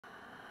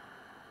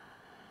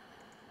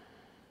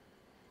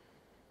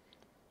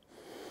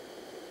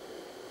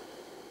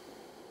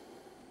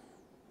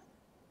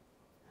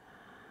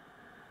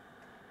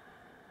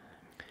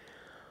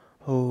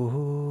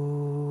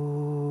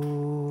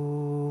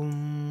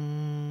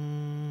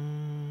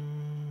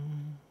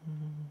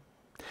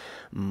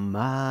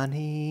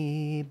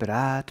Mani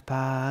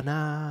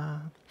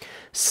Bratpana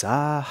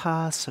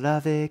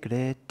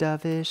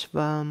Sahasravikrita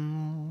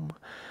Vishvam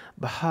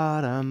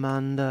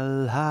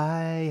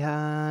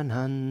Bharamandalaya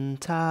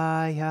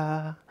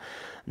Nantaya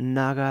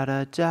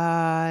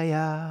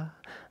Nagarajaya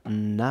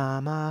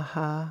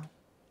Namaha.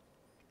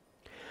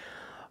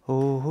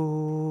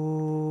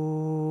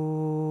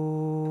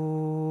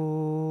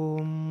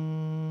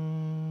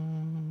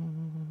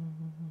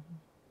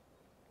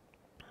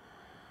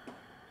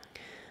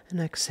 And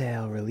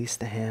exhale, release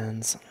the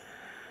hands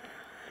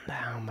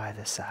down by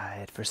the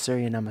side. For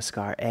Surya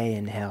Namaskar A,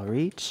 inhale,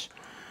 reach.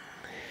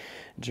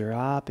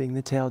 Dropping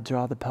the tail,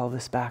 draw the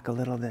pelvis back a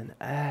little, then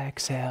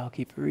exhale,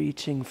 keep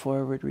reaching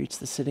forward, reach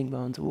the sitting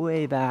bones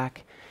way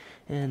back,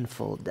 and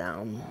fold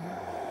down.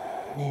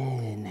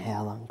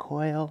 Inhale,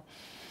 uncoil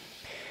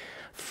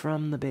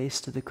from the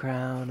base to the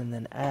crown, and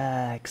then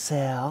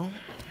exhale,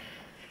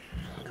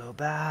 go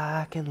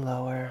back and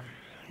lower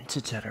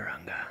to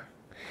Chaturanga.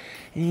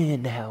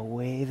 Inhale,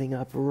 waving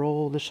up,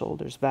 roll the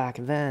shoulders back,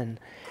 then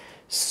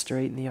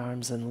straighten the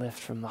arms and lift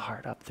from the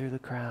heart up through the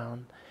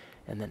crown,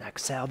 and then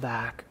exhale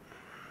back,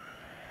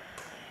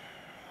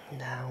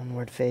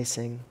 downward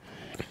facing.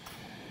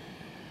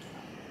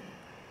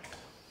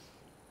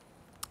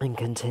 And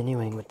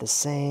continuing with the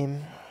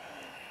same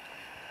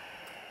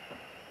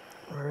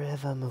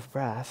rhythm of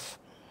breath.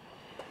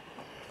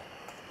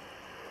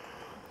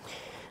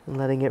 And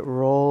letting it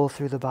roll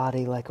through the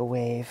body like a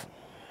wave.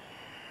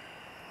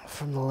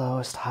 From the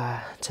lowest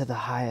high to the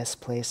highest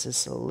places,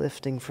 so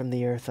lifting from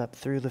the earth up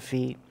through the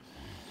feet.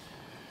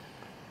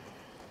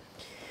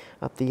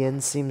 Up the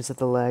inseams of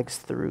the legs,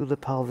 through the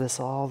pelvis,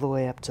 all the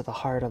way up to the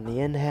heart on the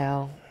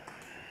inhale.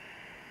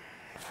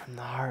 From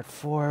the heart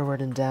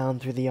forward and down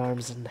through the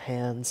arms and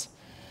hands.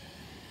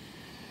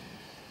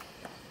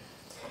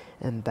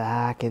 And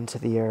back into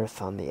the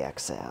earth on the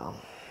exhale.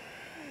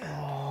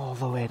 All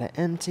the way to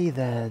empty,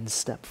 then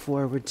step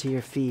forward to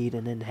your feet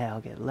and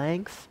inhale, get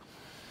length.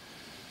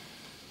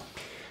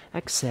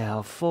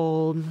 Exhale,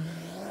 fold.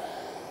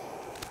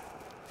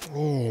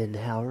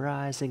 Inhale,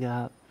 rising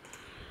up.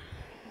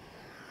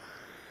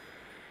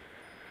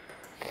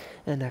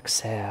 And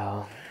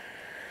exhale.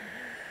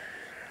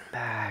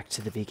 Back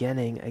to the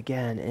beginning.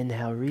 Again,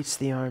 inhale, reach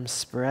the arms,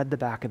 spread the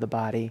back of the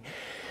body.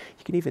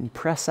 You can even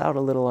press out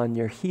a little on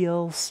your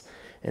heels.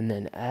 And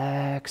then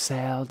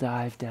exhale,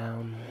 dive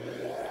down.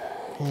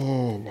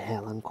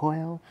 Inhale,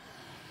 uncoil.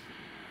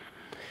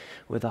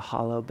 With a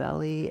hollow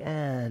belly,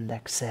 and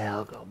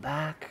exhale, go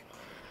back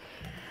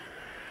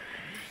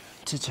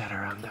to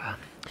Chaturanga.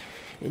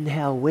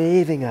 Inhale,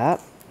 waving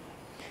up.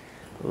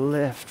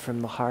 Lift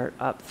from the heart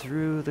up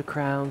through the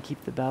crown,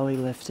 keep the belly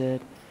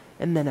lifted,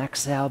 and then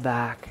exhale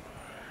back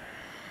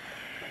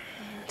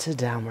to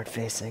downward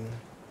facing.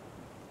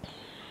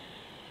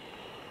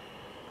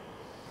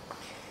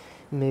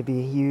 Maybe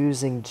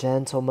using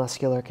gentle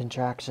muscular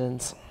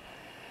contractions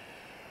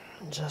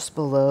just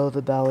below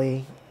the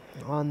belly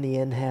on the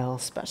inhale,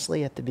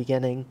 especially at the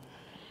beginning,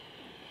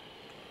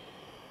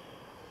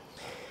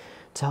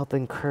 to help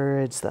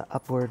encourage the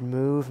upward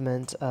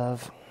movement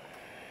of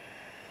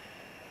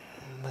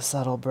the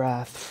subtle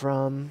breath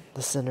from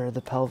the center of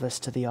the pelvis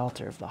to the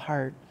altar of the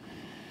heart.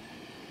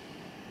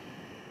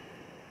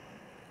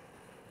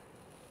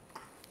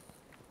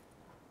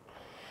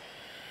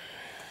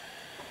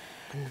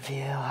 And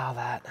feel how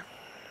that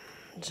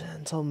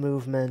gentle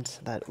movement,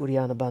 that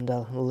Uddiyana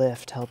Bandha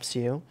lift, helps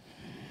you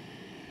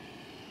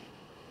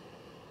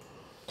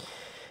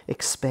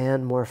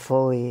expand more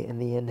fully in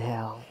the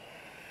inhale.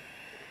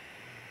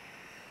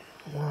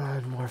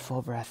 One more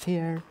full breath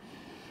here.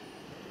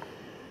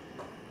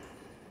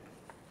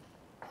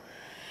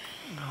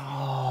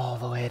 All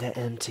the way to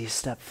empty.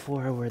 Step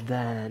forward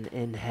then.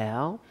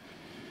 Inhale.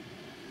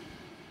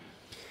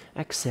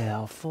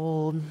 Exhale,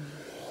 fold.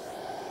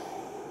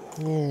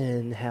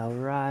 Inhale,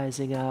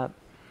 rising up.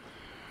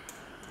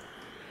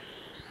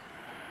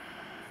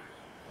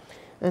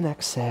 And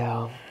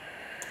exhale.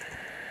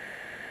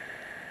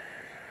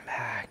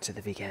 Back to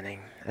the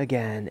beginning.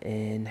 Again,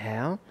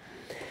 inhale.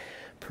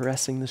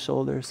 Pressing the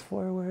shoulders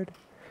forward.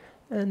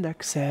 And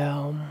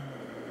exhale.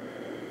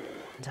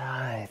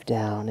 Dive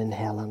down.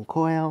 Inhale,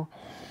 uncoil.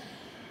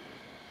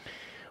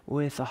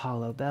 With a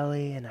hollow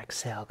belly. And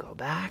exhale, go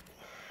back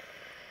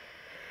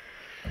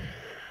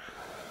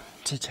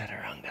to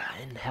Chaturanga.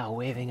 Inhale,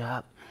 waving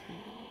up.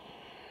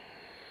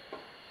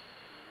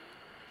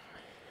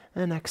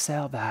 And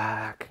exhale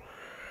back.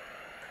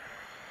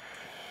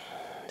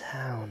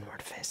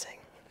 Downward facing.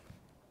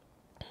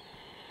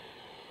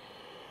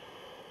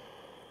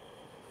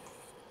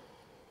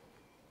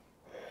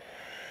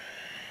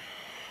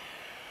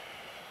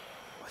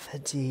 With a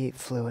deep,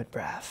 fluid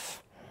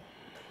breath.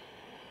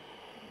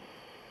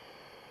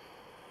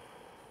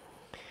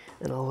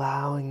 And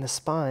allowing the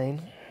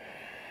spine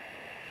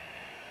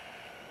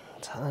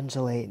to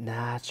undulate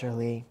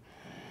naturally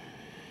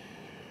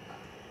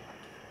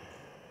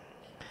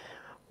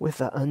with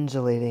the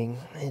undulating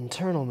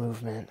internal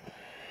movement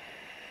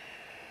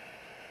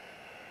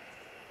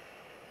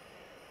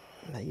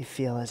that you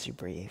feel as you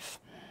breathe.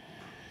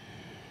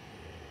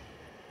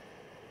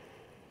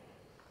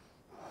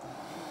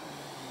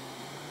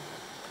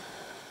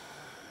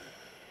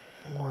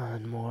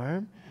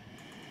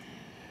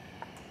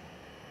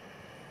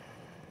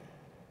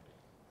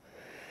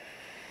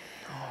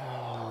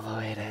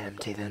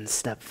 empty, then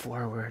step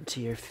forward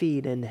to your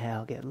feet.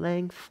 Inhale, get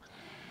length.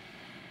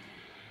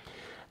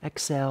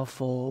 Exhale,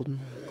 fold.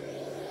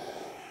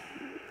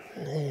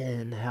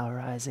 Inhale,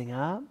 rising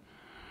up.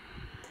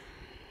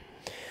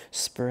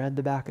 Spread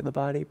the back of the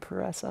body,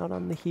 press out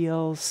on the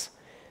heels.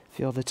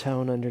 Feel the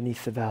tone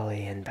underneath the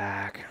belly and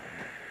back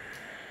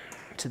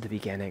to the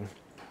beginning.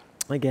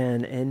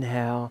 Again,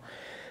 inhale,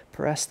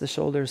 press the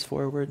shoulders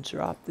forward,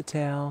 drop the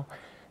tail,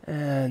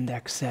 and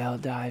exhale,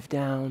 dive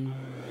down.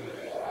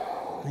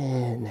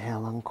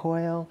 Inhale,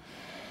 uncoil.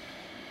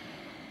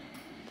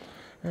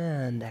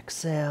 And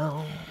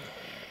exhale.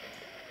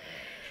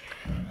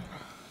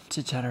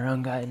 To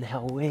chaturanga,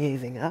 inhale,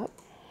 waving up.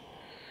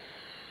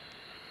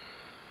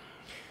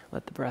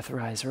 Let the breath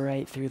rise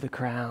right through the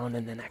crown,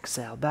 and then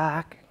exhale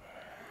back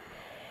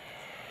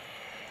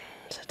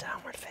to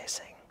downward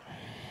facing.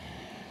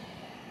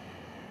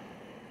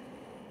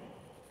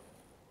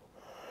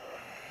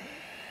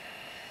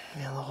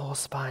 Feel the whole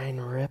spine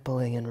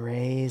rippling and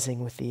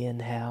raising with the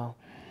inhale.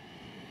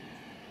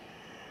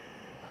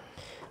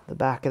 The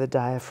back of the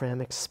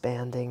diaphragm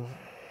expanding.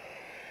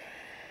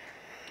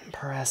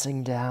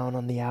 Pressing down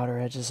on the outer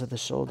edges of the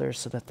shoulders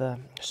so that the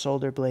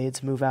shoulder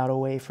blades move out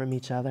away from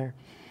each other.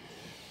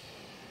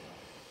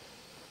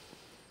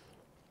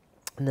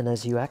 And then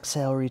as you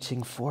exhale,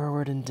 reaching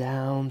forward and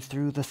down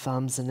through the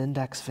thumbs and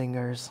index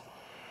fingers.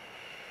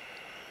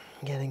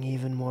 Getting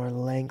even more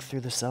length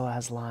through the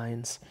psoas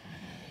lines.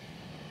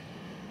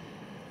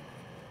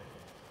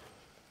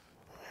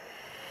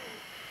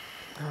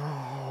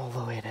 All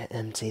the way to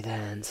empty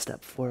then.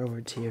 Step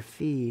forward to your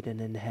feet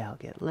and inhale,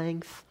 get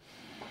length.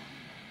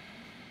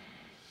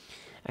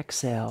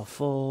 Exhale,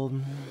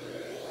 fold.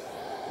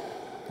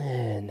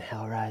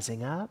 Inhale,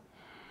 rising up.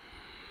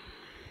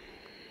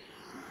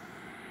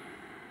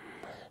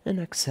 And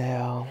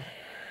exhale.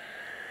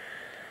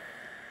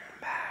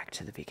 Back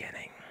to the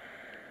beginning.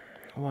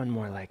 One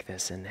more like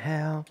this.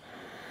 Inhale.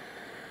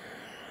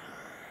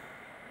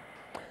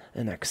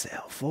 And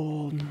exhale,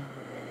 fold.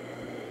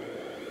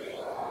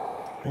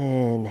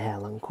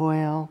 Inhale,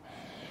 uncoil.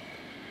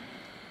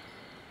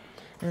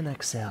 And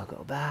exhale,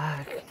 go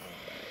back.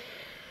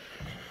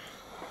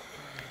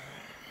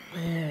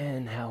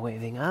 Inhale,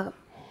 waving up.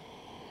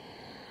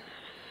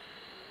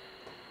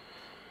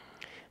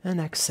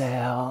 And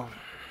exhale.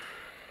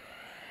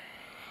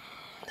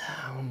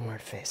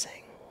 Downward facing.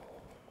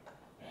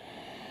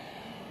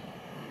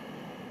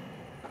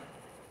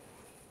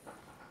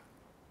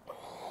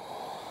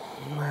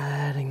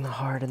 Letting the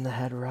heart and the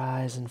head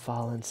rise and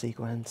fall in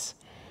sequence.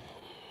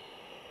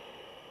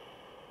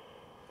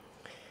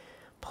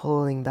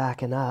 Pulling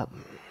back and up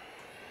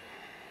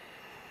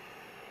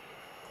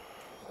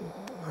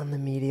on the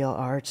medial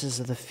arches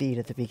of the feet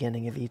at the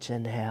beginning of each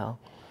inhale.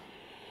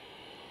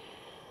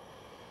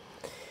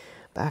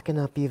 Backing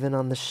up even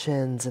on the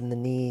shins and the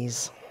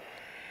knees.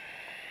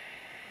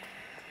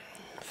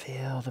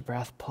 Feel the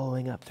breath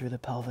pulling up through the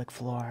pelvic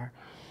floor.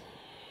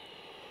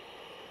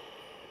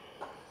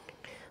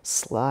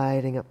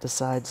 Sliding up the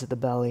sides of the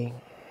belly.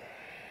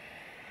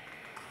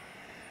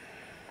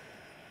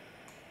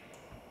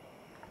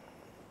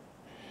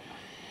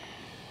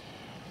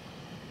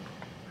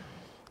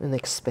 And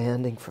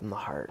expanding from the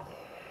heart.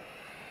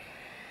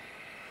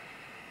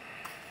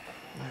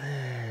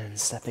 And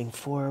stepping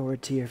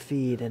forward to your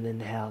feet and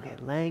inhale,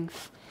 get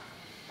length.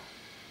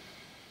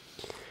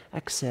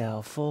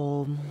 Exhale,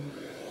 fold.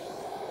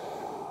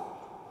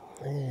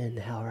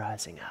 Inhale,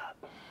 rising up.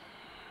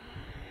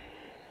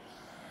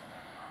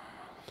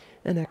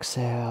 And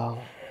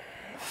exhale.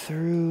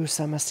 Through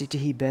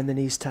Samasthiti, bend the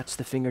knees, touch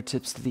the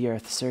fingertips to the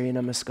earth. Surya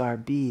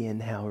Namaskar B.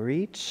 Inhale,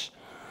 reach.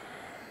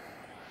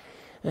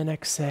 And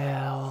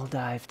exhale,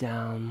 dive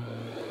down.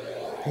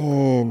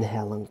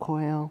 Inhale,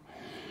 uncoil.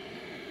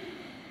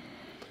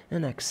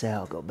 And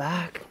exhale, go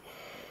back.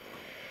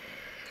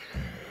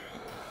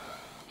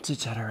 To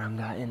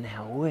chaturanga,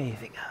 inhale,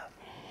 waving up.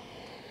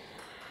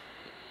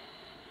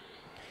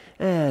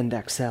 And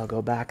exhale,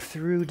 go back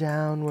through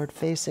downward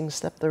facing.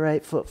 Step the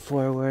right foot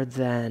forward,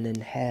 then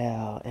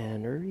inhale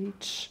and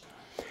reach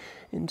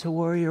into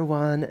warrior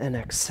one. And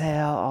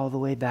exhale all the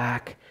way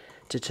back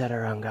to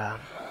chaturanga.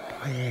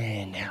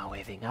 Inhale,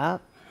 waving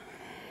up.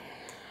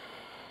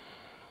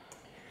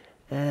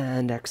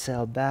 And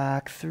exhale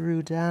back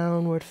through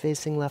downward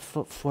facing left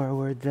foot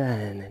forward,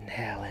 then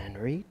inhale and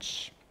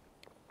reach.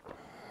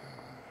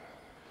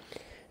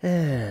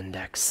 And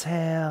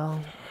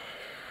exhale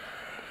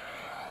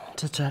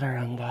to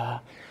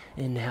chaturanga.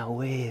 Inhale,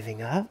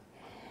 waving up.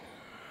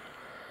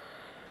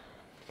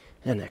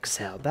 And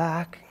exhale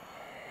back.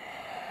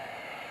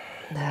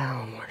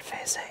 Downward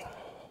facing.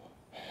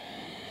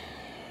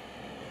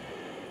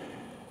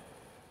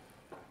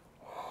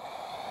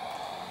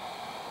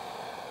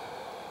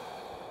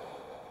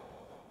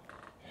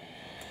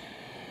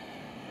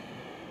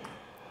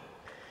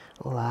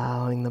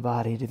 Allowing the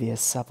body to be a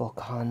supple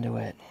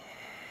conduit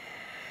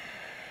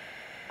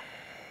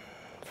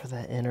for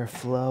the inner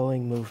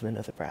flowing movement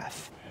of the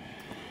breath.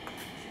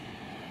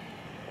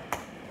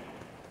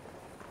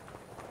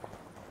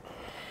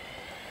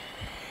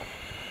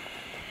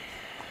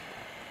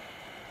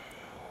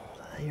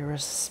 You're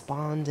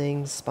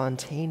responding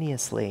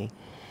spontaneously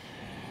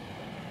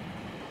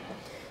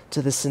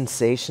to the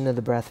sensation of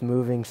the breath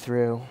moving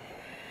through.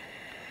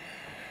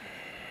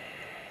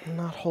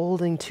 Not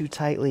holding too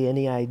tightly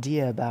any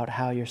idea about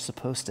how you're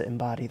supposed to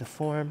embody the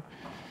form,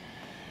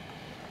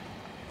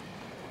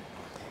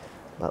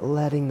 but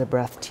letting the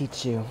breath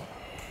teach you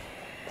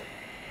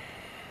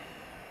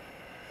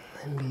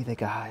and be the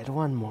guide.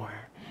 One more.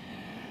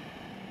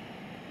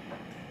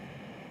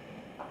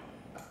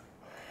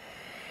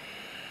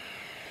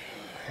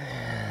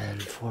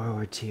 And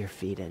forward to your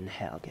feet.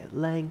 Inhale, get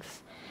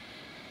length.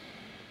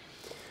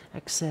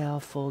 Exhale,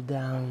 fold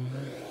down.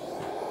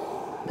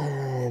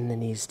 Bend the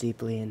knees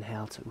deeply.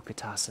 Inhale to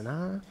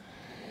Utkatasana.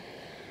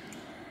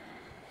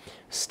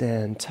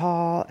 Stand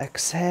tall.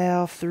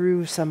 Exhale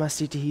through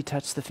Samasthiti.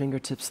 Touch the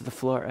fingertips of the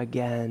floor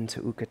again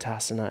to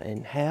Utkatasana.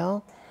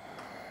 Inhale.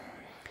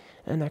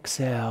 And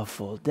exhale,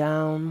 fold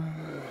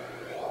down.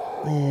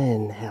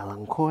 Inhale,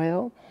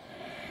 uncoil.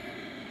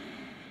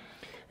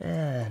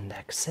 And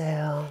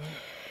exhale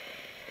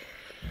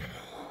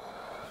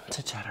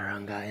to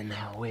Chaturanga.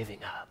 Inhale,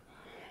 waving up.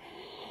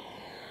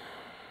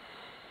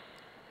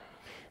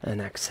 And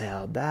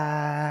exhale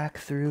back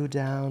through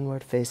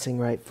downward facing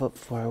right foot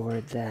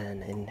forward.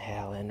 Then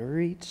inhale and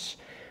reach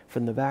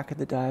from the back of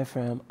the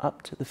diaphragm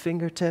up to the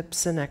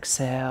fingertips. And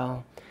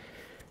exhale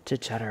to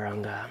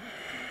Chaturanga.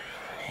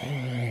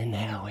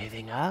 Inhale,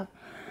 waving up.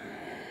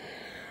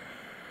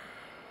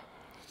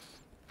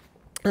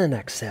 And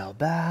exhale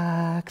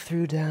back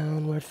through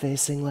downward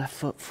facing left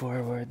foot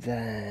forward.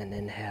 Then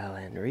inhale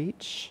and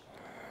reach.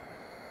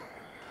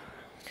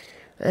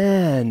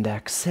 And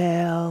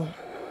exhale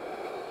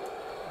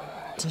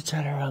to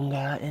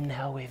Chaturanga.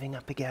 Inhale, waving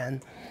up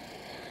again.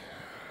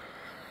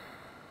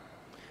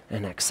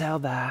 And exhale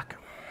back.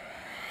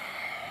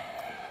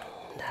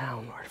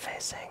 Downward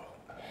facing.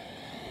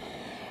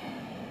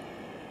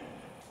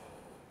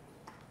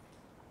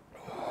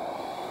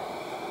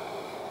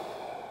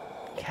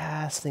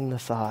 Casting the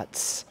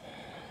thoughts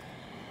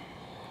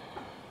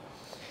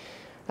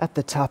at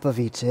the top of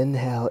each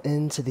inhale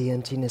into the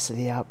emptiness of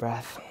the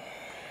out-breath.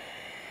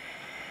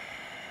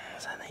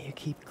 So that you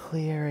keep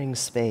clearing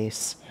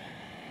space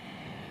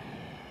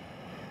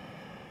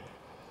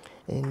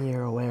in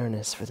your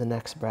awareness for the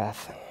next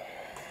breath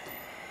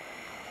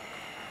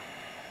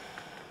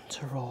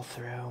to roll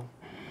through.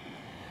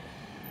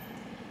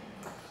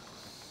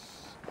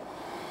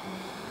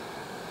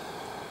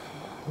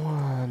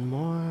 One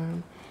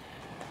more.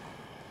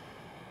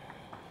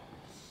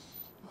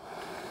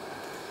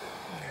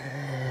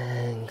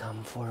 And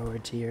come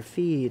forward to your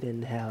feet.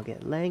 Inhale,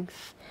 get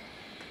length.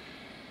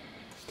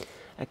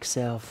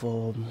 Exhale,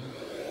 fold.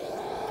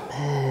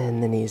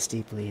 Bend the knees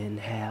deeply.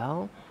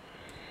 Inhale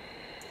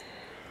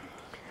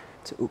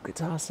to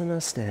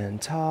Utkatasana.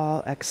 Stand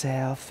tall.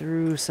 Exhale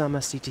through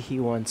Samasthiti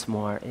once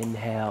more.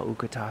 Inhale,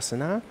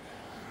 Utkatasana.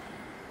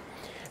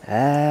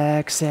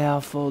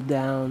 Exhale, fold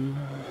down.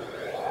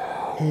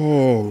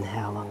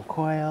 Inhale,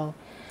 uncoil.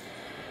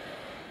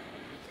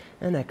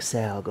 And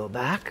exhale, go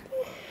back.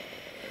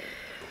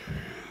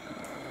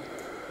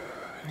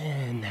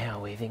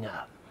 Inhale, waving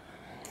up.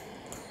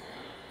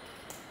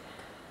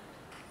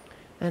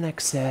 And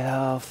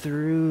exhale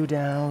through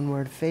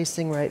downward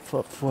facing right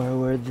foot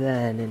forward.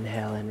 Then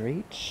inhale and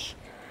reach.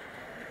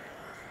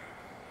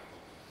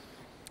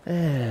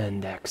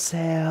 And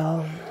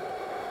exhale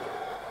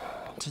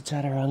to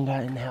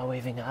Chaturanga. Inhale,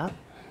 waving up.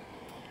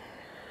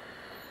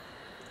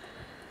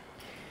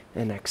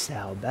 And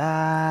exhale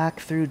back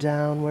through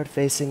downward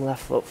facing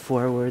left foot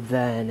forward.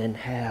 Then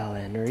inhale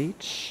and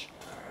reach.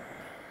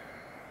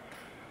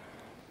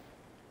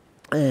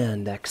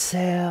 And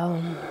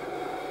exhale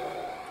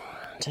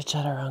to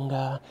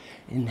Chaturanga.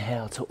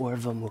 Inhale to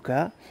Urdhva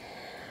Mukha.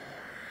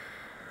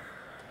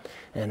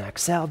 And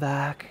exhale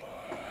back.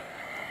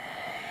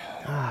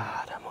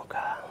 Adho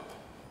Mukha.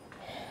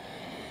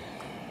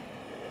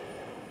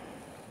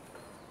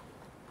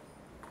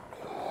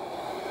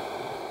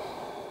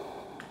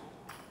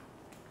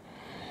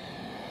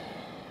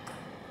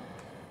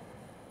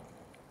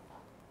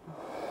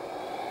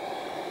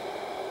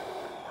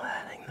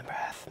 Letting the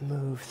breath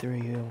move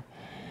through you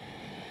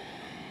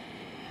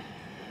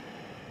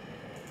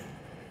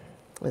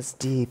as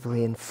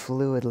deeply and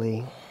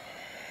fluidly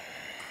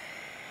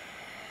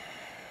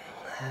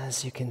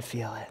as you can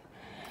feel it.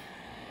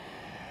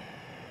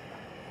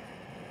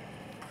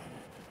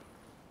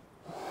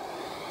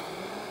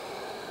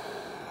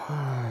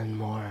 One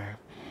more.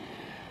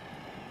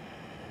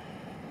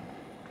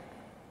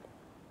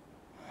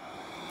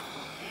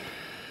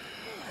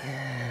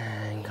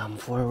 And come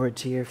forward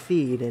to your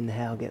feet.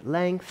 Inhale, get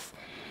length.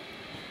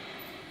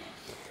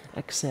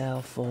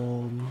 Exhale,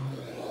 fold.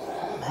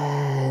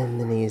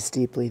 Bend the knees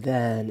deeply.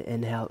 Then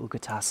inhale,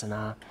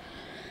 Utkatasana.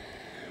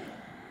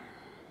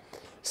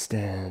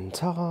 Stand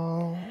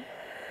tall.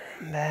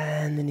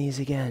 Bend the knees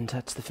again.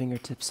 Touch the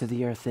fingertips to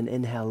the earth. And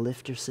inhale,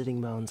 lift your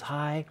sitting bones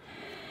high.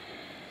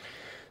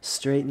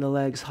 Straighten the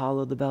legs,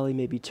 hollow the belly.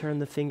 Maybe turn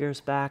the fingers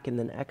back. And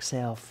then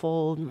exhale,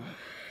 fold.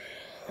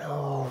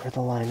 over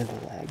the line of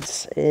the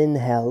legs.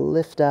 Inhale,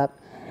 lift up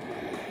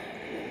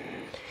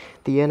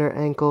the inner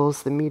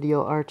ankles, the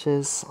medial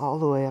arches, all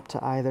the way up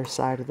to either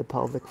side of the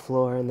pelvic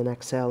floor. And then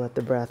exhale, let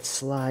the breath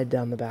slide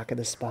down the back of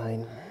the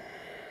spine.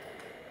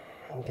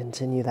 And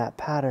continue that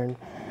pattern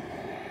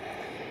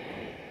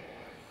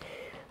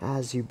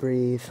as you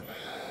breathe.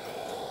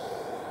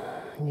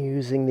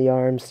 Using the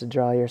arms to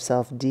draw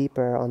yourself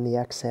deeper on the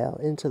exhale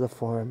into the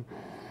form,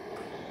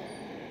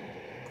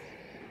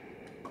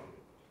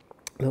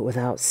 but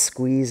without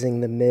squeezing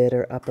the mid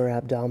or upper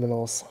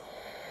abdominals.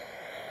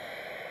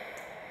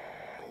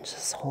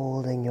 Just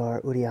holding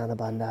your Uddiyana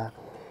Bandha.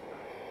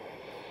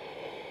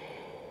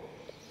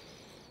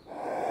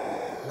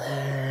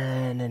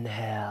 And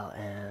inhale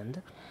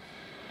and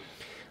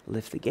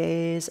lift the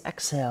gaze.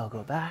 Exhale,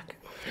 go back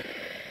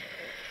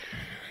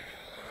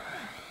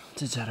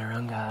to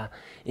Chaturanga.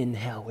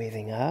 Inhale,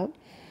 waving up.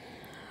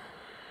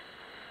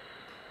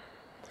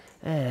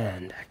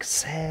 And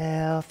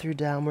exhale through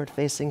downward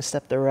facing.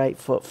 Step the right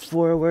foot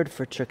forward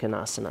for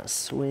Trikonasana.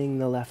 Swing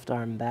the left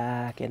arm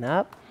back and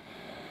up.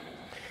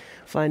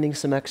 Finding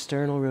some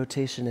external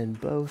rotation in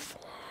both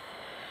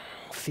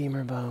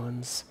femur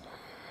bones.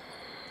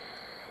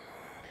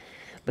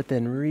 But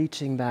then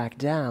reaching back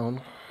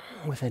down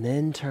with an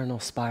internal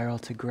spiral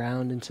to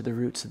ground into the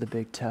roots of the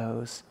big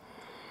toes.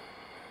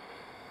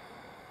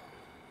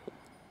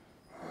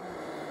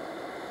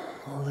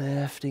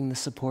 Lifting the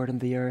support of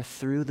the earth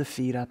through the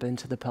feet up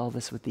into the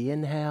pelvis with the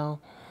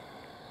inhale.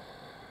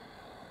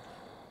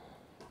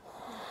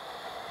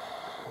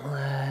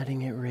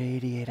 Letting it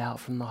radiate out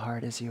from the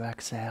heart as you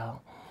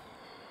exhale.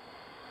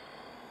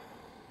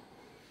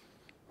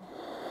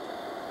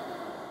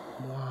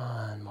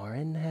 One more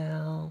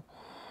inhale.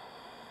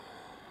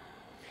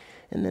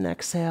 And then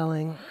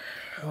exhaling,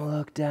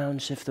 look down,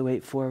 shift the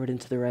weight forward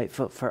into the right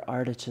foot for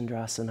Ardha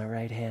Chandrasana,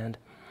 right hand.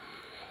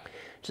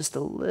 Just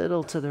a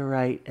little to the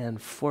right and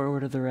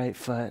forward of the right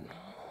foot.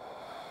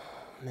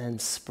 And then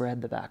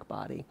spread the back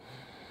body.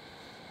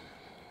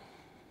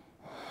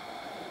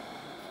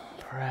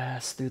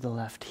 Press through the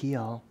left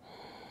heel.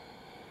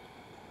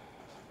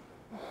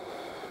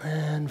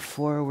 And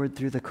forward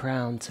through the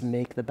crown to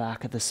make the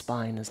back of the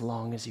spine as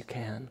long as you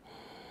can.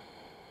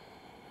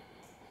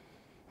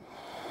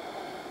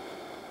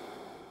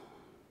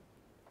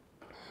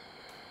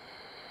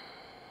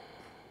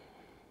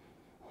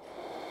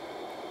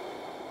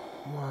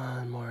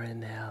 One more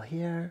inhale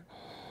here.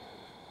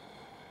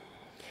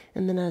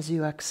 And then as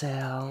you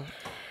exhale,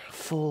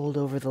 fold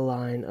over the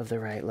line of the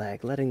right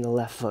leg, letting the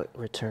left foot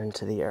return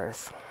to the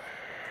earth.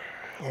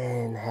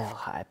 Inhale,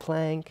 high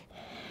plank.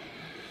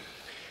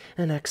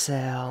 And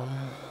exhale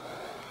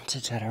to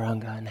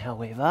Chaturanga. Inhale,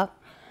 wave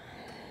up.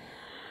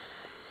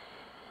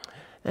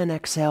 And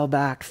exhale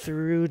back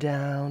through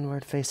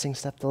downward facing.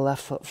 Step the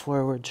left foot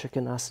forward,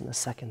 Trikonasana,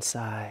 second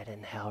side.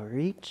 Inhale,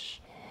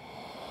 reach.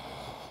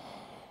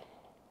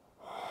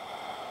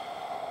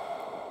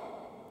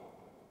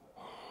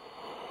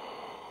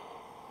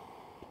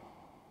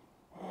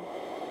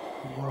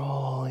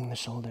 Rolling the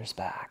shoulders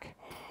back.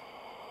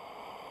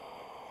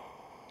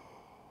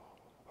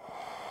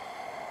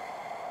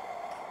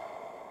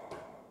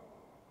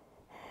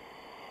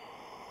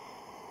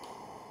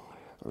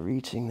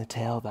 Reaching the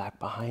tail back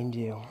behind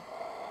you.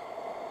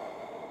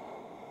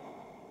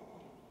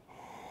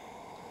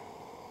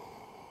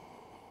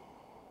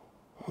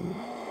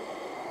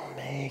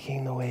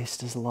 Making the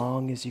waist as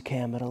long as you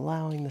can, but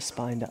allowing the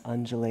spine to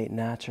undulate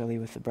naturally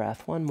with the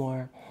breath. One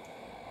more.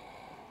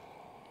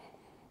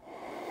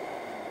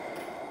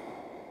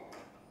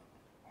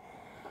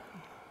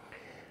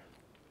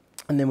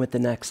 And then with the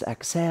next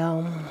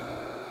exhale,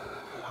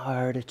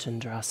 Ardha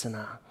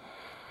Chandrasana.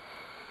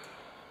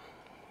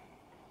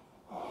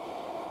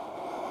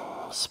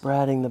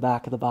 Spreading the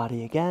back of the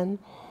body again.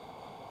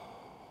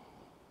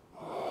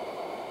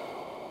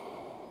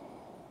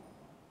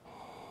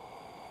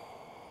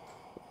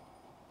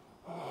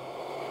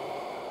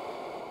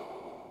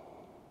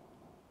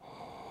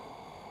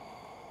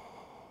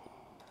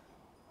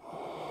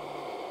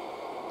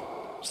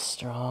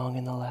 Strong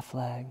in the left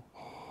leg.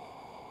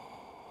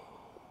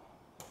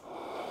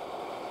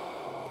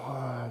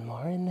 One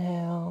more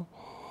inhale.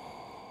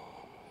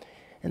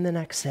 And then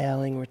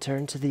exhaling,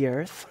 return to the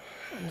earth.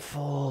 And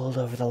fold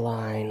over the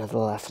line of the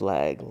left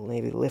leg,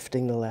 maybe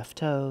lifting the left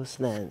toes,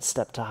 then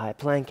step to high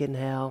plank,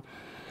 inhale,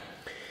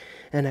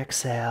 and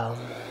exhale,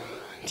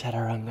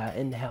 Chaturanga,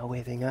 inhale,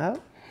 waving up,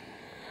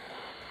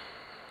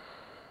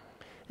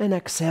 and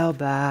exhale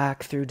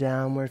back through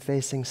downward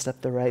facing,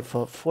 step the right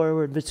foot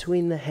forward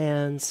between the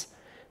hands,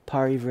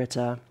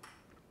 Parivrtta,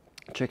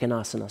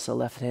 Trikonasana, so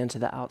left hand to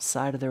the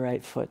outside of the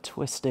right foot,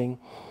 twisting,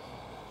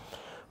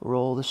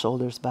 roll the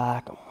shoulders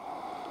back,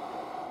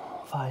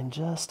 find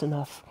just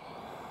enough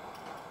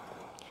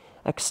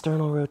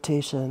external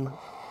rotation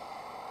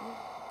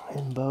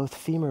in both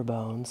femur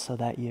bones so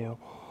that you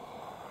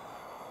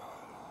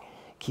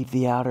keep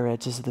the outer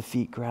edges of the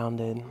feet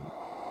grounded.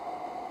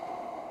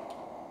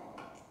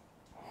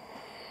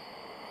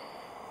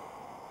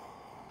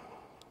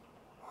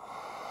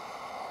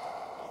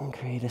 And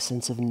create a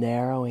sense of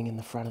narrowing in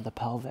the front of the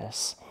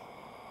pelvis.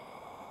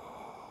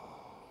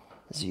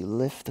 As you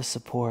lift the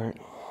support,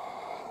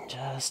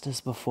 just as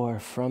before,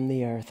 from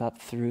the earth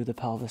up through the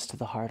pelvis to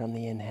the heart on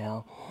the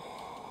inhale.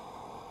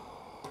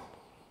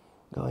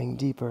 Going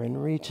deeper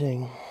and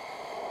reaching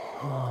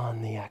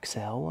on the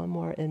exhale. One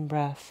more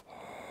in-breath.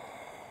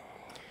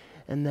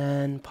 And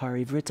then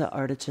Parivrtta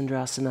Ardha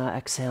Chandrasana,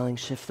 exhaling,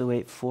 shift the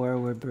weight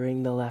forward,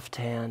 bring the left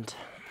hand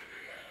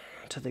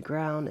to the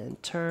ground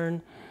and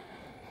turn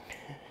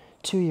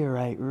to your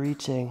right,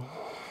 reaching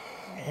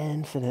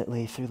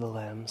infinitely through the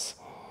limbs.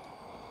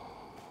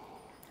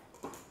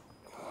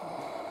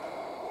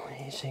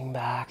 Reaching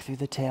back through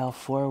the tail,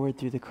 forward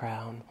through the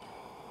crown.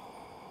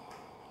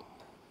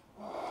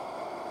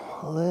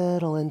 A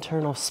little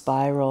internal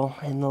spiral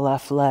in the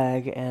left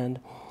leg,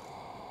 and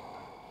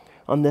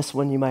on this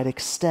one you might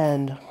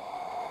extend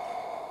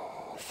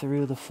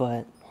through the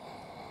foot.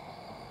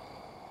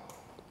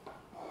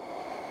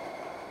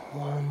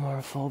 One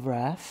more full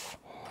breath.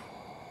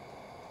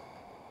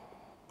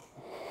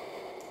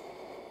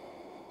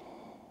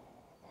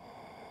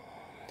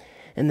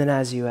 And then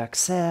as you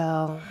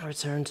exhale,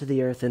 return to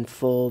the earth and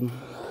fold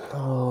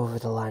over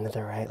the line of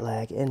the right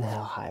leg.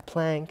 Inhale, high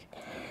plank.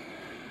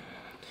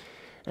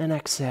 And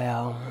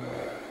exhale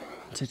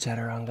to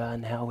Chaturanga.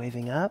 Inhale,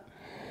 waving up.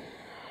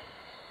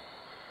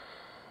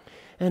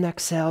 And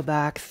exhale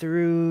back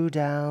through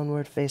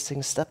downward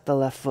facing. Step the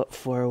left foot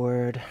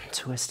forward,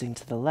 twisting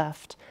to the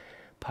left.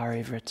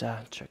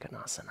 Parivrtta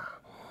Trikonasana.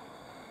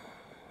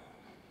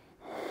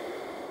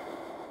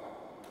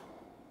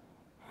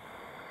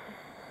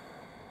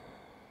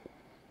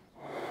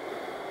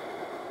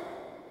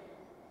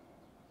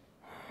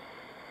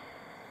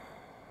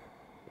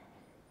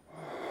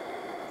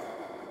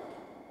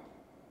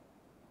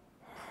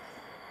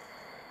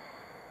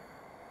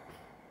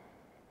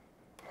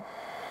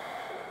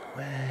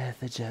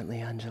 With a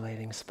gently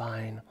undulating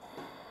spine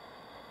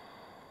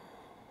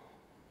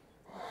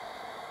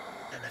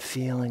and a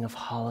feeling of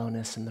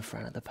hollowness in the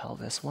front of the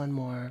pelvis. One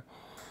more.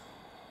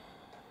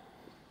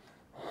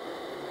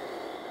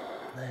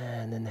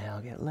 And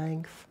inhale, get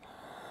length.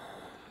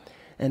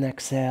 And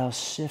exhale,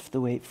 shift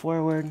the weight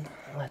forward.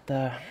 Let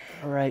the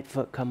right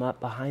foot come up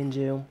behind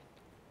you.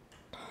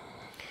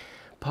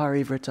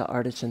 Parivrtta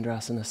Ardha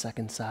Chandrasana,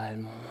 second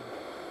side.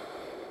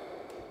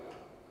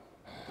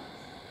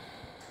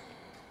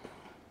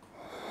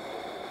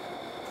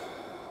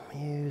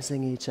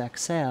 Using each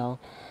exhale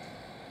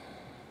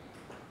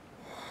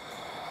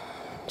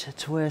to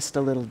twist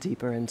a little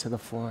deeper into the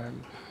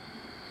form.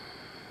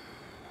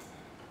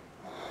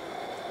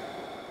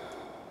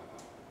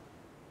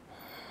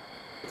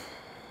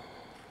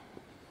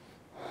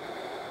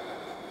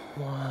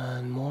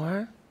 One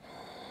more.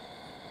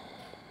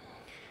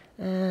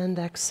 And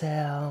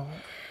exhale.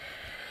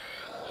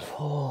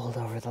 Fold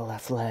over the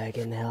left leg.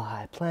 Inhale,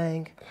 high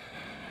plank.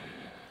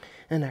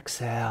 And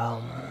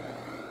exhale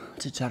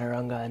to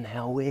Chaturanga.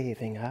 Inhale,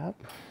 waving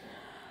up.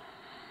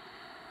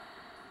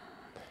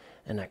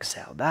 And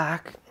exhale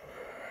back.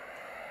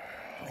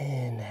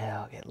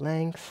 Inhale, get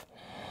length.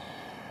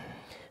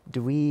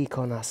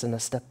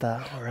 Dvikonasana, step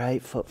the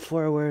right foot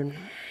forward,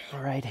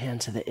 right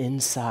hand to the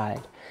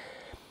inside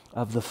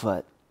of the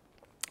foot.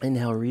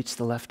 Inhale, reach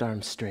the left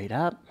arm straight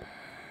up.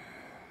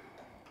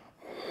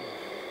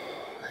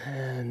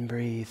 And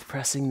breathe,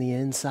 pressing the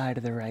inside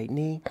of the right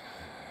knee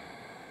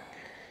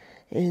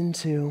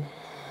into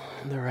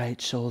the right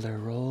shoulder,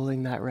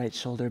 rolling that right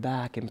shoulder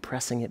back and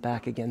pressing it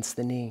back against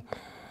the knee.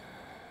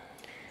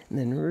 And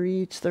then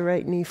reach the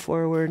right knee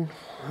forward,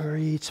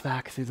 reach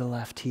back through the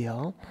left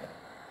heel.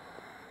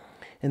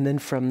 And then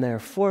from there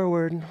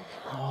forward,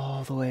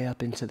 all the way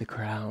up into the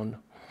crown.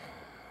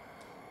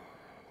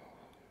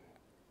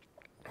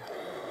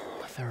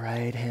 With the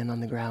right hand on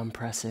the ground,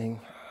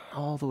 pressing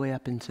all the way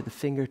up into the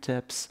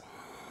fingertips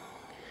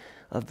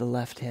of the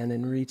left hand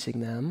and reaching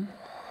them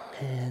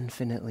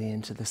infinitely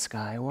into the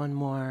sky. One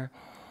more.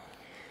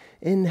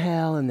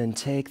 Inhale, and then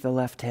take the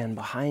left hand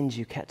behind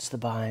you, catch the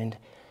bind,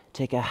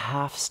 take a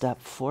half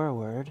step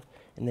forward,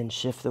 and then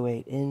shift the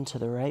weight into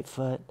the right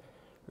foot,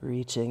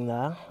 reaching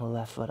the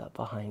left foot up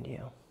behind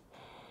you.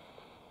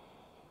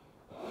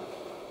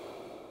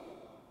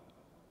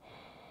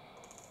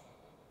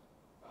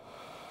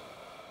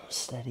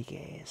 Steady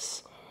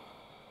gaze.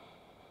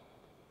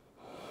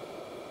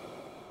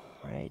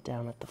 Right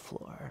down at the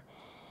floor.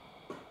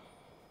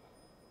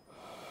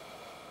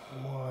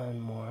 One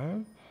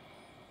more.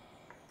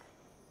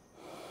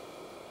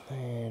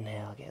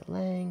 Inhale, get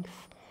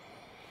length.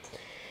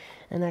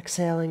 And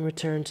exhaling,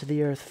 return to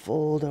the earth,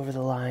 fold over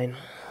the line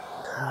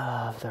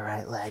of the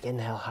right leg.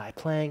 Inhale, high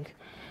plank.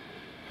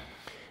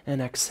 And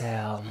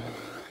exhale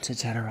to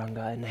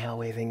Chaturanga. Inhale,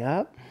 waving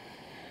up.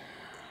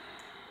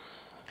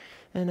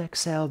 And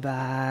exhale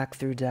back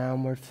through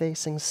downward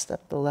facing.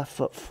 Step the left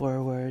foot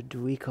forward.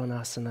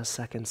 Dvikonasana,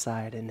 second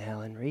side.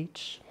 Inhale and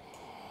reach.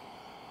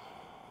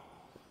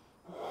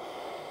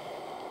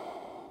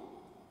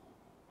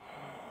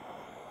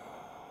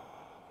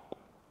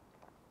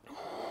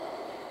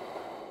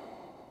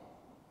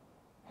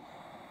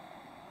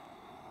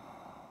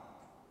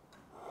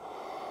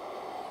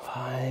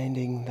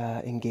 Finding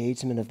the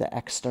engagement of the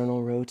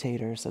external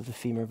rotators of the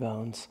femur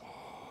bones.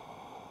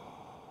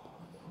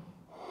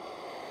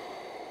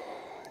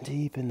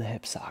 Deep in the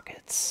hip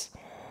sockets.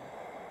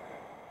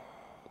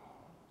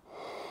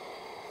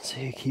 So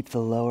you keep the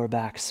lower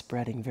back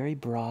spreading very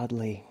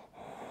broadly.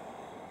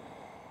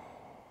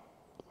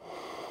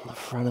 The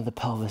front of the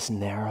pelvis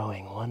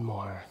narrowing. One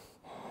more.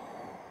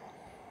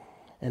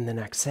 And then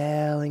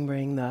exhaling,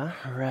 bring the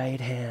right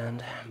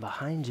hand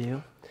behind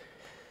you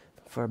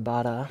for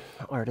Baddha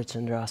Ardha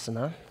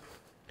Chandrasana.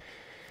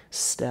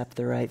 Step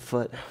the right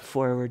foot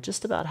forward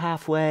just about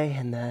halfway,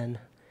 and then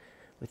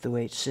with the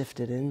weight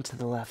shifted into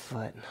the left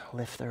foot,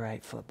 lift the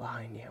right foot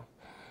behind you.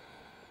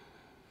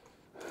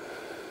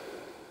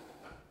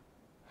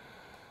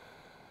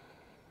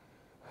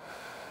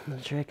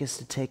 The trick is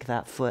to take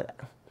that foot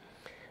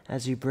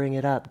as you bring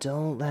it up.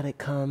 Don't let it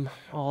come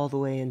all the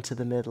way into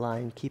the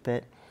midline. Keep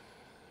it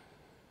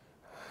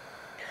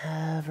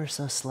ever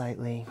so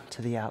slightly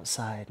to the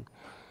outside.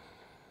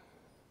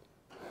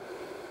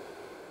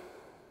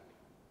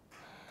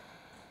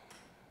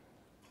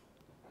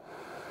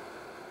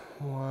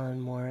 One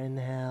more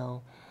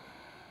inhale.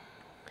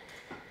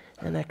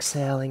 And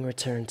exhaling,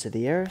 return to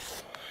the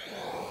earth.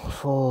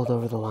 Fold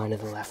over the line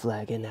of the left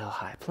leg. Inhale,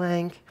 high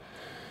plank.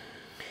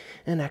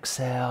 And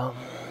exhale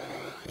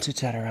to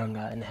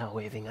chaturanga. Inhale,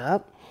 waving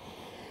up.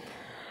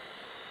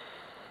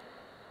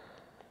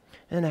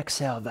 And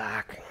exhale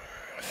back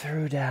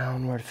through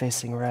downward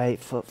facing right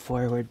foot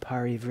forward,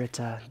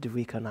 Parivrtta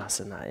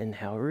Dvikonasana.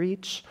 Inhale,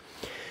 reach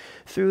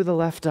through the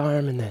left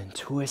arm, and then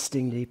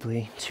twisting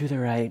deeply to the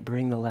right.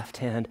 Bring the left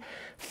hand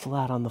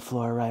flat on the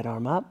floor, right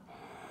arm up.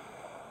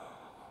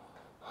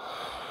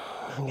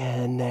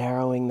 Again,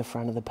 narrowing the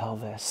front of the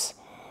pelvis.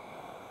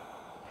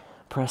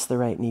 Press the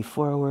right knee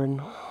forward,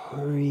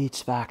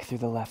 reach back through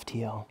the left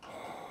heel.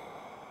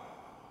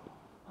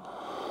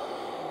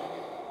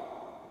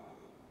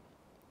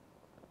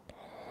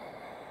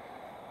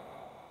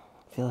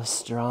 Feel a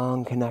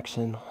strong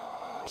connection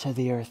to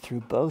the earth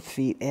through both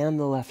feet and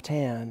the left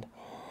hand.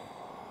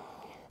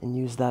 And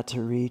use that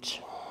to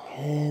reach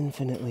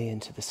infinitely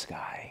into the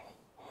sky.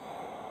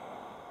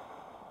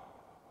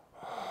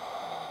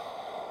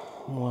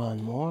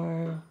 One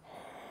more.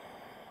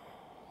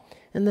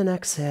 And then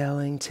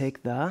exhaling,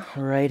 take the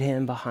right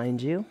hand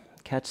behind you,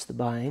 catch the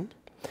bind,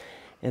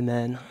 and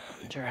then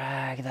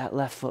drag that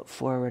left foot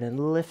forward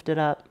and lift it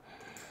up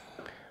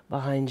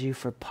behind you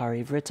for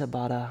Parivrtta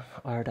Baddha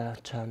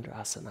Ardha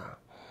Chandrasana.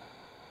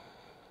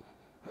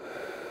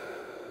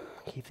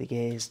 Keep the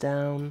gaze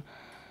down.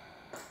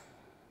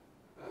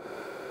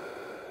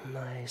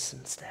 Nice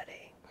and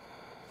steady.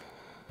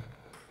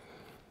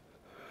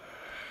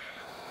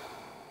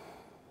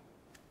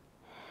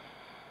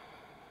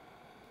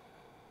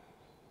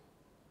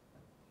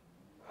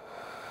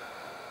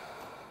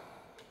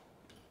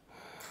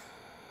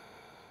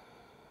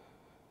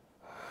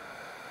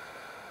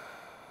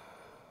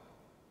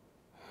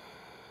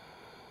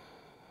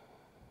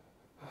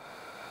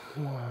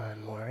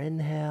 One more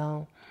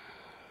inhale.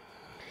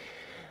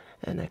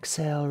 And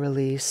exhale,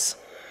 release.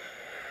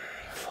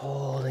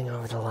 Folding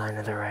over the line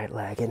of the right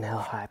leg. Inhale,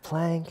 high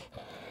plank.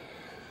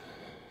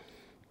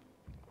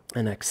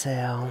 And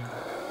exhale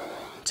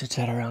to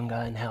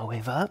chaturanga. Inhale,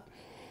 wave up.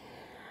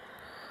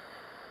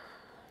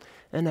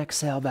 And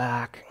exhale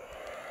back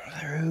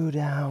through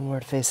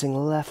downward facing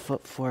left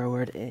foot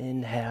forward.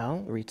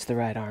 Inhale, reach the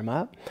right arm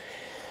up.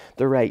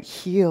 The right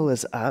heel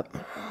is up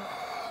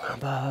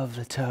above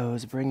the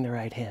toes. Bring the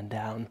right hand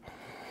down.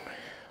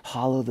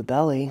 Hollow the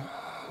belly.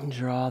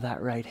 Draw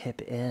that right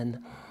hip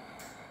in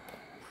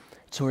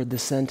toward the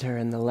center,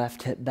 and the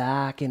left hip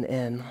back and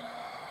in,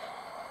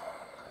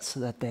 so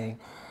that they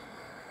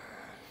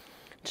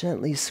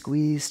gently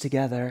squeeze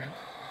together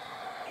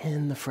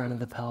in the front of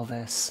the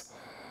pelvis.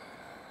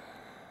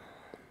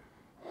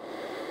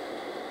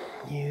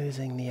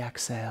 Using the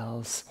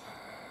exhales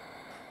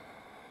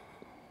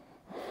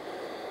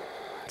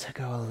to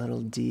go a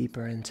little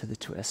deeper into the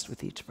twist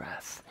with each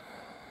breath.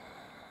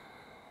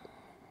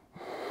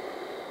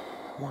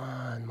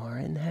 One more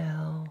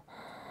inhale.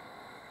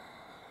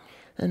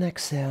 And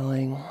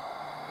exhaling,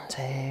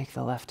 take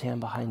the left hand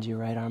behind you,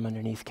 right arm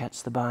underneath,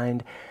 catch the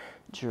bind,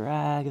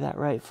 drag that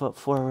right foot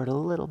forward a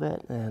little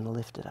bit, and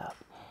lift it up.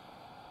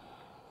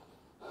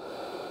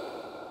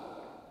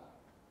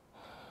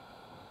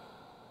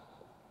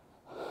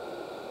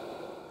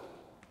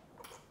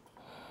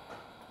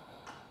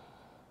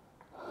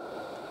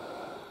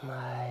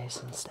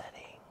 Nice and steady.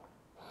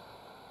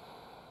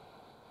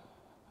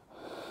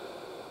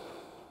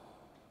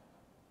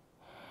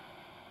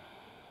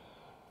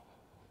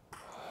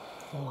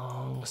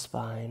 Long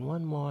spine.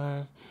 One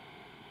more.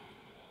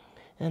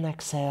 And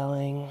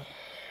exhaling,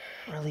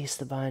 release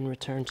the bind,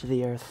 return to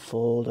the earth,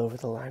 fold over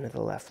the line of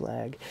the left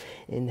leg.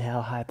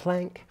 Inhale, high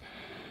plank.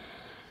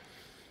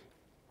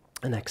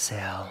 And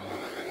exhale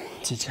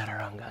to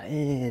chaturanga.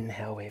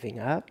 Inhale, waving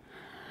up.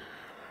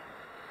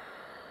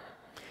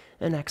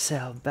 And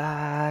exhale,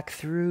 back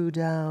through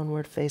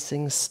downward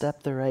facing,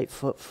 step the right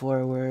foot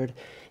forward.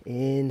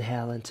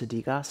 Inhale into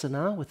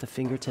Digasana with the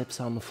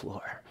fingertips on the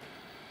floor.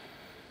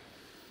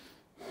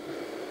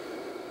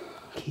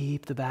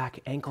 Keep the back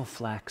ankle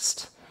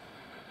flexed.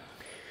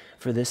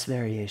 For this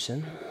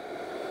variation,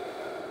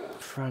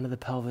 front of the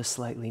pelvis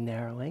slightly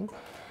narrowing.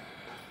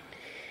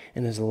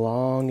 And as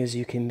long as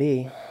you can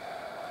be,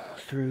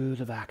 through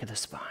the back of the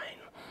spine.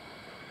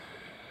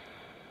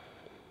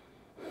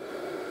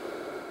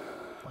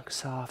 Look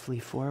softly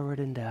forward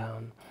and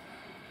down.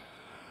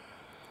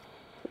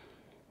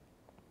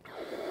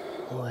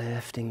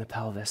 Lifting the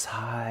pelvis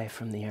high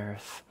from the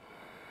earth.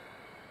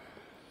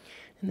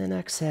 And then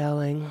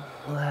exhaling,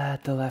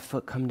 let the left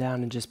foot come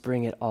down and just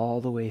bring it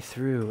all the way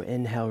through.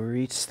 Inhale,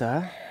 reach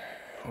the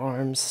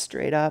arms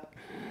straight up.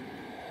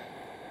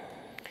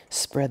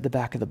 Spread the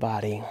back of the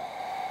body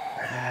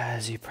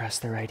as you press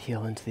the right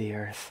heel into the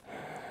earth.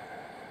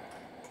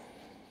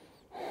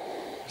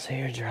 So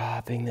you're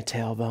dropping the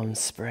tailbone,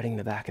 spreading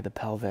the back of the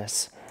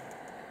pelvis.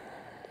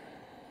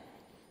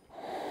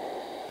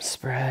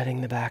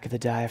 Spreading the back of the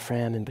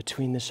diaphragm in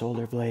between the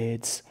shoulder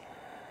blades.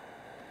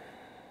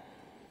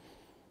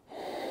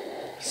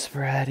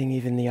 Spreading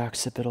even the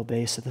occipital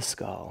base of the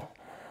skull.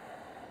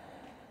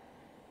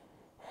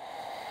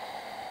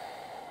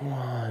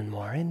 One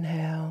more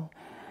inhale.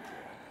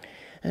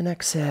 And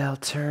exhale,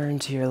 turn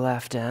to your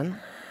left end.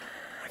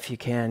 If you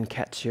can,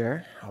 catch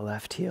your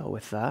left heel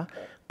with the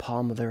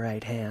palm of the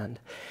right hand.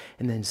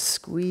 And then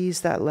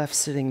squeeze that left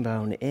sitting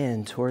bone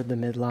in toward the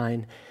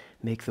midline.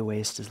 Make the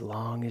waist as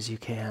long as you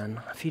can.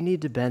 If you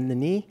need to bend the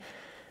knee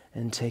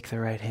and take the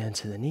right hand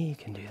to the knee, you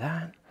can do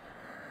that.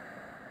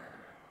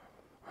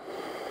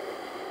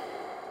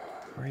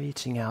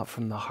 Reaching out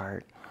from the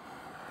heart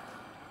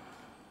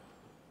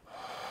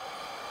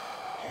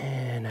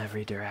in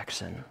every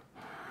direction.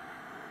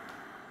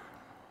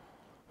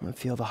 And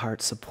feel the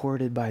heart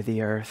supported by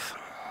the earth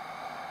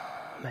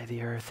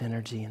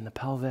energy in the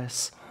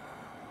pelvis,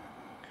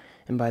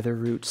 and by the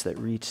roots that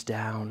reach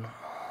down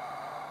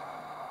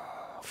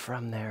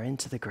from there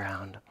into the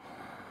ground.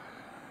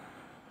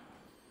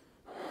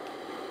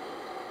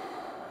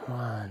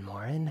 One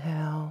more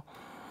inhale.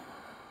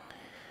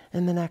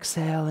 And then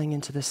exhaling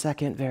into the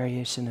second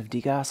variation of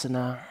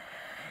Digasana.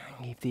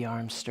 Keep the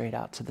arms straight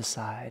out to the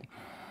side.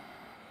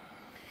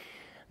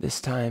 This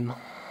time,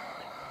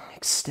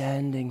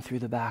 extending through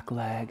the back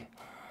leg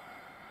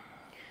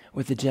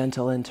with a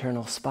gentle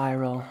internal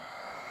spiral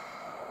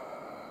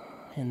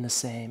in the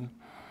same.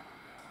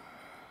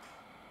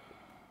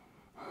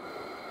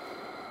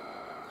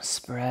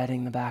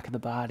 Spreading the back of the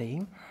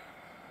body.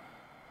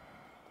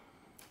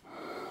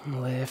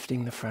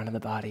 Lifting the front of the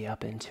body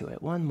up into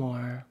it. One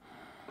more.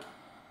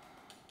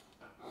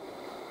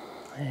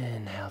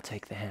 Inhale,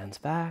 take the hands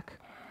back.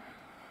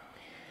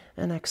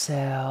 And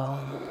exhale,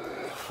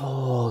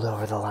 fold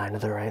over the line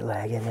of the right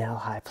leg. Inhale,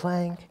 high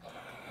plank.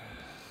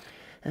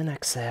 And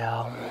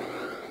exhale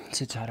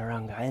to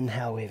Chaturanga.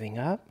 Inhale, waving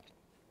up.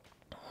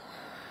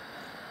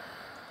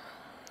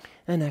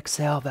 And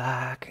exhale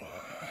back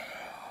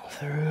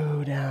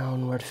through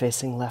downward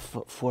facing left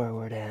foot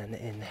forward. And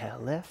inhale,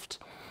 lift.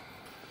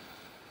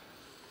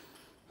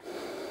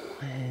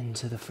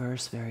 Into the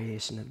first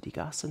variation of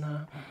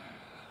Digasana.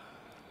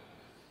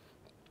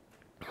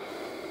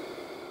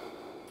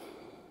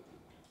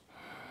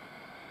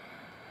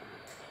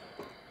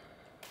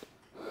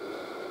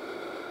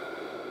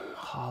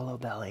 Hollow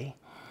belly.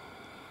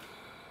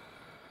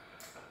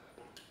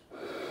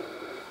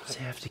 So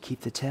you have to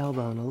keep the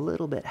tailbone a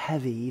little bit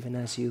heavy even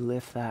as you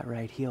lift that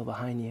right heel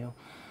behind you.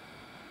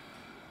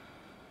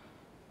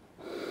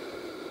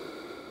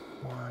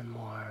 One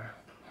more.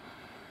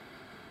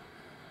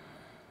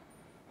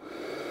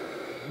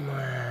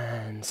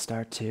 And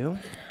start to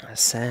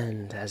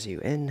ascend as you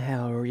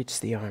inhale, reach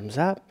the arms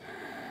up.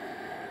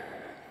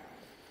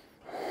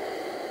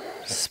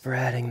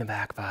 Spreading the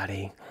back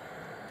body.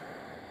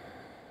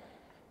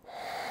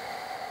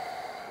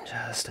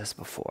 Just as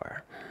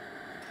before.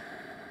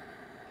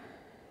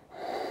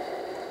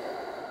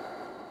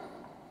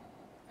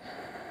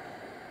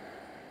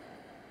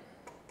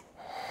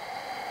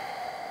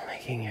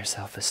 Making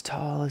yourself as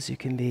tall as you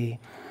can be.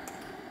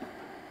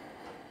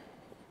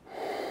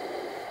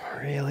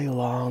 Really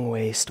long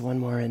waist. One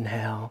more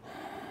inhale.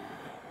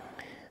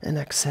 And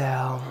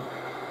exhale.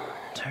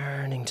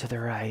 Turning to the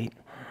right.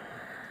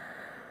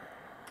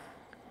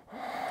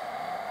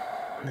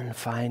 And then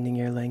finding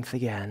your length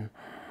again.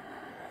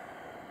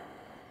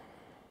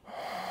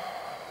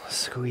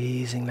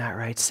 Squeezing that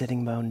right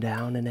sitting bone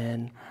down and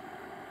in.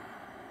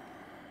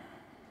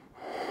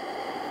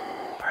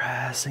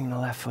 Pressing the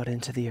left foot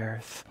into the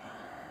earth.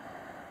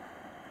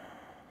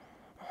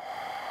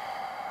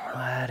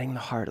 Letting the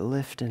heart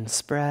lift and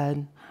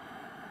spread.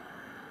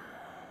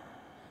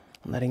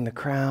 Letting the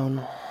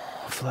crown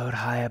float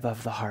high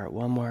above the heart.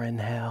 One more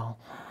inhale.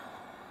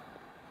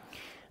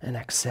 And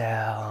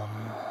exhale.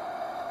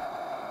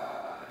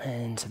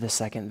 Into the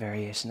second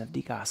variation of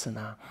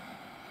Digasana.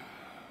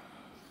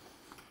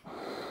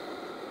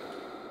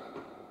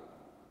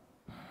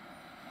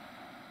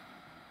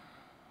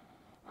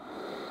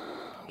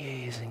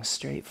 Gazing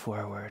straight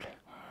forward.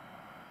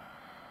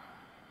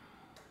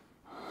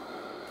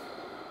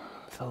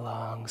 With a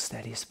long,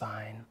 steady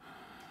spine.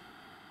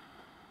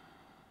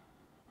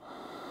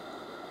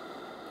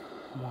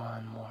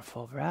 One more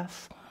full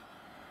breath.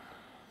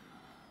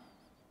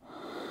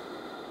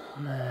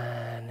 And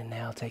then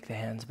inhale, take the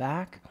hands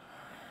back.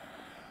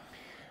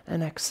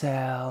 And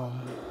exhale,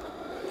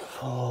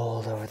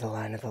 fold over the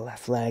line of the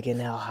left leg.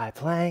 Inhale, high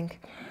plank.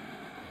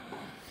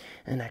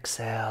 And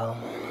exhale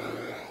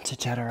to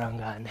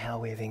chaturanga. Inhale,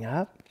 waving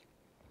up.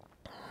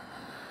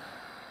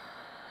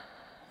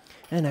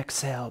 And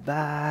exhale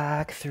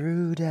back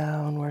through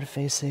downward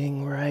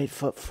facing right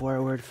foot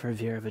forward for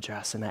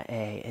Virabhadrasana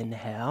A.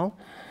 Inhale.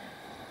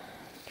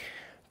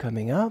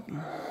 Coming up,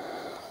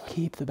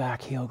 keep the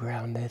back heel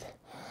grounded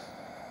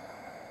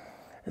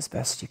as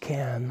best you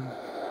can.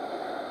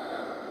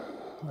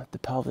 Let the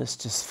pelvis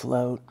just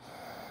float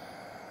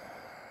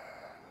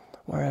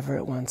wherever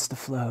it wants to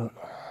float.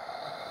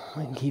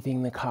 And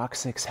keeping the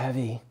coccyx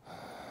heavy,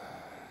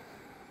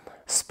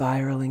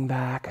 spiraling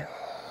back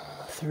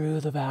through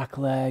the back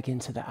leg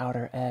into the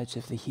outer edge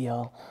of the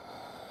heel.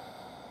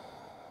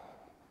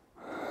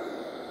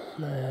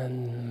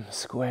 And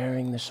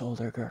squaring the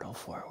shoulder girdle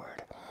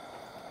forward.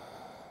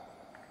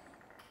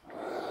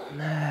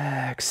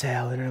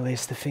 Exhale,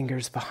 interlace the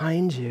fingers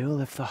behind you,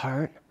 lift the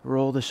heart,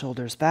 roll the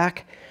shoulders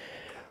back,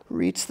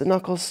 reach the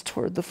knuckles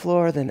toward the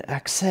floor, then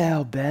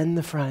exhale, bend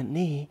the front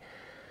knee.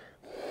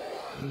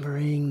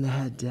 Bring the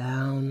head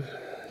down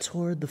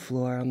toward the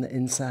floor on the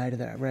inside of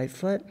that right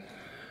foot.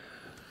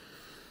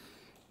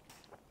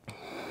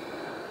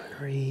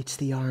 Reach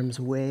the arms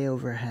way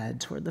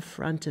overhead toward the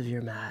front of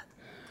your mat.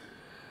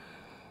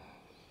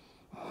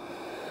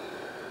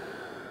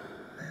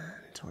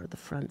 And toward the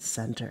front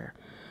center.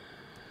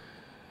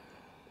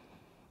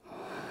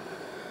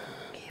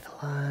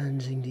 Keep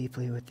lunging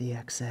deeply with the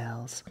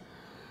exhales.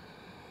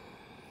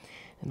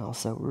 And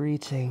also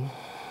reaching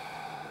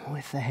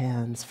with the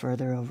hands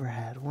further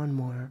overhead. One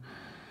more.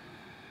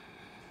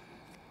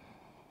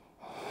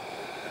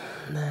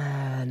 And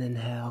then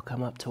inhale,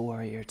 come up to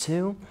warrior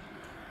two.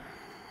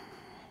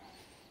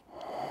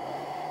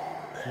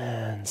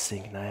 And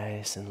sink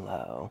nice and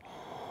low.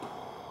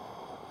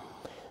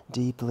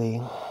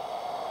 Deeply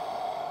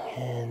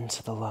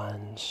into the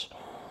lunge.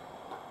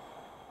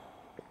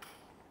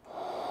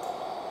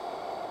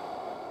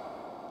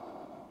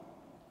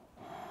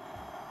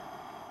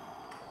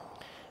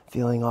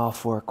 Feeling all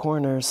four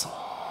corners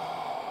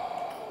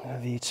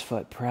of each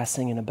foot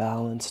pressing in a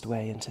balanced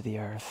way into the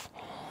earth.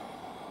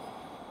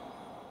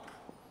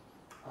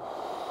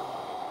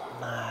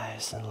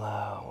 Nice and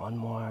low. One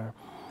more.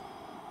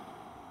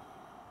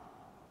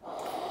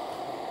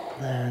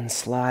 Then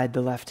slide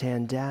the left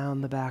hand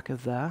down the back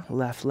of the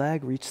left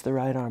leg. Reach the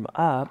right arm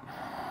up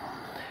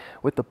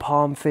with the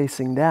palm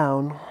facing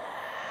down.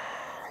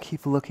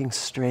 Keep looking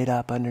straight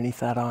up underneath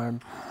that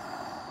arm.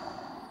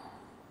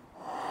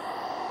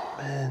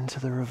 Into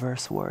the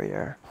reverse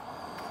warrior.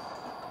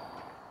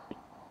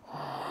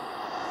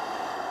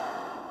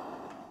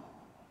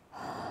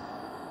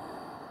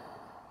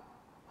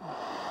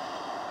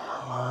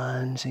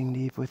 Lunging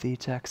deep with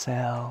each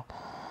exhale.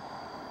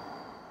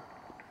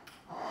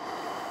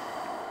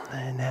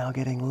 Inhale,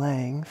 getting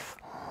length.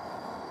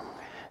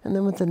 And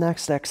then with the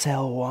next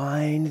exhale,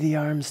 wind the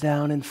arms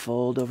down and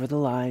fold over the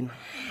line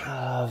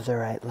of the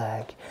right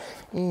leg.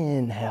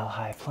 Inhale,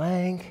 high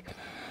plank.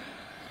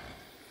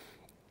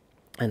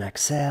 And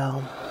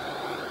exhale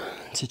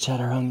to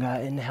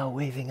chaturanga. Inhale,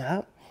 waving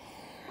up.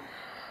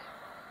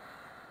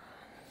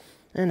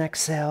 And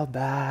exhale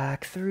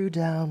back through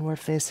downward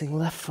facing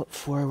left foot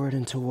forward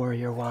into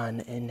warrior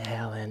one.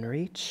 Inhale and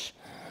reach.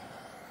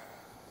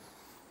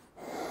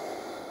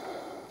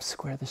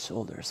 Square the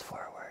shoulders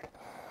forward.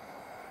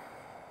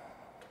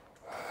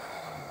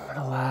 And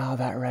allow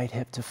that right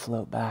hip to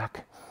float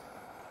back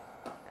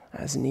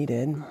as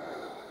needed.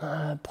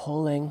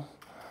 Pulling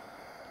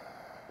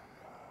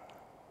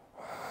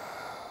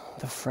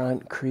the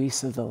front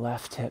crease of the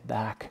left hip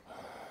back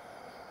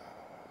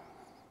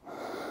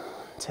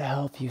to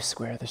help you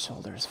square the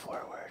shoulders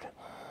forward.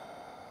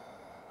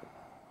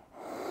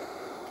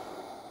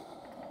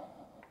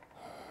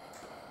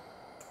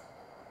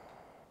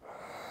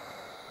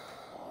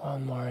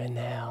 One more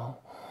inhale.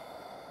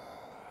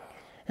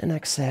 And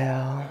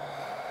exhale.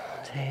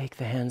 Take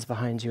the hands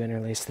behind you,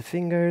 interlace the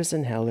fingers.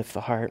 Inhale, lift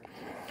the heart.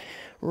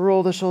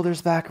 Roll the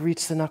shoulders back,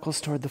 reach the knuckles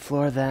toward the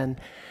floor, then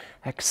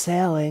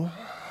exhaling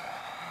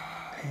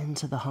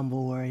into the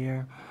humble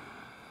warrior.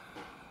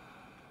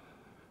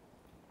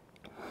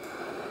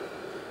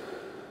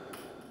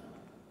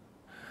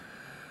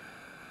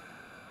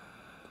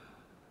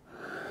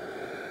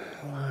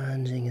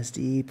 Lunging as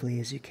deeply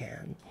as you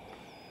can.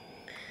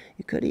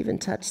 You could even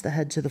touch the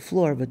head to the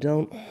floor, but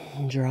don't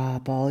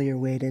drop all your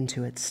weight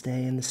into it.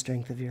 Stay in the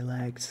strength of your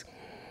legs.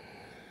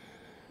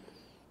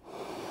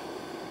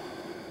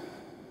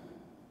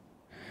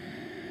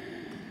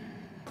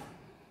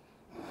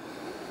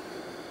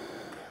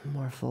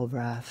 More full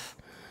breath.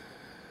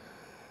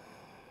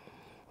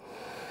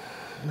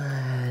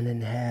 And And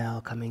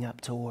inhale, coming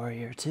up to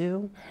warrior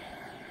two.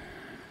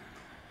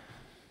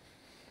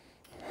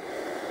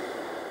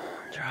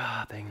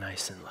 Dropping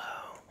nice and low.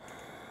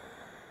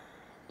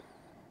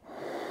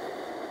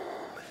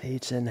 With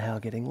each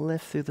inhale, getting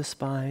lift through the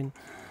spine.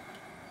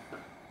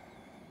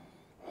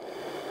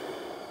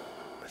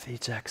 With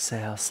each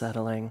exhale,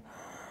 settling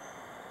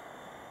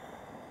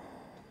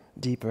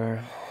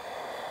deeper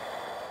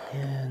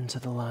into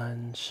the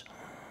lunge.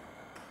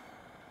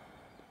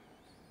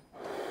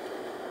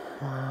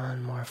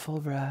 One more full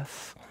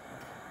breath.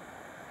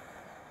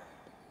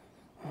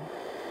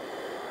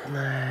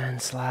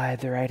 And slide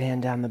the right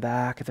hand down the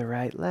back of the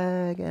right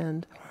leg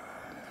and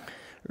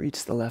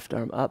reach the left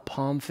arm up,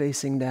 palm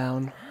facing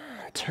down.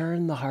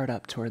 Turn the heart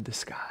up toward the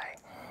sky.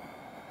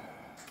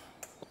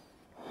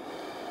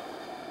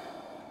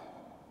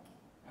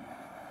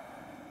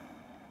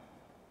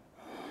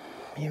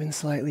 Even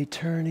slightly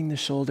turning the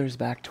shoulders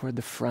back toward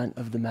the front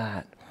of the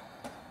mat.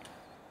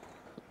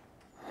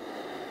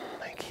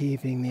 By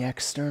keeping the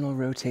external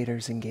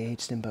rotators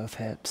engaged in both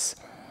hips.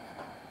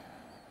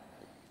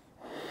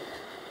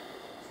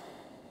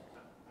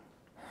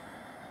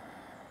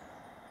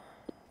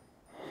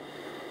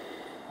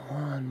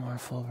 One more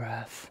full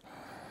breath.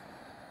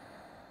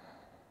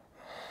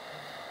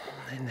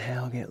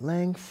 Inhale, get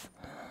length.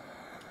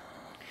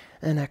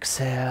 And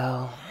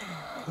exhale,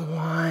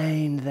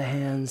 wind the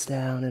hands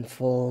down and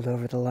fold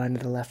over the line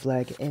of the left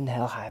leg.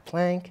 Inhale, high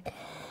plank.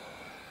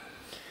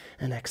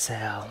 And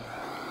exhale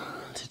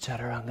to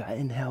chaturanga.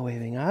 Inhale,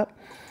 waving up.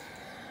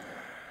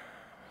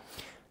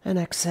 And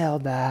exhale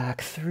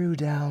back through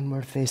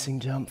downward facing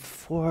jump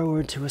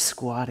forward to a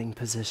squatting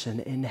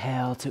position.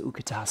 Inhale to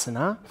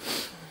Utkatasana.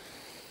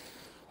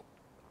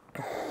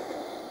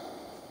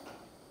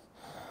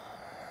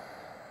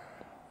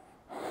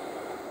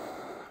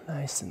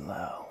 Nice and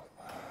low.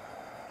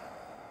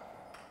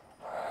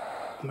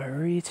 By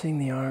reaching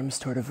the arms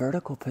toward a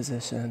vertical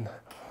position.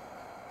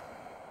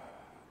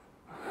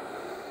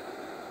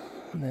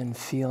 And then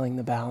feeling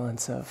the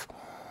balance of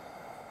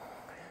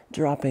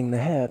dropping the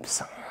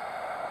hips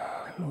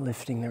and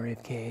lifting the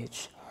rib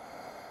cage.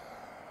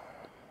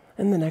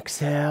 And then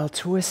exhale,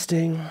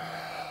 twisting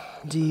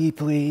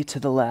deeply to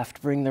the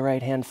left. Bring the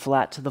right hand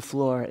flat to the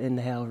floor.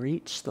 Inhale,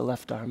 reach the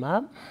left arm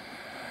up.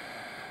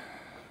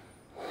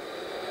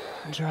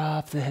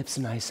 Drop the hips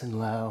nice and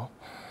low.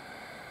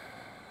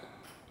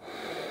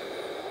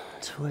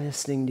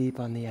 Twisting deep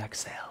on the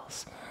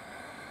exhales.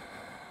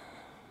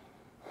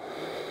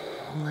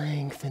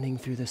 Lengthening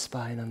through the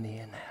spine on the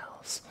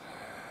inhales.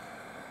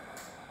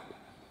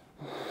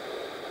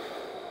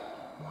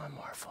 One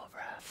more full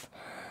breath.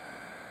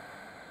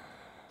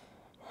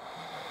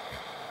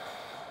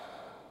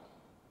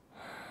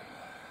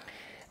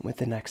 With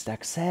the next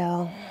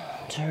exhale,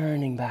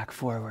 turning back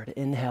forward.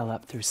 Inhale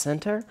up through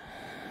center.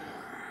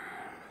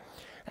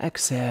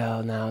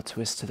 Exhale, now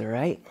twist to the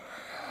right.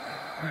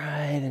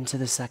 Right into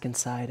the second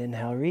side.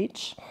 Inhale,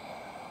 reach.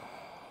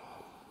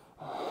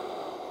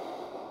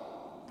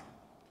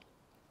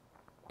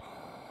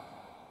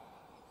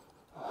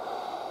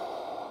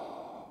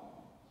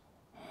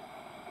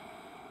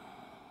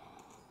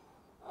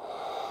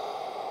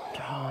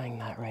 Drawing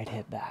that right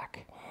hip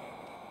back.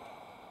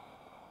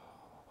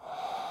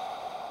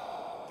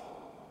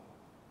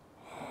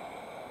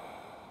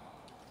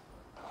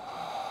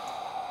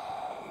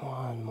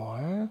 One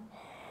more.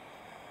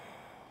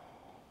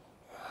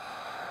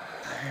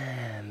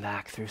 And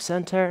back through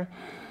center.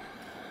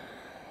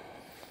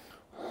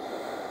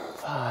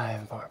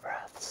 5 more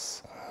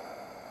breaths.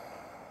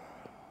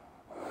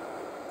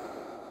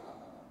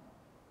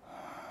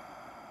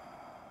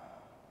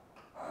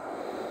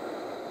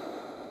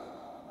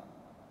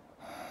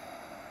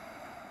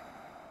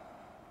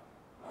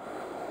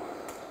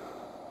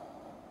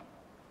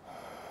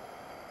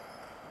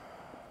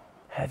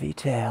 Heavy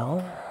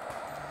tail.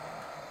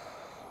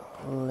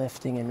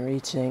 Lifting and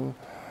reaching.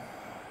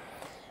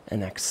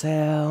 And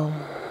exhale,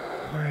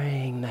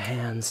 bring the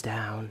hands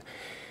down.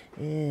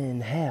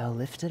 Inhale,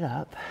 lift it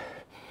up.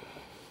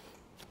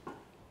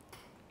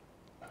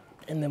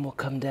 And then we'll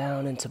come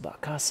down into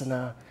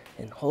Bakasana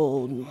and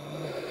hold.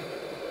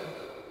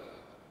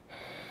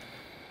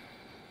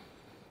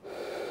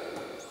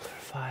 For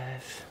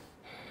 5.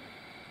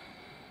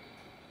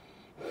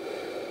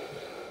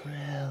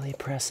 Really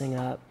pressing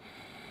up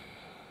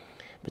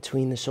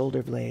between the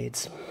shoulder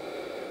blades.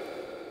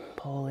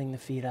 Pulling the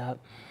feet up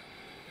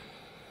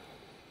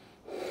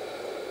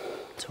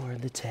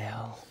toward the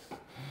tail.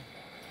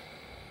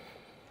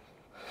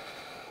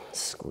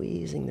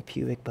 Squeezing the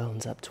pubic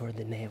bones up toward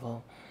the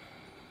navel.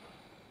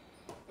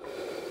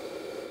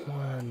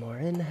 One more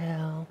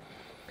inhale.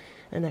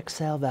 And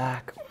exhale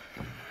back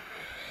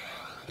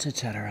to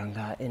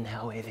chaturanga.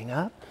 Inhale, waving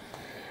up.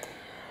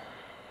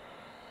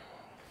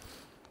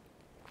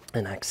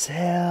 And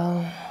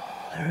exhale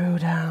through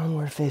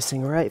downward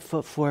facing right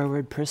foot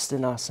forward,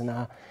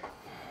 Pristinasana.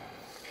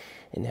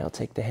 Inhale,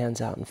 take the hands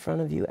out in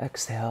front of you.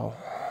 Exhale,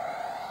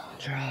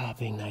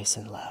 dropping nice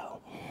and low.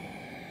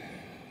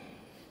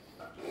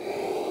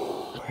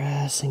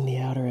 Pressing the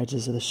outer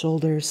edges of the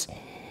shoulders.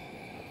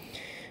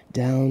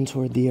 down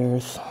toward the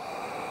earth,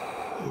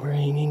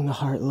 bringing the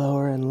heart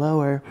lower and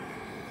lower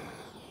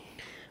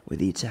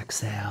with each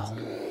exhale.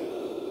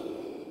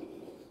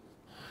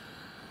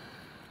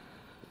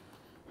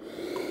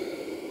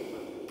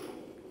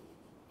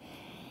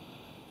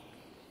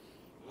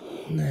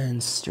 And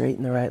then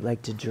straighten the right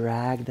leg to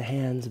drag the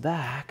hands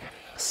back.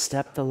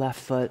 Step the left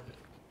foot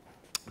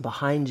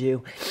behind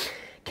you.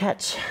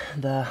 Catch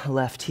the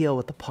left heel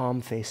with the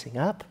palm facing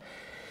up.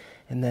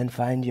 And then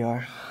find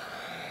your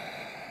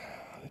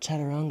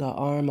chaturanga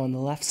arm on the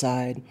left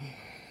side.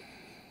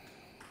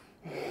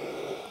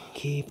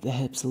 Keep the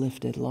hips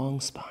lifted,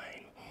 long spine.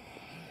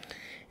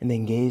 And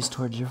then gaze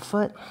towards your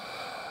foot,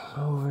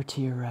 over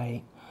to your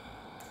right.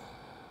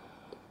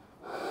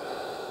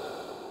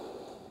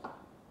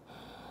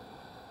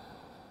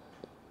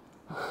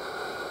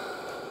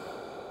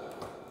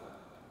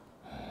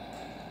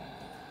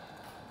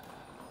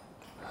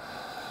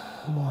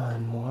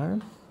 One more.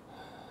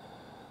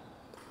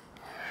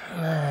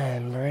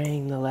 And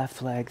bring the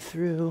left leg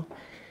through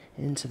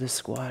into the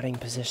squatting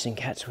position.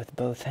 Catch with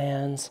both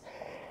hands.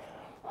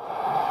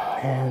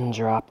 And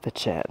drop the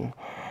chin.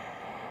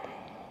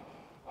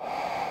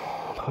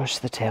 Push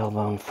the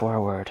tailbone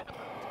forward.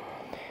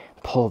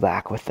 Pull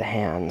back with the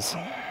hands.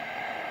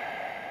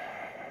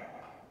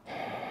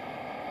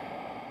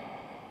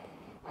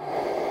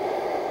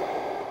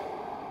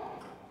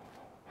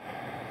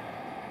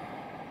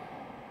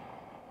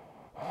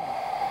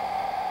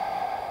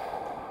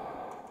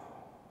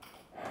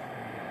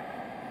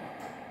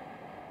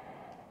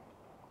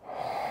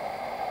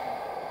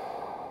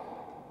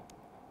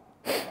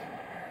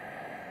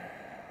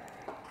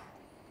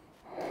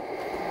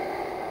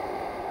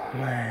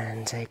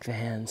 And take the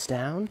hands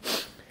down.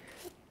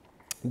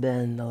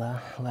 Bend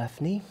the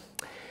left knee.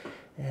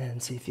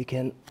 And see if you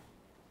can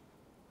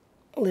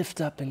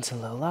lift up into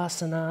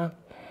Lolasana.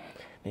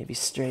 Maybe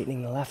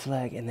straightening the left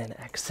leg. And then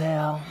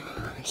exhale.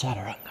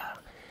 Chaturanga.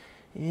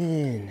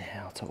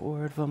 Inhale to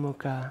Urdhva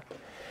Mukha.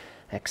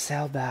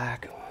 Exhale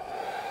back.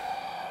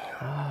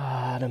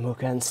 Adho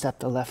Mukha. And step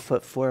the left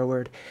foot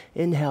forward.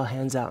 Inhale,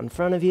 hands out in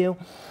front of you.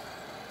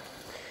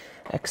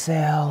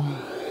 Exhale.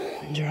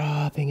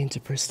 Dropping into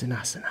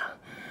Pristinasana.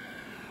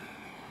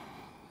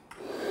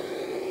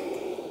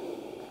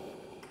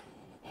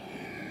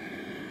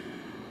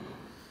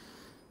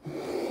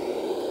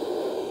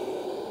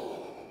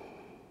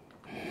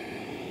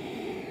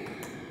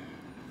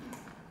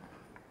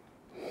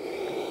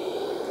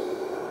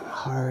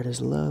 Heart as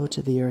low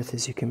to the earth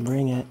as you can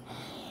bring it.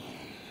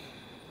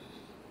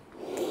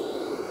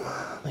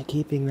 By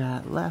keeping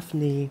that left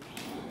knee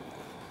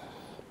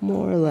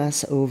more or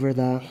less over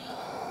the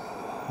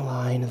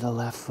line of the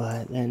left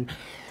foot. And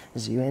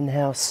as you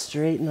inhale,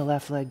 straighten the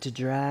left leg to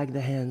drag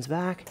the hands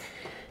back.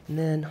 And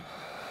then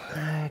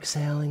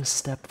exhaling,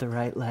 step the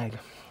right leg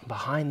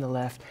behind the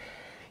left,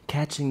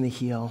 catching the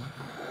heel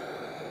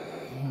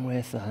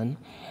with an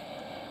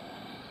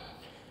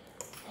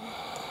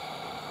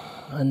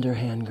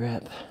underhand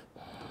grip.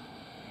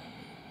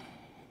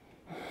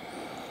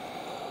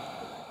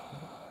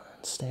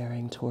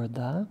 Staring toward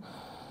the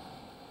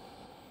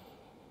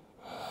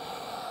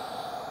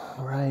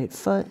right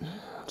foot,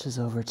 which is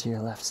over to your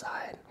left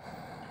side.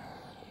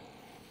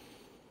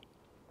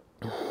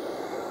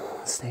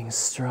 Staying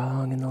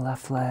strong in the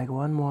left leg.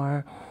 One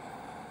more.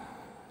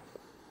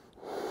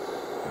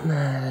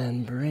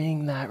 And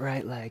bring that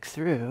right leg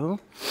through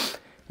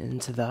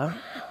into the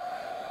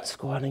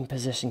squatting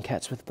position.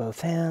 Catch with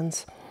both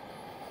hands.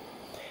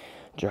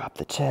 Drop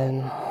the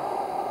chin.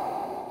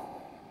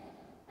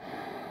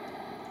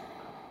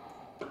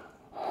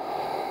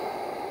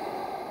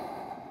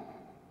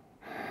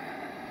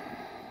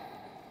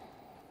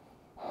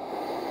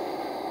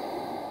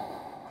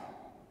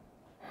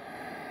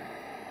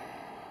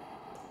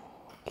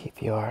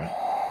 Keep your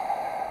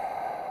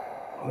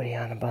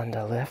Uddiyana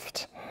Bandha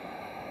lift.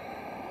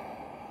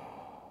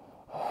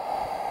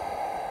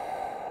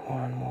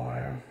 One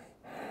more.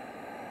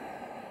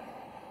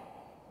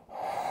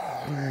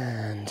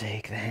 And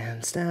take the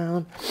hands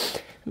down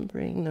and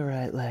bring the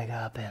right leg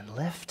up and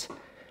lift.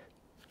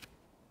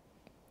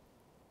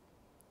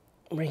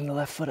 Bring the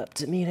left foot up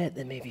to meet it,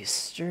 then maybe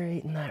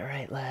straighten that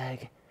right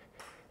leg.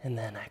 And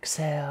then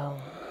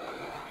exhale.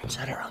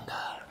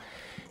 Chaturanga.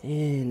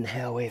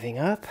 Inhale, waving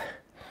up.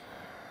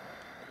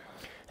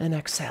 And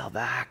exhale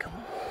back.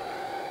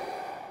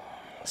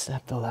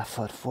 Step the left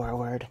foot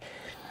forward.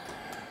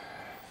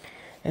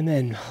 And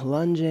then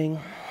lunging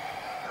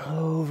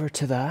over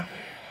to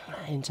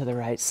into the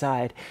right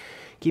side.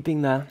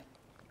 Keeping the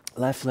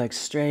left leg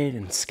straight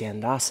in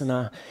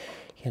Skandasana.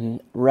 And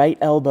right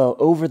elbow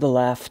over the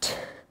left.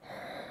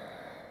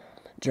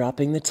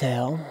 Dropping the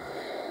tail.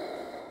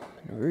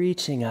 And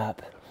reaching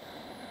up.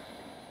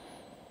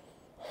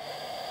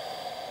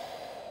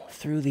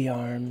 Through the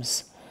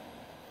arms.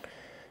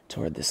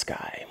 Toward the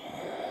sky.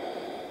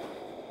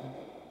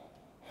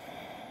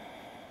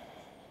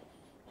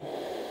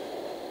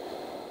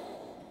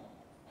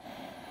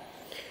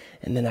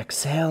 And then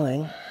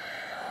exhaling,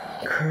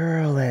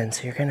 curl in.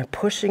 So you're kind of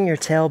pushing your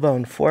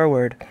tailbone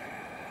forward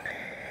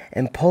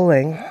And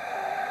pulling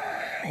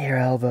your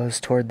elbows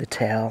toward the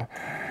tail.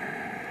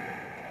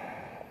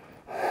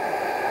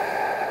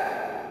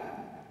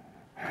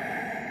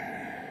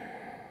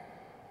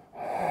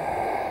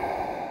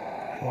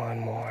 One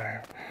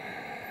more.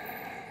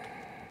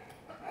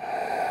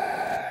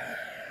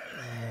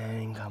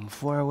 And come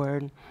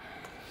forward.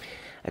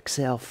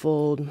 Exhale,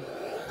 fold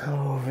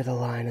over the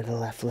line of the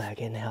left leg.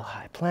 Inhale,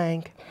 high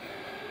plank.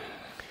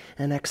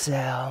 And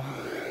exhale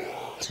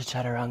to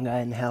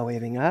chaturanga. Inhale,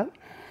 waving up.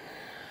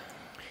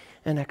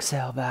 And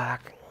exhale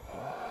back.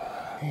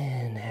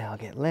 Inhale,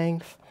 get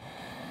length.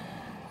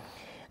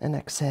 And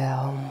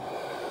exhale,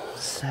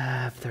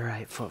 step the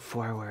right foot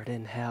forward.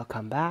 Inhale,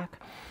 come back.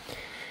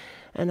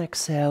 And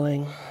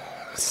exhaling,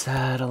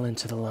 settle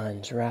into the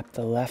lunge. Wrap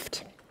the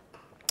left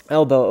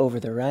elbow over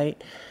the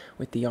right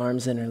with the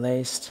arms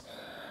interlaced.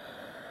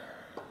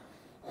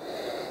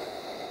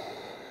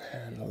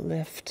 And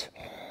lift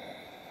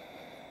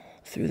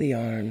through the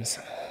arms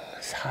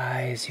as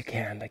high as you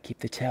can, but keep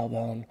the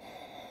tailbone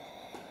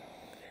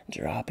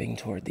dropping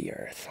toward the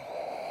earth.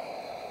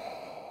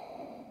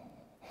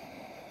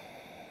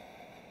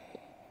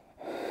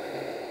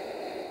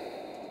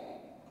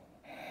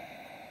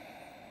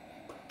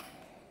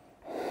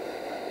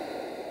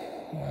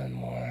 One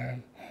more.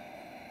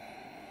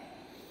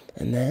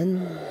 And then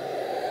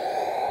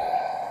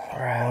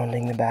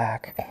rounding the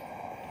back.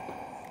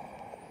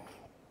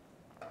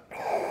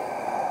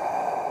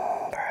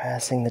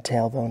 Pressing the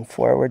tailbone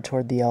forward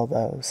toward the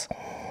elbows.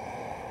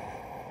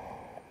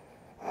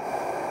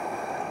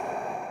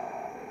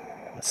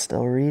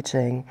 Still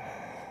reaching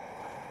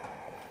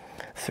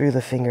through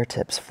the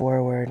fingertips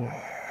forward,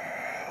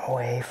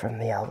 away from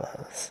the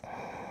elbows.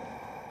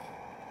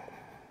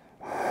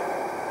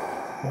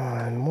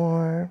 One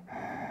more.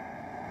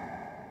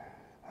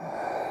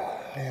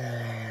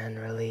 And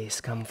release.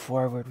 Come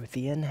forward with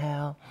the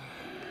inhale.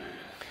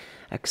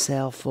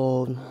 Exhale,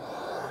 fold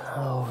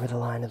over the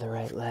line of the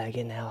right leg.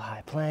 Inhale,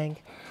 high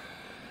plank.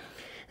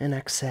 And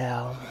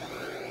exhale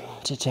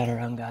to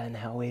chaturanga.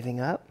 Inhale, waving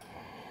up.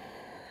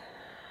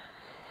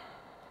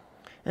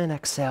 And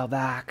exhale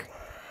back.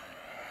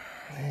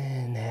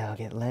 Inhale,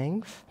 get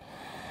length.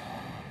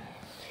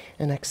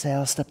 And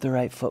exhale, step the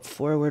right foot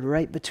forward,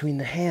 right between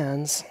the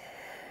hands.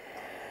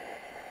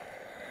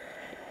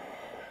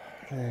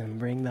 And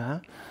bring the,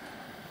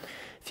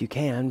 if you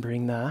can,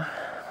 bring the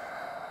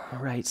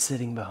right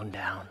sitting bone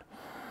down.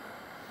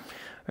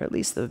 Or at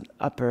least the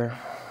upper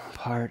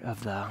part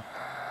of the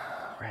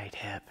right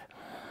hip.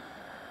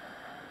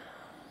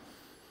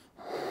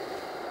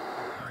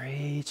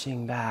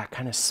 Reaching back,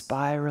 kind of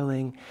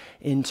spiraling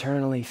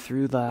internally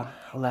through the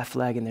left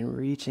leg and then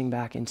reaching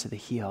back into the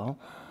heel.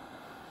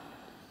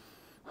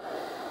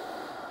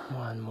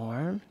 One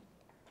more.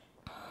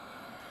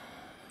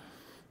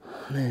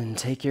 Then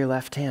take your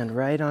left hand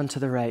right onto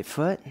the right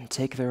foot and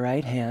take the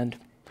right hand,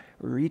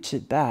 reach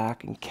it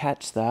back and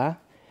catch the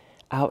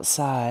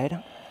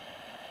outside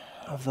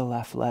of the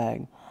left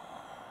leg.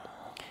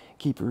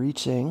 Keep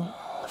reaching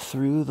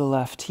through the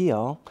left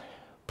heel.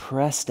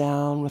 Press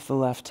down with the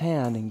left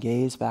hand and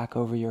gaze back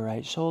over your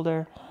right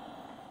shoulder.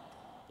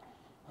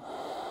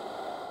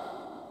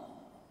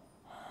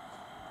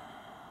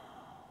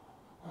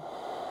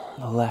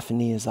 The left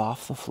knee is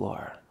off the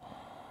floor.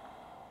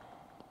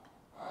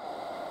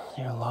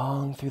 You're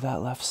long through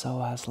that left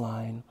psoas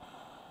line.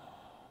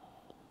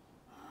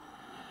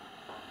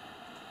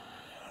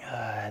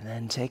 Good.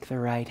 Then take the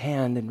right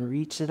hand and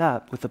reach it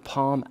up with the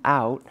palm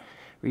out.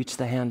 Reach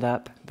the hand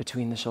up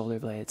between the shoulder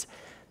blades.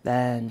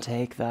 Then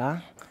take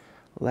the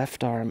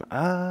left arm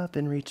up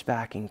and reach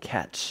back and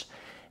catch.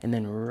 And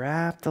then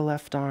wrap the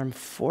left arm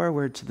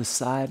forward to the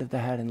side of the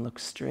head and look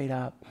straight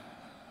up.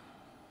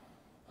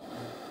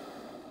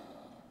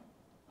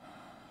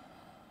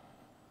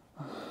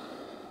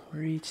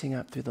 Reaching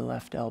up through the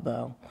left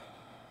elbow.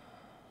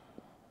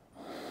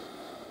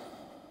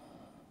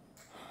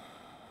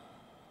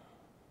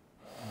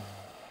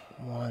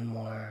 One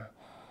more.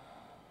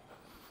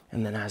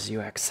 And then as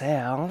you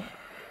exhale,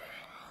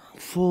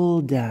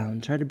 fold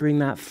down. Try to bring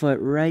that foot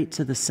right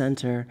to the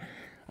center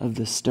of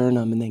the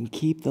sternum and then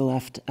keep the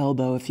left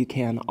elbow, if you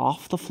can,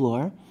 off the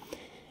floor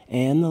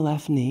and the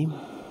left knee,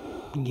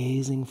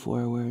 gazing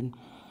forward.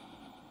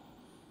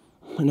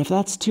 And if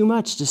that's too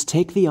much, just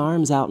take the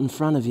arms out in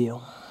front of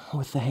you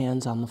with the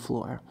hands on the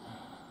floor.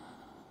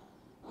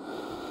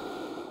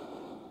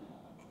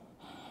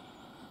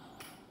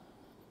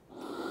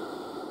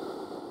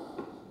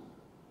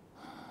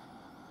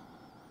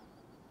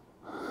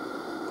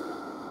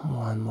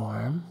 One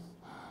more.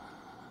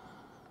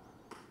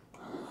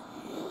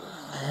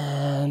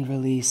 And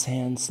release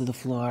hands to the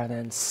floor,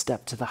 then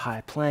step to the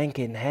high plank.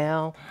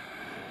 Inhale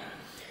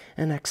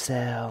and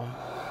exhale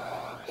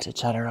to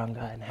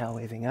chaturanga. Inhale,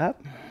 waving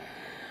up.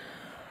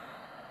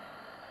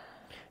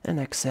 And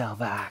exhale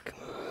back.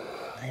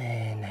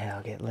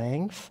 Inhale, get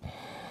length.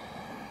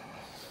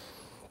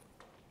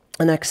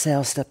 And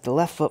exhale, step the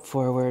left foot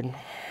forward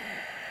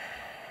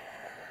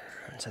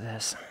into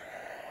this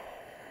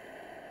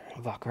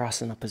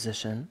Vakrasana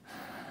position.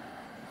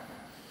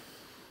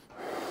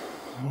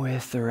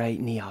 with the right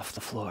knee off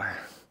the floor.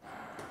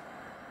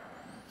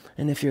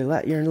 And if your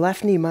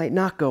left knee might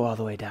not go all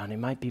the way down, it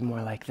might be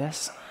more like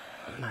this.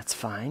 That's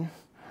fine.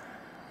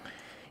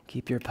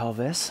 Keep your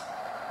pelvis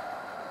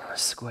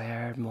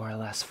squared more or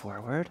less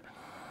forward.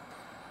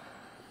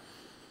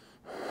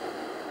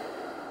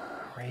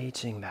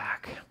 Reaching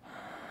back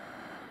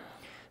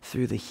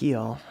through the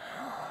heel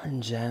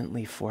and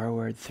gently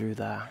forward through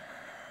the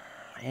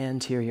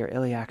anterior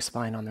iliac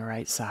spine on the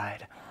right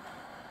side.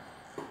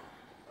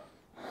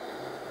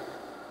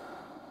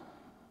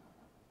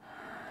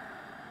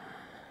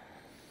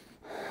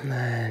 And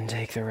then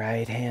take the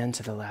right hand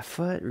to the left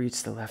foot,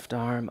 reach the left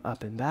arm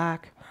up and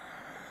back.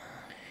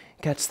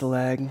 Catch the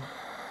leg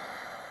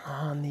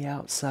on the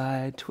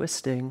outside,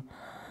 twisting.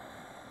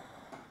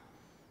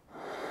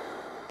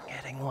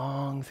 Getting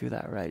long through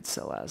that right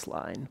psoas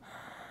line.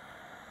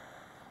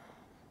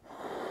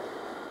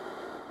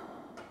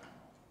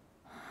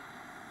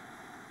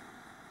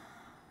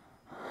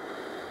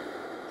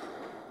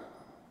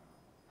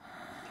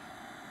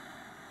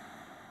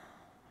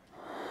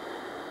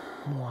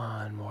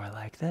 One more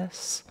like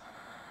this.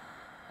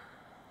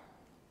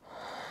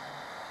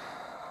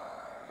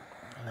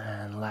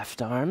 And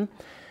left arm,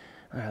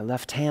 or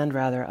left hand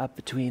rather, up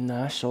between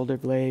the shoulder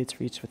blades,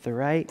 reach with the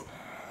right.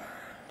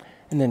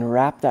 And then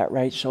wrap that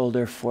right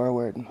shoulder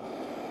forward.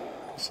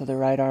 So the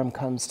right arm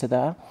comes to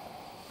the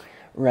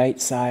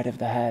right side of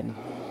the head.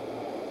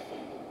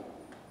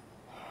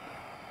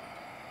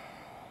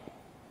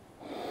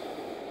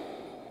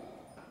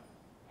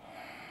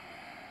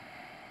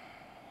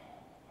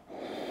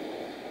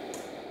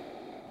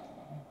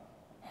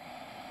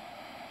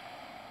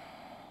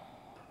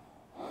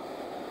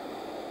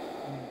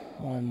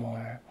 One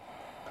more.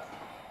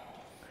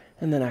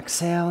 And then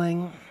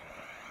exhaling,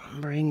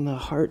 bring the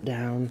heart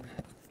down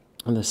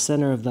on the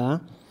center of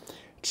the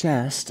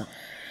chest,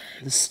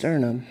 the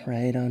sternum,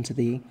 right onto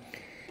the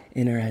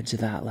inner edge of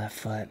that left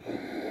foot.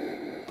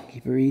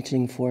 Keep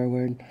reaching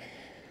forward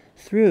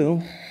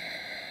through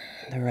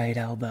the right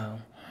elbow.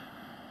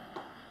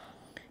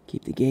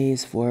 Keep the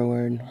gaze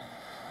forward,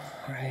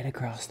 right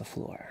across the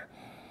floor.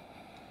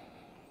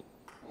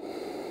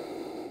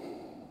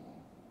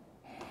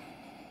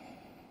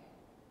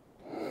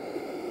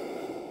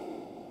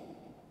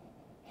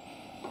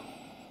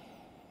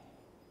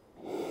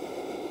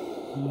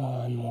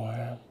 One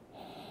more.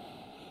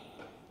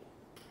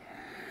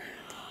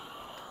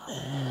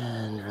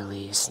 And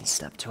release and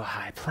step to a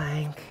high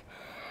plank.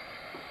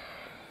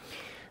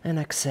 And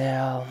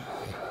exhale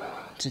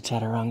to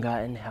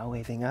chaturanga. Inhale,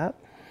 waving up.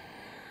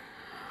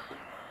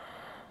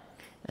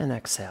 And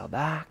exhale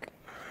back.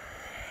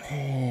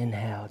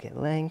 Inhale, get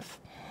length.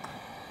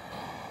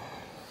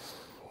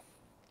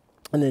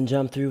 And then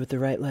jump through with the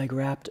right leg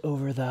wrapped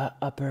over the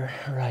upper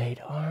right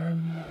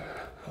arm.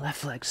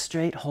 Left leg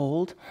straight,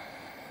 hold.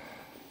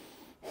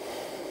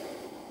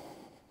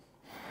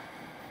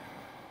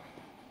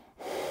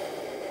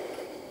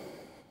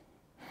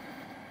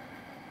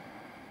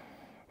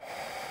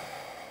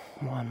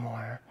 One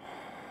more.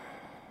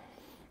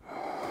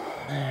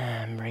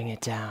 And bring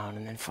it down.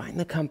 And then find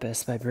the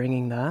compass by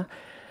bringing the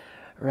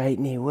right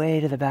knee way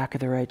to the back of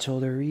the right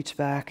shoulder. Reach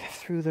back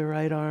through the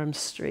right arm,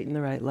 straighten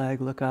the right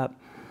leg, look up.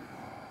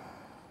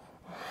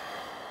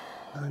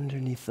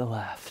 Underneath the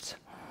left.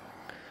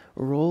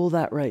 Roll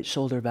that right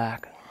shoulder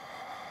back.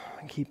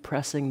 And keep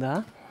pressing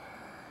the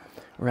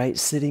right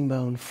sitting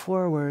bone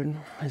forward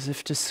as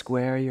if to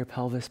square your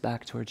pelvis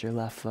back towards your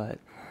left foot.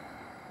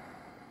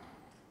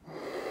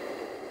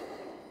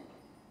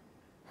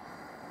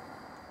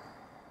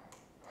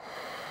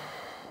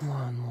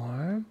 One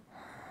more.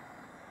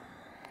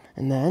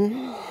 And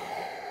then,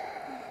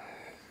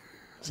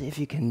 see if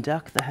you can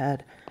duck the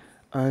head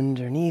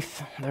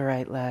underneath the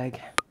right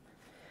leg.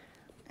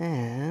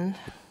 And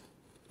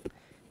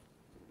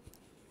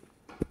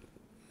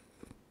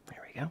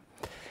there we go.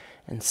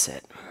 And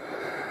sit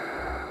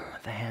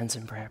with the hands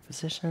in prayer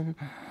position.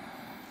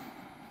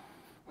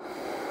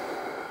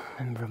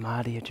 And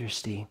Brahmadiya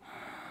Drishti.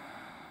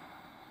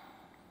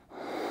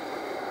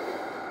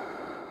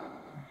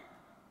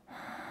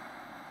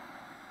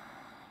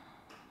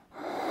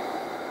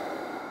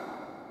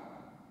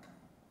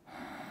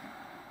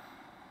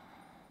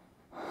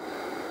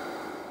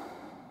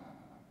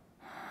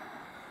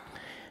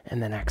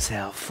 And then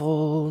exhale,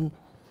 fold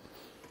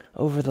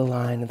over the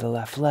line of the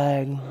left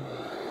leg.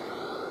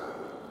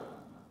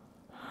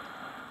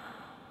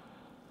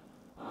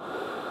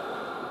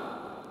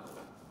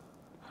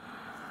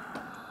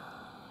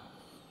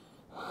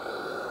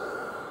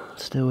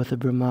 Still with the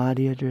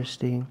Brahmadiya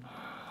Drishti.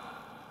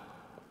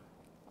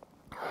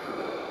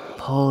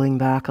 Pulling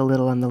back a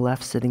little on the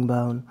left sitting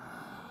bone.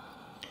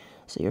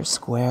 So you're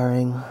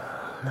squaring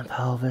the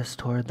pelvis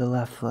toward the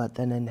left foot.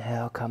 Then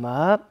inhale, come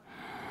up.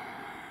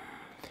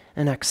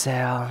 And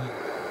exhale,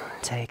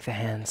 take the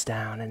hands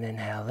down and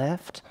inhale,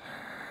 lift.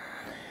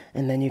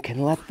 And then you can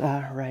let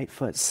the right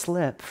foot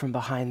slip from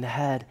behind the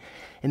head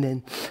and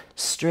then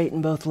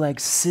straighten both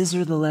legs,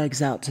 scissor the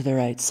legs out to the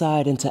right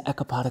side into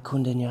Ekapada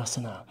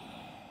Kundanyasana.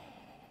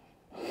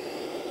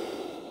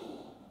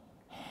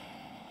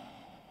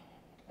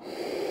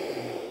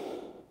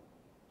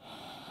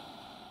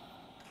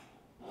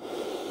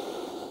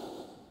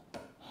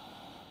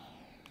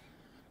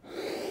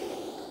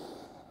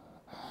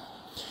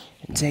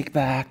 And take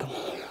back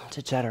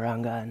to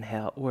Chaturanga.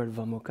 Inhale,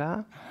 Urdhva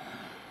Mukha.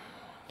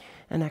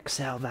 And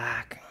exhale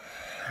back.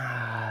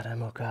 Adho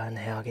Mukha.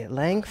 Inhale, get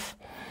length.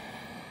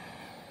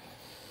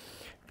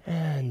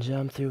 And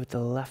jump through with the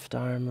left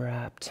arm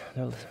wrapped,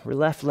 the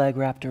left leg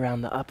wrapped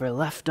around the upper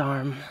left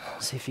arm.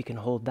 See if you can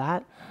hold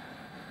that.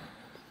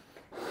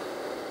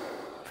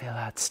 Feel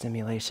that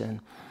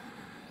stimulation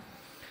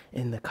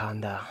in the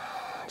khanda,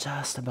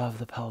 just above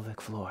the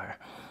pelvic floor.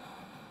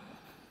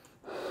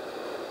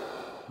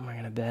 And we're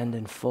going to bend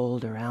and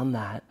fold around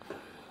that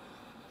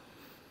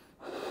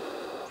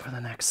for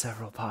the next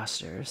several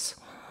postures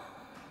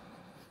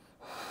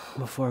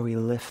before we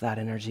lift that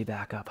energy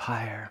back up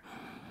higher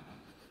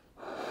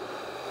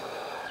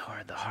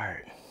toward the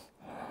heart.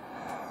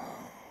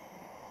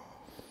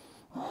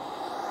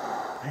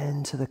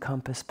 Into the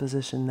compass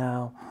position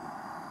now.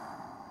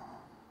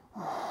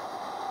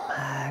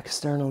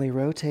 Externally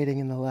rotating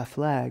in the left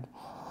leg,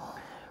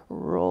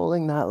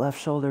 rolling that left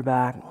shoulder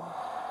back,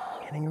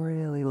 getting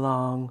really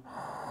long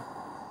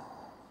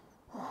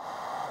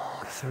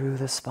through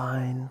the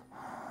spine.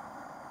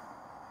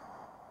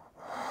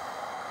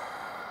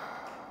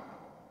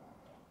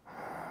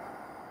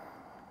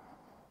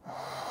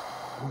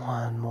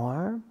 One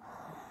more.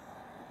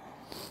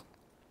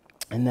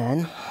 And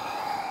then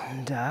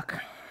duck,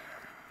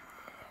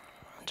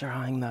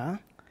 drawing the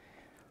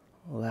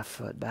left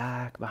foot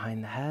back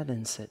behind the head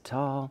and sit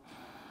tall.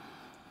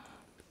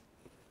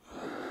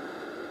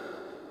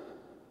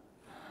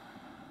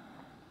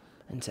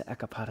 Into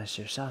Ekapada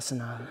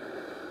Shirshasana.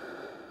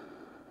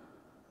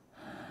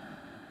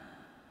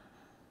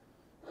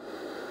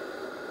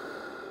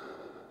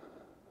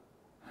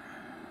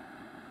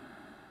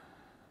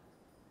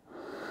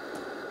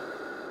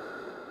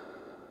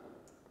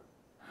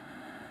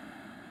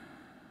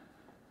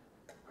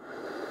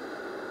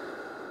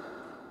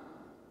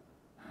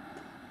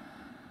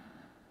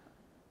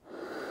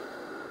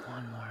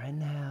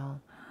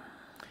 Inhale,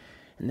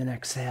 and then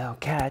exhale,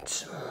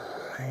 catch.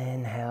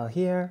 Inhale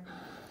here,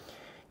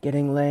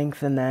 getting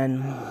length, and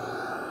then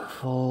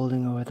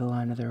folding over the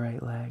line of the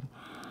right leg.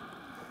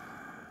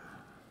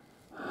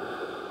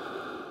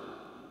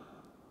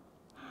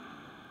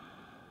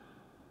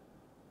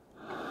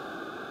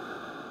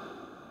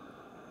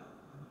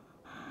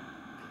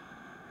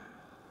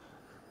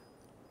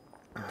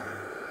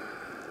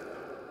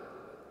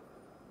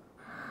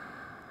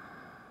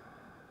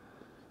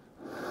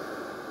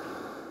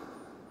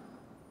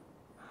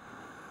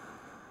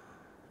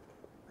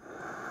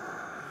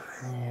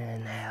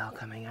 Inhale,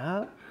 coming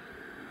up.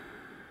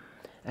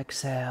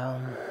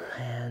 Exhale,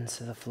 hands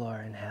to the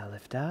floor. Inhale,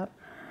 lift up.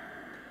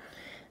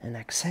 And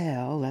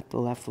exhale, let the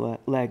left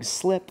leg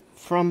slip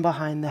from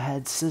behind the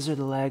head. Scissor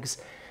the legs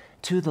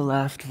to the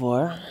left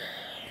for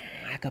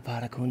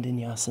Ekapada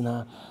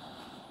Kundinasana.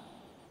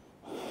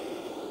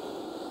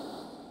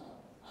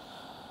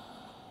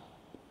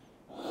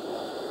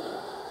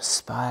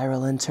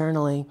 Spiral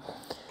internally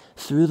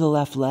through the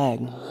left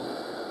leg.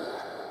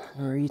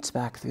 Reach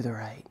back through the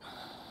right.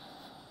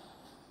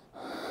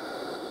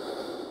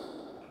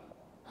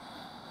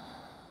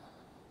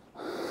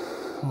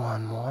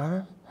 One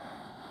more.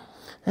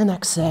 And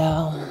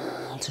exhale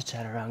to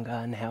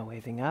Chaturanga. Inhale,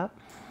 waving up.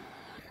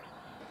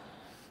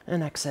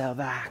 And exhale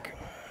back.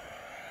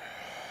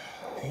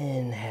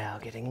 Inhale,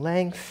 getting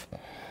length.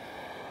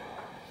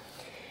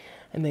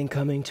 And then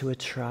coming to a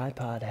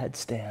tripod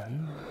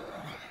headstand.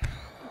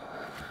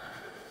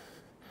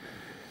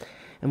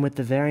 And with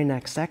the very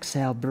next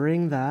exhale,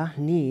 bring the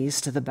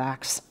knees to the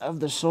backs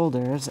of the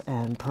shoulders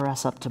and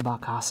press up to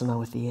Bakasana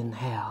with the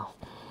inhale.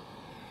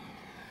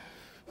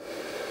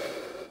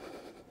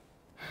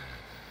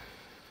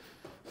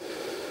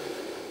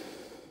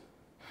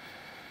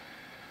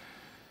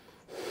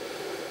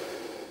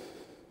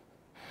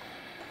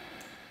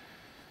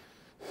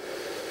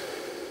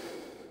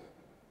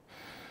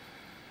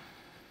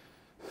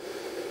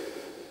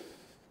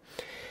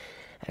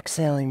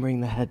 Exhaling,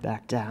 bring the head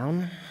back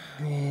down.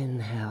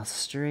 Inhale,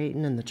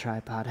 straighten in the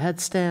tripod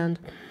headstand.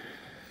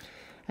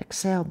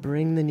 Exhale,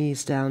 bring the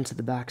knees down to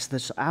the backs of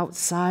the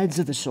outsides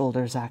of the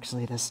shoulders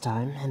actually this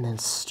time. And then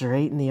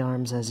straighten the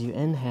arms as you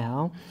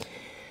inhale.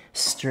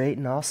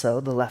 Straighten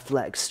also the left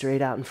leg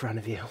straight out in front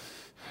of you.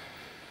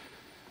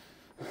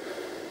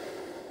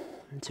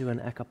 Into an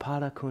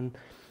Ekapada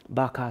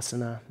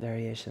Bakasana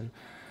variation.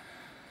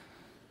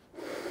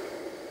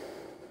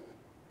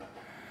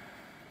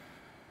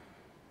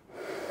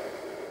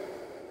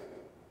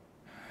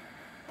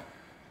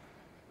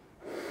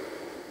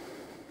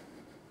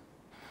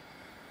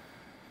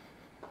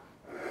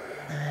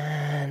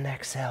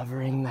 Exhale,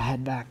 bring the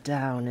head back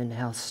down.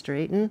 Inhale,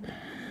 straighten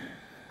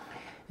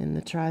in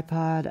the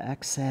tripod.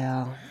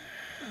 Exhale,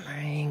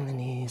 bring the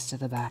knees to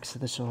the backs of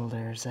the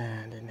shoulders.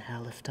 And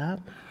inhale, lift up.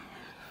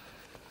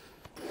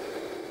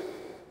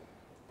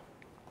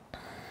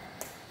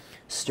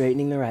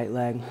 Straightening the right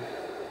leg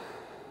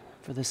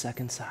for the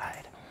second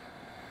side.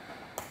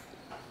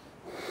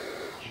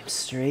 Keep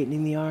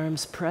straightening the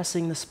arms,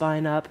 pressing the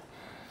spine up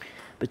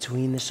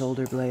between the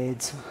shoulder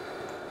blades.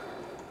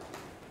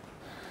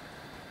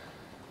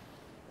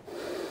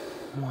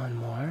 One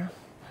more.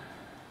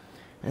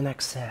 And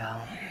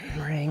exhale,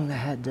 bring the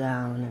head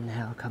down.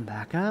 Inhale, come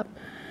back up.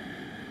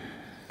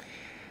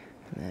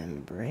 And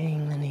then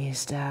bring the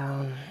knees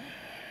down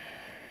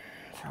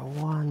for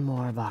one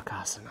more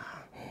Bakasana.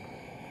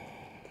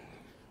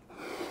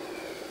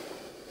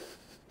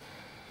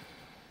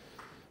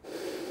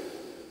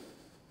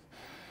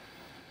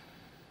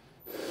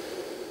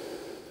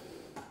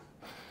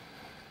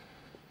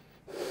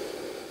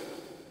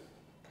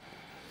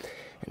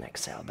 And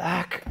exhale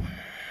back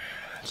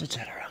to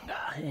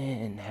Chaturanga.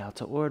 Inhale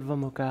to Urdhva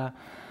Mukha.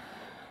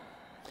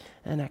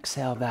 And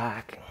exhale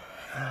back.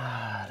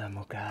 Adho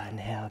Mukha.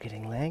 Inhale,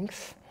 getting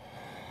length.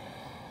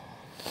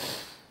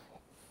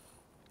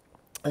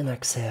 And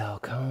exhale,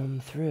 come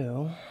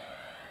through.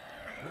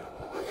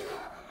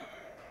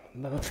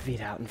 Both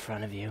feet out in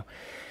front of you.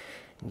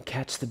 And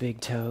catch the big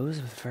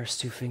toes with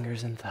first two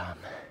fingers and thumb.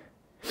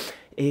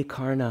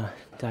 Ekarna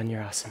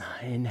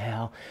Dhanurasana.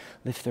 Inhale,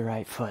 lift the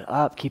right foot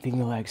up, keeping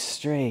the legs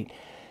straight.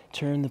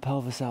 Turn the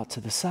pelvis out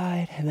to the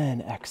side, and then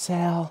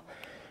exhale.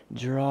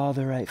 Draw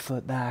the right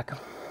foot back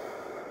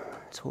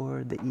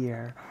toward the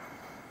ear.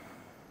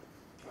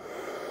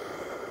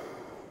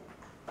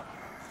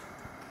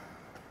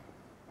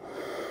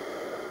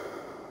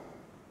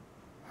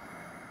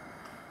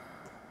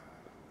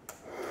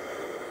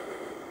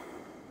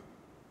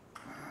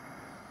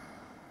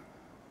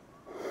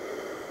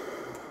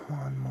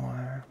 One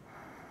more.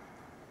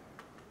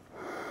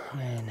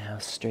 And now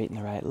straighten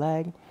the right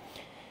leg.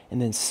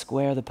 And then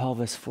square the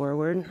pelvis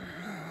forward.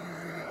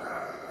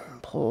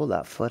 Pull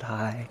that foot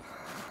high.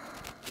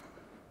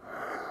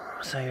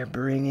 So you're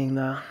bringing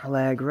the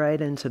leg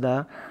right into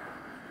the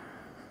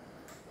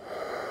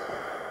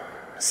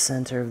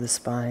center of the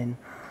spine.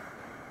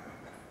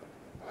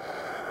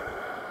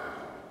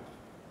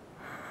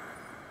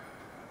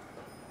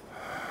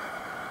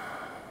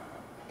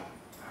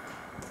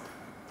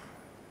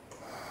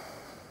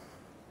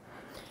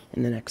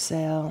 And then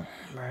exhale,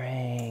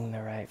 bring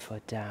the right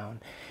foot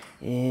down.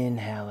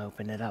 Inhale,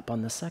 open it up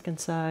on the second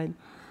side.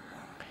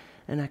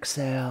 And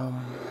exhale,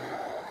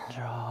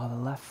 draw the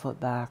left foot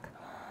back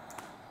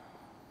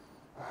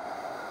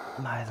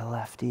by the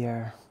left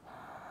ear,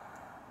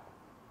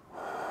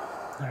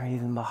 or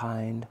even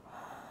behind.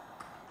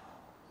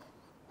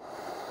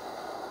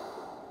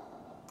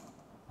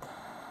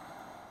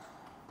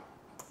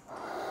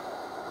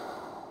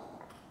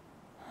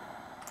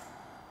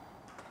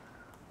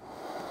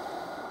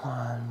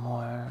 One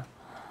more.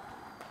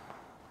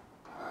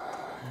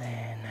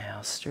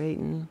 Inhale,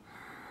 straighten.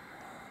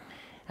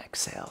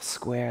 Exhale,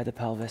 square the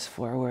pelvis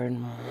forward.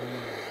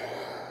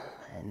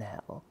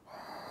 Inhale.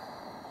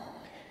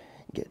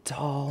 Get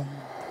tall.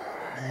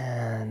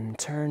 And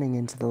turning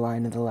into the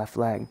line of the left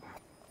leg.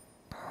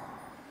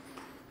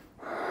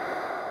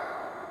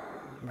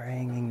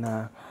 Bringing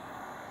the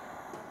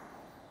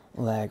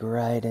leg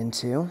right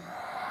into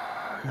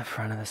the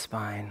front of the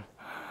spine.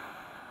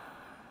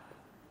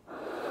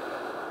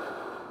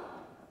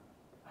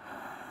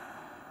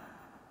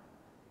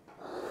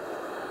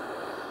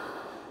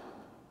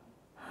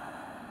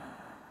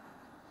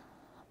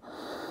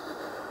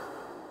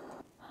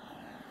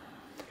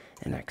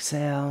 And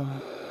exhale,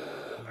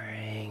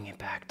 bring it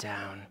back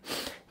down.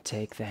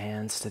 Take the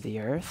hands to the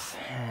earth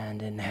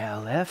and inhale,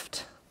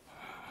 lift.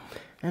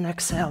 And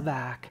exhale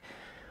back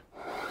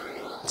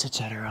to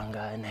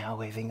Chaturanga. Inhale,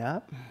 waving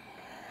up.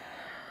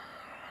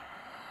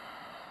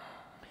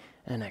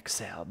 And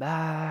exhale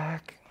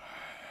back.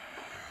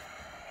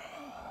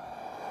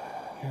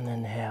 And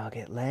inhale,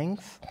 get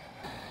length.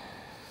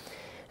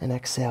 And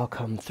exhale,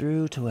 come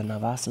through to a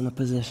Navasana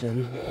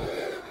position.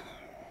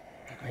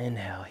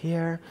 Inhale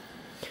here.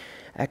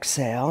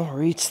 Exhale,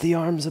 reach the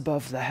arms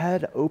above the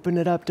head, open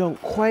it up, don't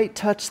quite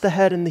touch the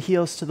head and the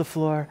heels to the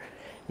floor.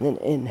 And then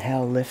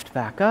inhale, lift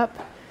back up,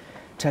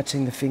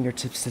 touching the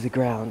fingertips to the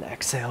ground.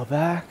 Exhale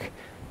back,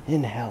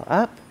 inhale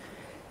up,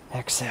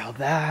 exhale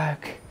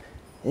back,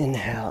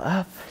 inhale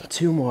up.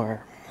 Two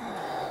more.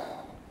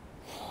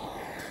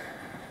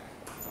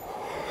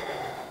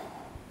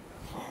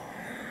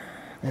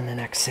 And then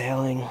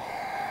exhaling,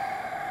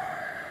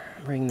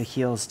 bring the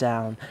heels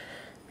down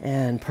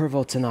and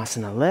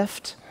Purvottanasana,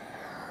 lift.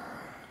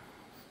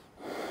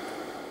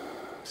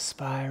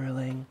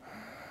 Spiraling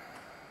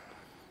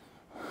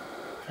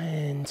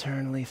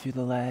internally through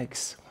the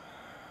legs,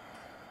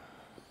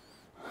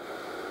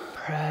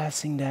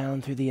 pressing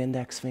down through the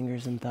index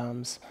fingers and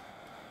thumbs,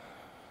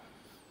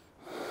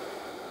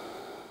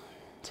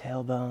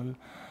 tailbone,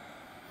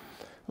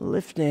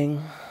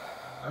 lifting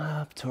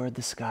up toward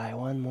the sky.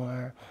 One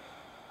more,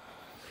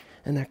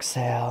 and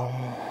exhale.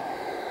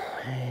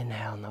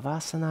 Inhale,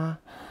 Navasana.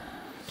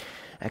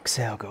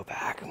 Exhale, go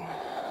back.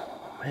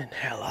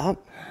 Inhale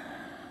up.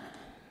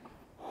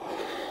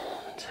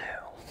 2,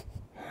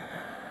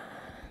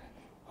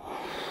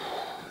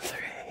 3,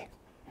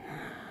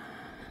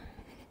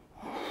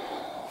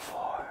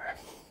 4,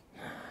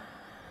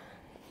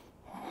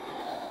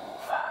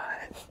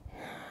 5.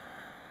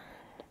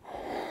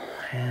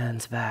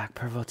 Hands back,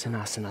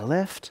 Purvottanasana,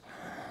 lift.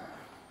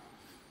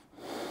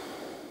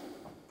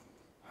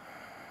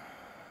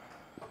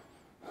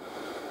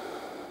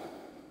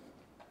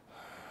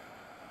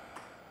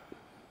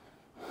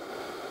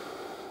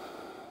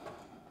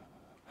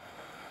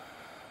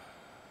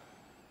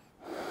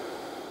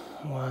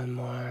 One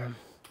more.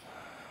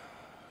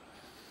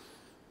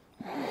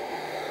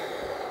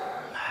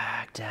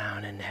 Back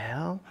down,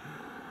 inhale.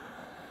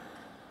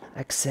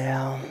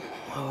 Exhale,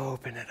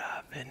 open it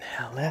up.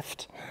 Inhale,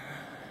 lift.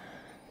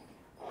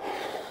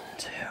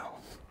 2,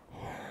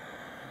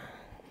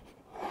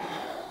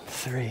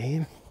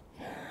 3,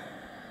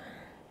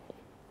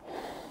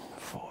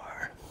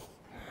 4,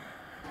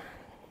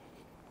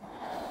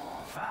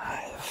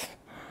 5.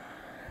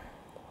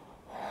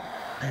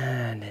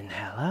 And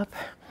inhale up.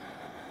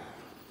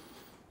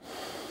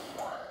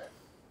 1.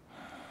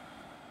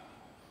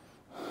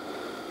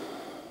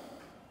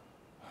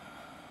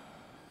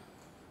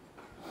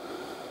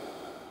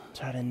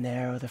 Try to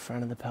narrow the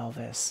front of the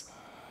pelvis.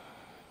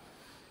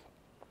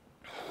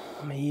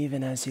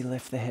 Even as you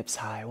lift the hips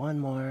high. One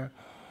more.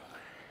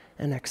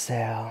 And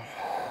exhale.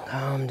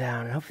 Calm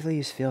down. And hopefully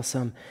you feel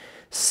some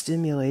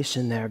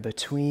stimulation there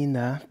between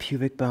the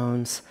pubic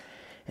bones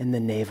and the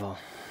navel.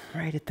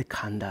 Right at the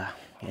khanda.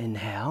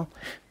 Inhale.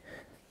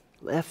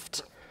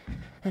 Lift.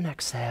 And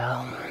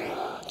exhale.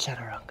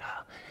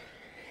 Chaturanga.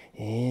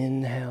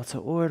 Inhale to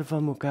Urdhva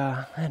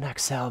Mukha. And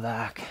exhale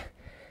back.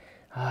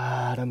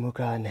 Adho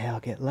Mukha. Inhale,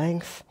 get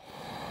length.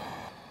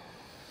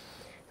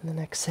 And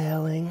then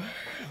exhaling,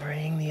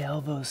 bring the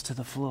elbows to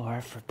the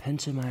floor for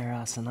Pincha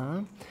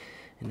Mayurasana.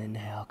 And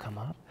inhale, come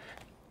up.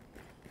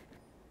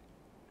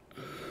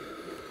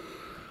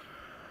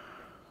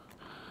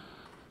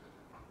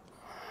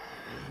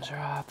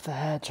 Drop the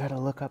head, try to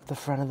look up the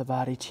front of the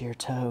body to your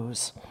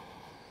toes.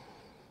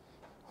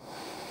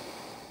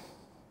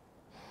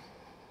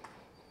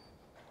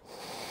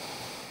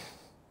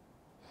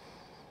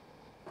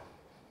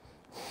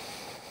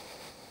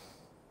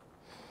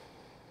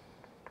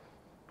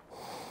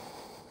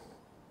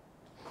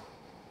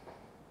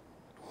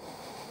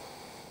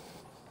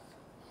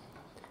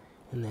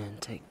 And then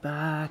take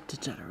back to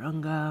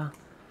Chaturanga.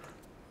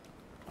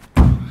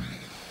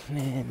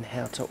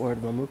 Inhale to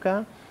Urdhva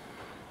Mukha.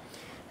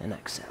 And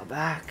exhale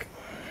back.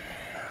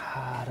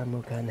 Adho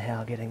Mukha,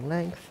 inhale, getting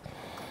length.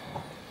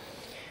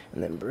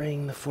 And then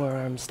bring the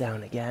forearms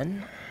down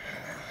again.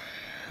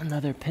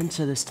 Another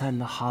pincha, this time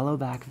the hollow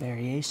back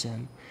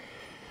variation.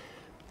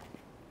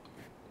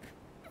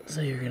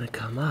 So you're going to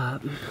come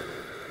up.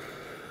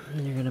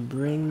 And you're going to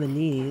bring the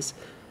knees.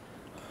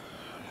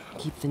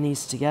 Keep the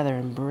knees together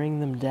and bring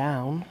them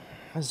down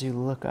as you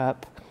look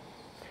up.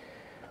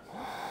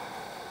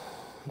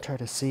 And try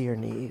to see your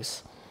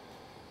knees.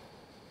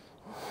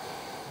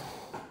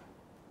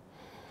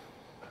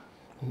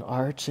 And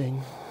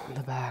arching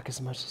the back as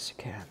much as you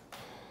can.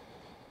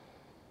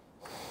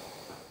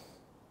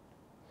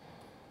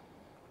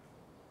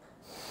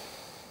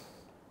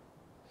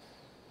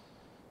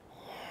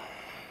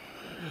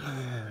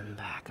 And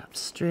back up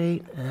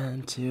straight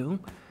and to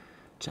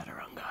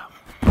Chaturanga.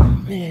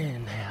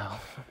 Inhale,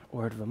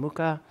 Urdhva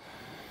Mukha.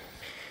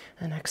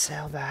 And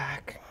exhale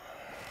back.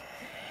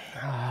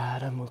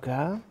 Adho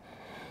Mukha.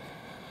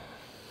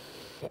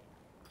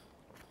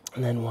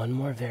 And then one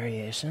more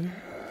variation.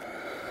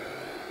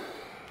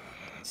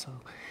 So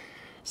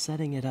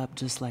setting it up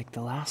just like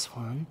the last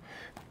one.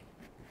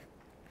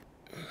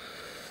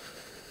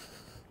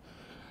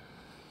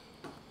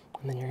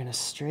 And then you're going to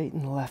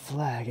straighten the left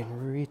leg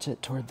and reach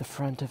it toward the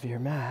front of your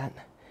mat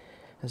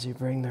as you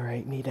bring the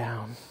right knee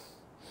down.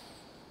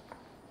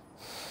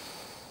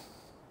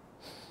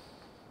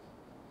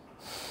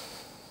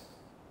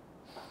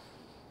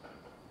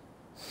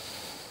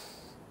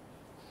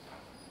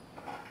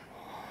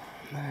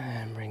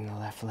 And bring the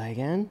left leg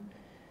in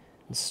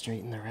and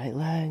straighten the right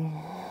leg.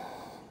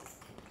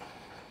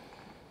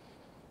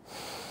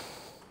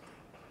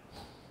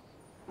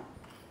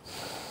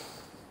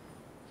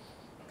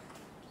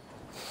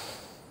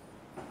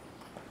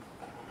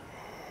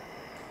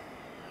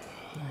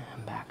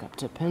 And back up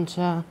to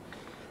Pincha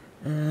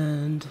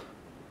and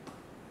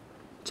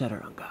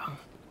Chaturanga.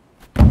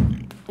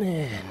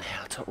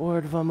 Inhale to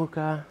Urdhva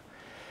Mukha.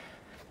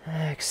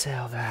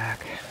 Exhale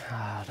back,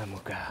 Adho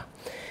Mukha.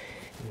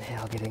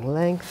 Inhale, getting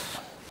length.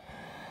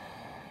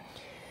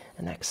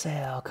 And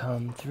exhale,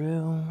 come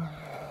through.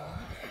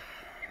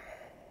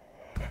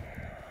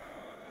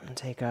 And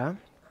take a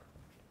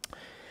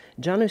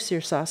Janu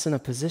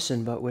Sirsasana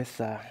position, but with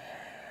the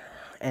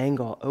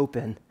angle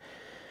open,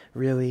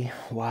 really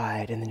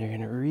wide. And then you're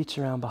going to reach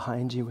around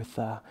behind you with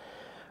the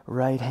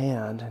right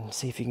hand and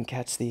see if you can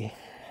catch the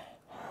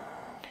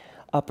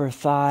upper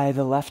thigh,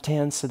 the left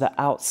hand, so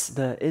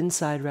the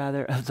inside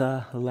rather of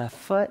the left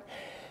foot.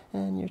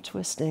 And you're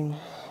twisting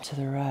to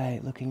the right,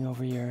 looking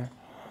over your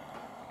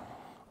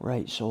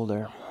right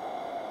shoulder.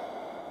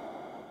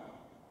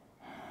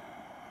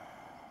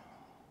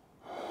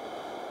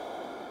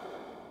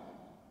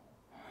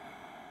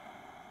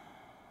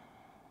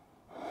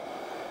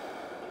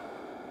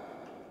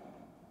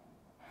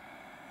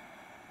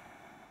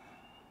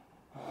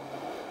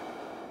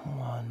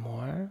 One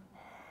more.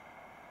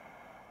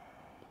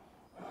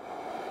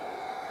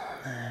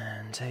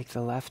 And take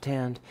the left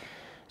hand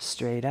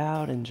straight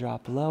out and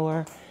drop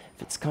lower.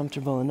 If it's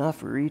comfortable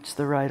enough, reach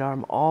the right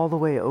arm all the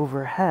way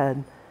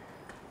overhead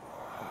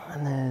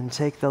And then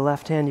take the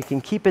left hand. You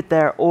can keep it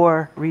there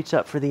or reach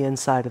up for the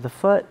inside of the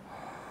foot.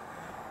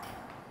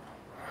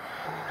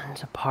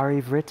 Into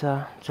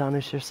Parivrita,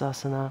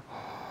 Janusirsasana.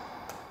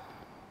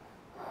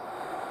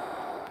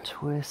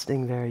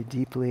 Twisting very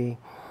deeply.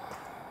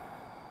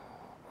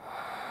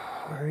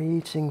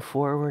 Reaching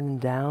forward and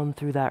down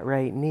through that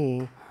right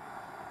knee.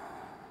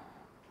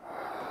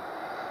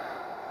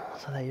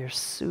 So that you're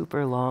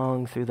super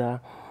long through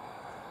the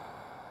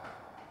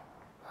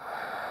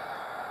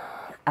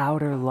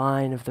outer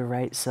line of the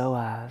right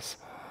psoas.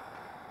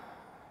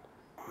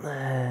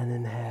 And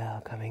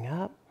inhale, coming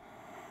up.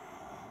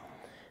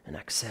 And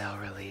exhale,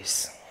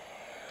 release.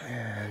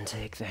 And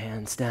take the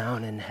hands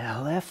down,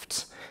 inhale,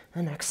 lift.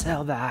 And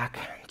exhale back,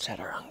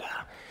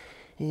 Chaturanga.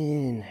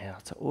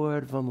 Inhale to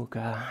Urdhva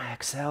Mukha,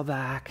 exhale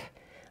back.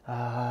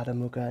 Adho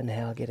Mukha,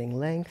 inhale, getting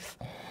length.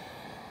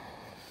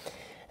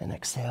 And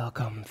exhale,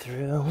 come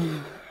through.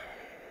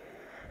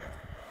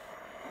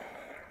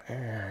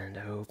 And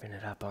open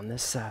it up on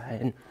this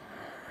side.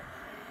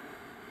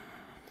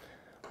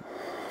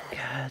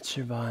 Catch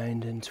your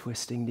mind and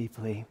twisting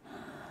deeply.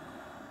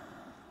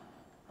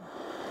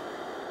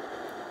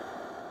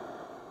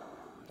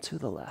 To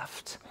the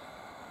left.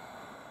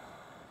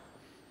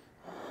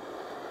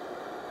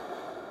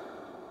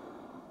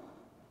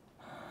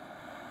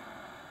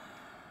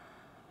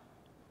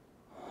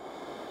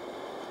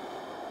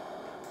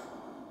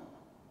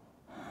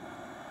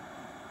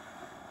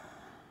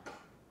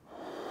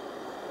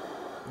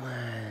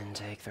 And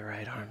take the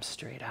right arm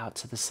straight out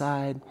to the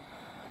side.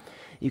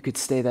 You could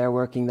stay there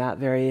working that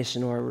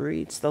variation or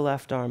reach the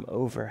left arm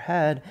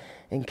overhead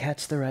and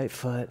catch the right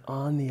foot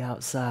on the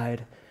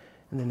outside.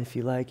 And then if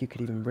you like, you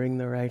could even bring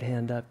the right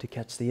hand up to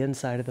catch the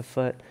inside of the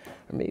foot,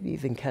 or maybe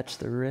even catch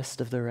the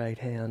wrist of the right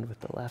hand with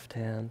the left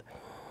hand.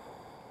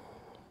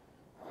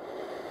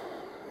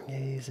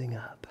 Gazing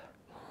up.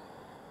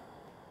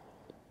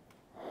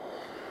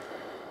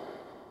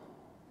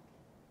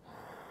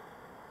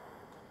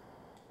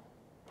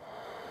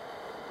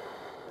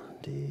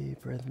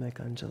 Deep, rhythmic,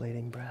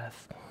 undulating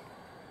breath.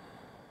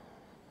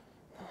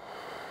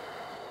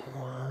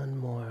 One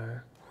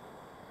more.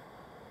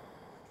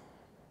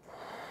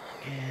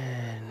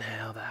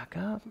 Inhale back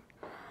up.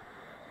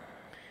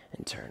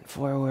 And turn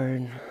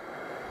forward.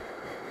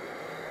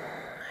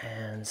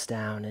 Hands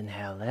down,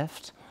 inhale,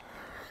 lift.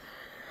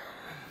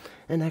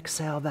 And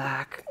exhale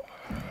back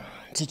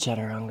to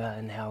Chaturanga.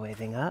 Inhale,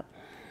 waving up.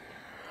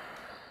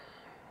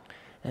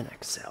 And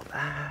exhale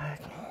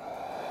back.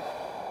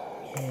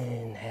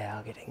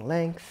 Inhale, getting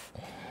length.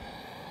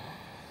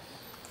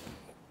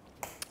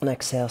 And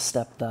exhale,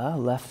 step the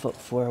left foot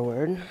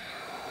forward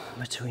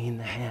between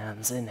the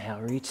hands.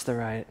 Inhale, reach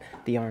the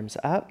arms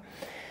up.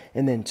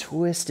 And then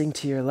twisting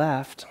to your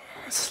left,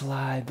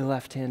 slide the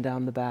left hand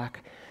down the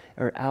back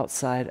or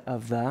outside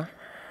of the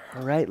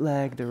right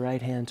leg, the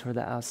right hand toward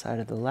the outside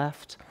of the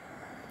left.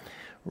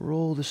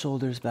 Roll the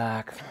shoulders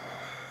back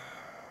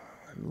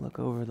and look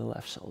over the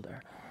left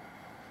shoulder.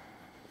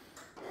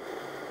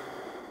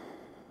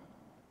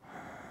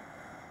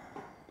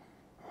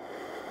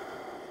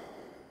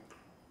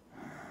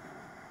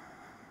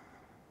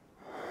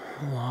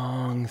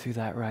 Long through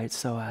that right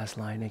psoas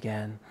line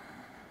again.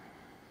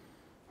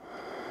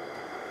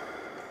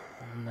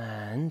 And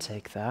then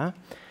take the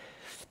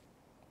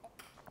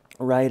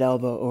right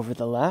elbow over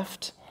the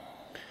left.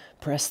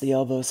 Press the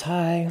elbows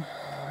high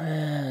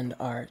and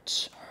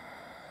arch.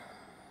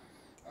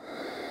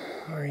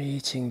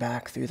 Reaching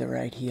back through the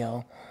right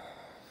heel.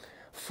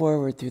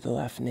 Forward through the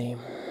left knee.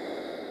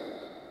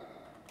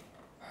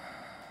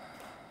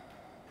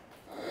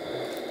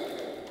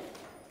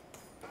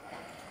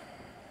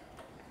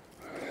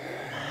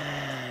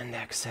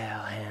 Exhale,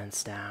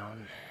 hands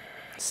down.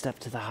 Step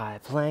to the high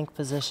plank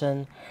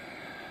position.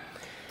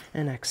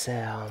 And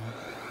exhale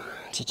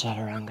to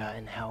Chaturanga.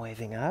 Inhale,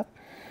 waving up.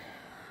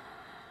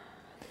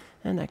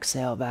 And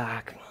exhale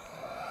back.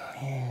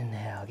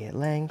 Inhale, get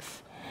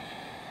length.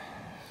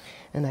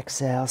 And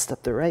exhale,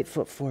 step the right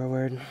foot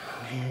forward.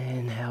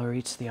 Inhale,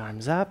 reach the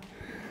arms up.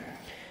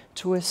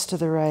 Twist to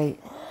the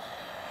right.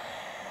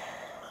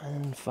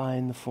 And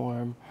find the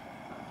form.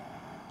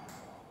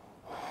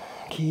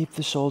 Keep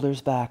the shoulders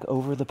back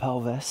over the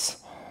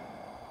pelvis.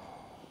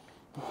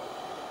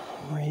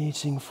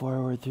 Reaching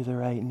forward through the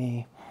right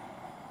knee.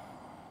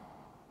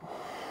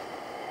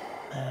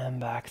 And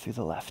back through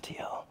the left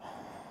heel.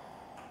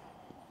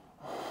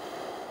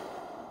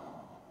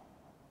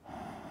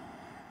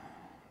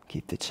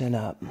 Keep the chin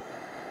up.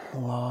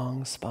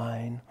 Long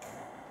spine.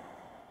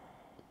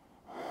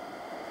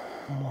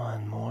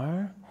 One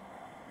more.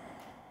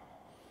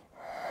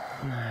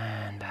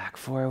 And back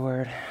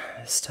forward.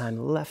 This time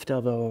left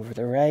elbow over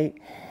the right.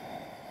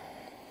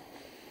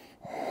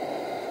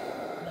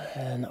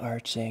 And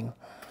arching.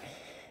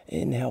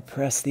 Inhale,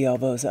 press the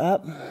elbows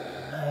up.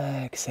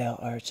 Exhale,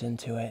 arch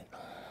into it.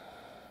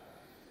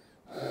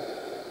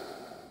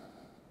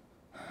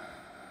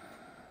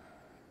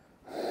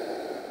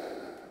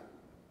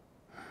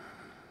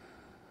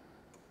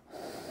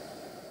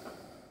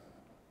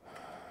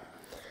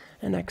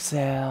 And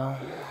exhale,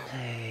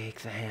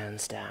 Take the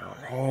hands down.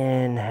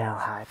 Inhale,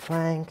 high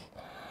plank.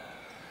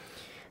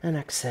 And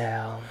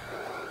exhale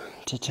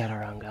to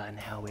chaturanga.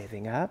 Inhale,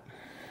 waving up.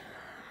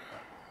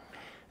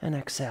 And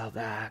exhale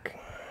back.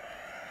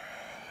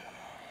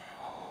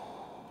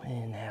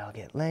 Inhale,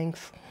 get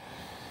length.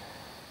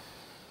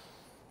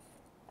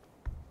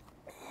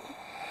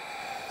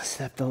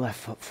 Step the left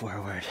foot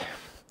forward.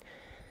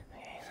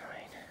 Okay,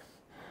 fine.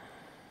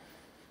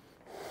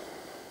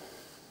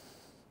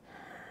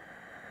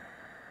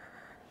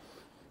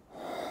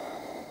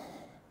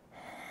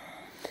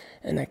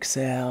 And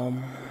exhale.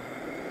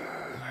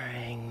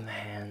 Bring the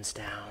hands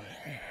down.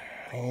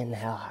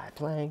 Inhale, high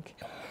plank.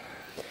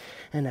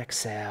 And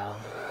exhale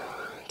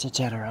to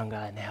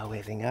chaturanga. Inhale,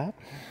 waving up.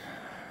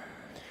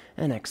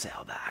 And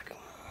exhale back.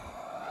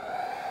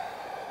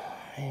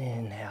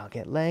 Inhale,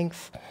 get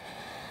length.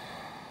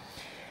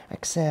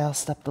 Exhale,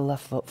 step the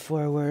left foot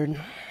forward.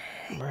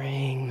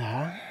 Bring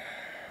the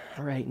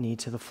right knee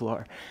to the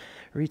floor.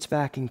 Reach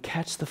back and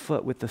catch the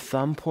foot with the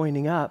thumb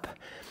pointing up.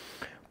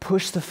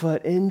 Push the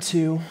foot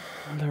into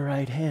the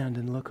right hand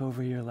and look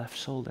over your left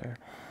shoulder.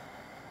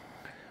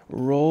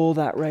 Roll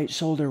that right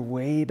shoulder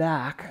way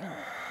back,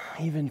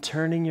 even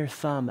turning your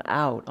thumb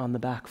out on the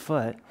back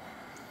foot.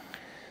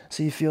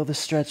 So you feel the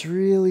stretch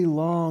really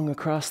long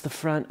across the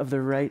front of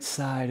the right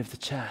side of the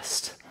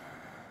chest.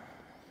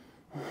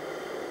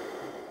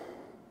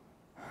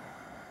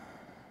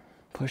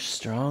 Push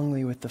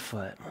strongly with the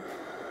foot.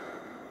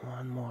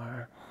 One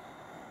more.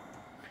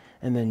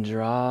 And then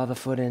draw the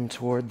foot in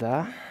toward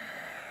the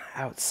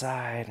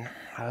outside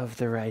of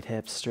the right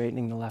hip,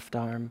 straightening the left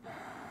arm.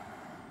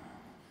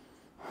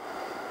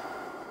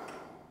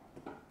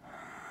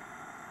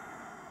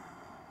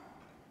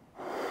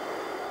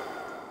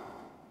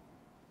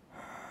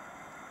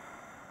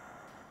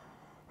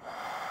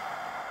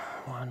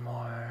 One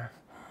more.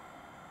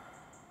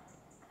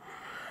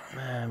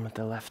 And with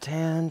the left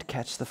hand,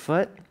 catch the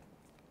foot.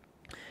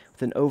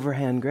 With an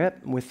overhand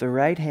grip, with the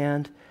right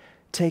hand,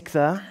 catch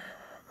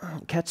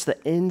the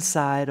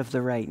inside of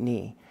the right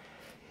knee.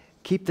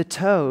 Keep the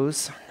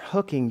toes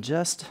hooking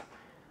just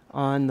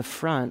on the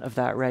front of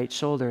that right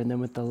shoulder, and then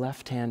with the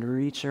left hand,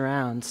 reach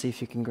around, see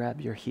if you can grab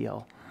your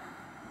heel.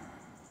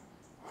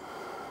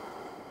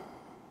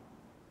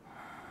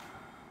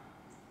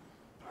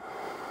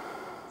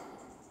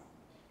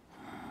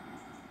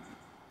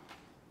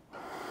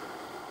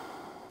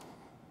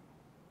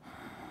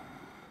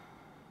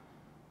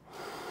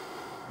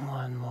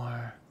 One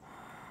more.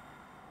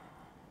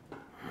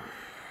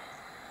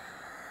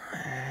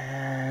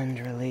 And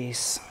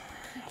release.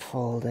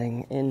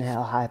 Folding.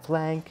 Inhale, high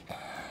plank.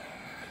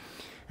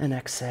 And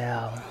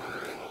exhale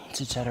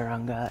to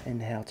chaturanga.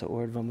 Inhale to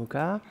urdhva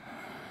mukha.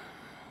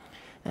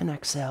 And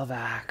exhale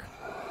back.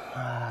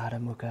 Adho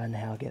mukha.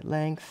 Inhale, get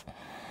length.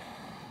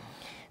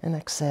 And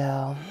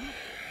exhale.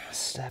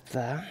 Step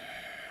the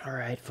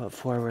right foot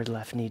forward,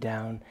 left knee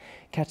down.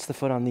 Catch the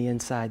foot on the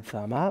inside,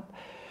 thumb up.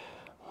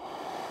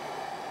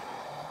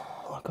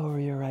 Look over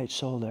your right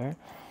shoulder.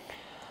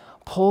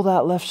 Pull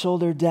that left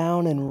shoulder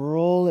down and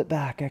roll it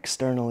back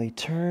externally.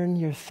 Turn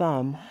your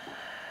thumb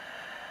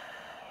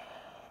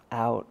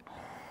out.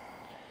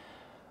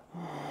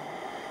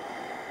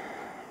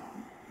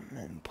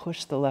 And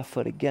push the left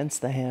foot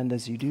against the hand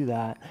as you do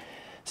that.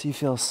 So you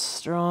feel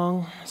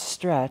strong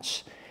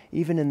stretch,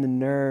 even in the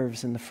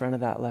nerves in the front of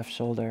that left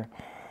shoulder.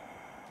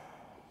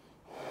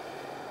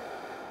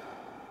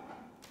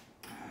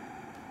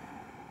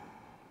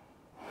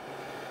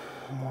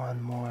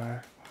 One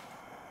more.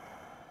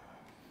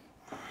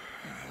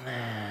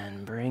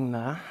 And bring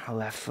the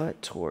left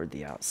foot toward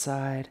the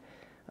outside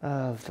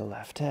of the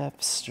left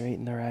hip.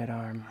 Straighten the right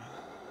arm.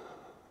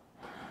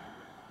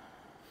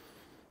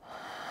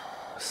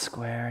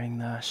 Squaring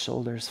the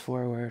shoulders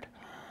forward.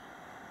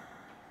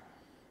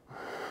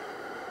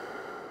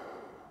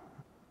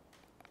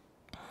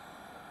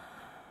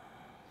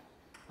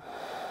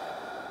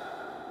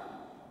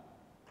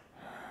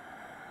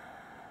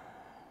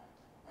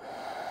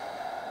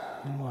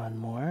 One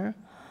more.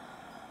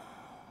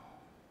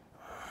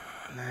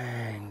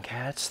 And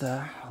catch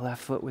the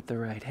left foot with the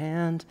right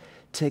hand.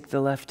 Take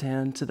the left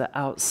hand to the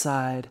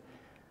outside,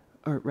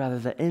 or rather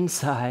the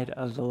inside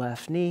of the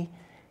left knee.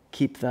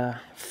 Keep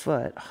the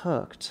foot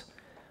hooked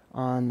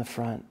on the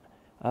front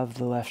of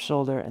the left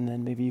shoulder, and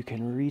then maybe you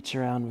can reach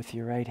around with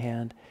your right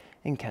hand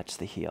and catch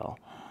the heel.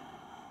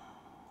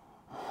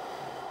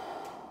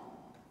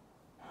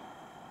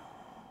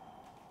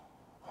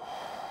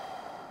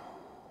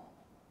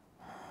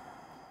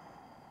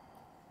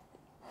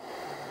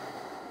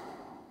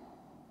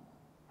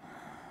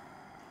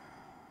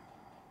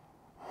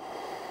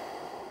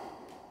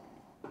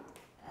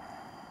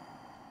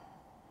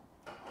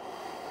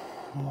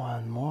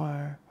 One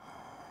more.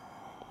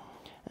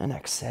 And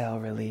exhale,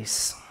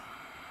 release.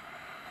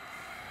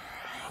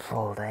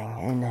 Folding.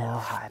 Inhale,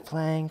 high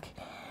plank.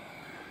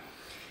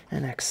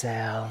 And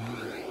exhale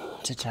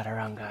to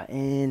chaturanga.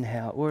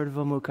 Inhale,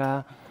 urdhva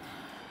mukha.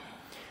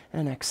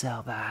 And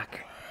exhale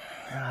back.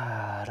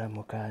 Adho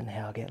mukha.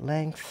 Inhale, get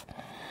length.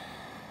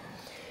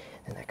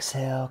 And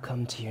exhale,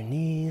 come to your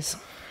knees.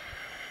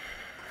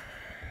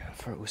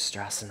 For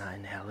Ustrasana,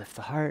 inhale, lift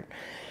the heart,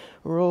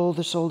 roll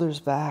the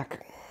shoulders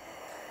back,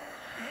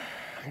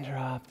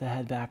 drop the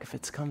head back if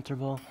it's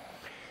comfortable.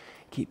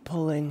 Keep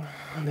pulling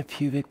the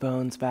pubic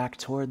bones back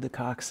toward the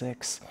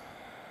coccyx.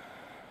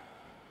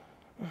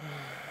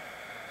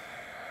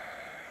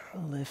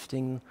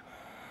 Lifting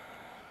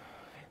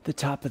the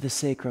top of the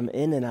sacrum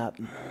in and up.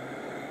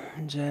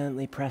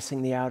 Gently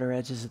pressing the outer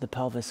edges of the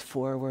pelvis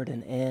forward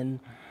and in.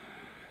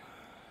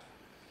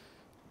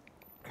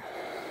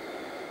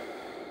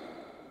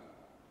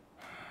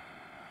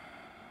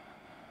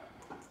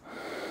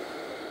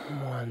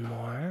 One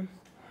more.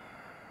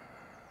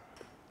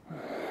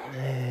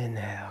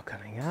 Inhale,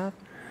 coming up.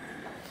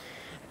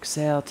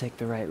 Exhale, take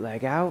the right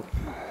leg out.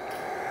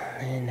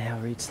 Inhale,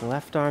 reach the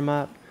left arm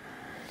up.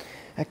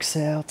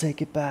 Exhale,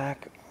 take it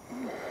back.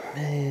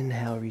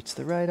 Inhale, reach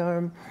the right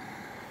arm.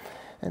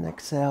 And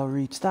exhale,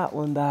 reach that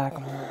one back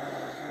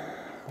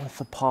with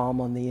the palm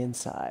on the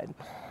inside.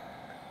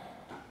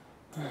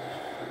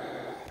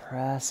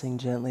 Pressing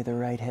gently the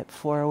right hip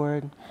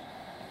forward.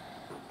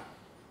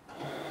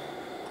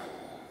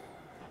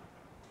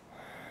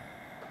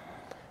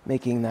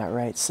 Making that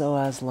right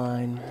psoas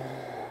line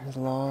as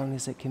long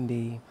as it can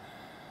be.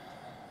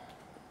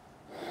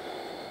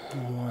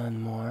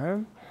 One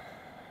more.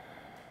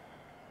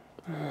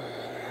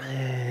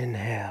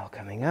 Inhale,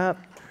 coming up.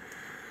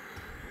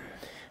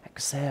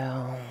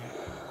 Exhale.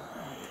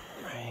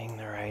 Bring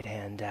the right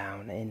hand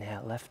down.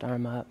 Inhale, left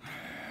arm up.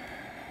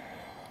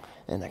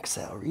 And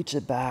exhale, reach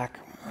it back.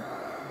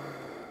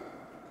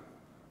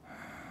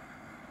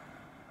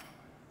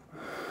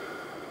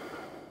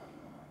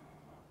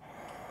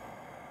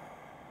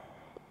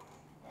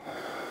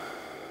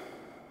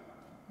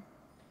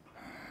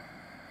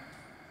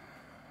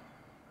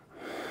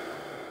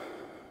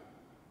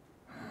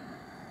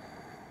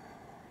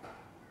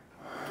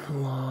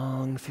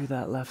 Long through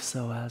that left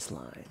psoas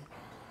line.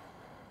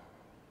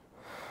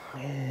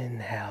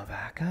 Inhale,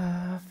 back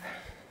up.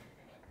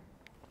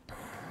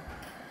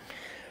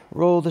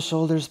 Roll the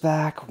shoulders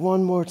back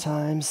one more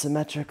time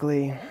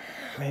symmetrically.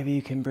 Maybe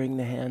you can bring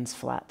the hands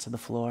flat to the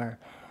floor.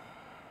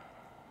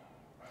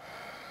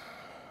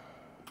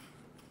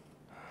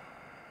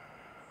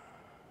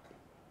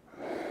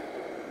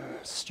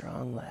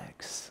 Strong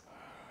legs.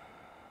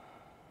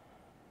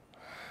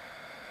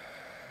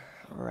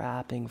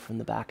 Wrapping from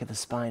the back of the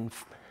spine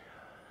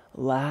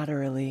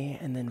laterally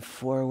and then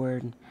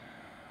forward.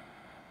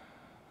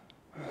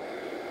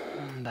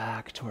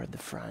 Back toward the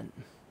front.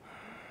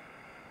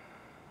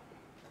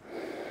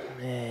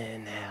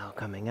 Inhale,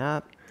 coming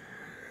up.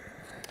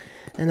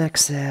 And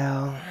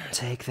exhale,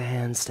 take the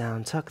hands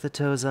down, tuck the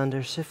toes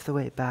under, shift the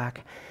weight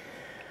back.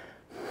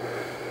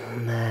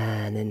 And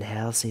then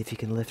inhale, see if you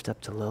can lift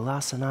up to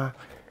Lolasana.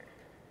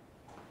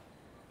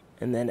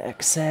 And then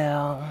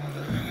exhale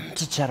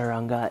to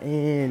Chaturanga.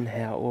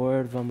 Inhale,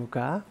 Urdhva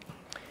Mukha.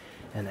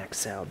 And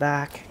exhale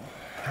back.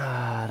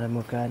 Adho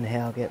Mukha,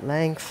 inhale, get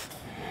length.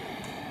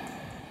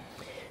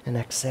 And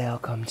exhale,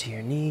 come to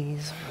your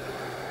knees.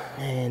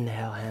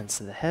 Inhale, hands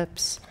to the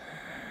hips.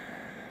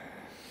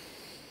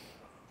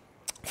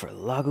 For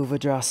Laghu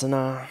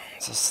Vajrasana,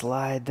 so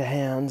slide the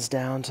hands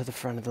down to the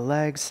front of the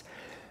legs.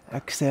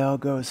 Exhale,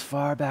 go as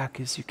far back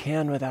as you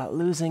can without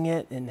losing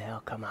it.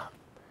 Inhale, come up.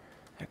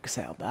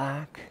 Exhale,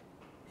 back.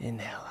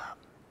 Inhale, up.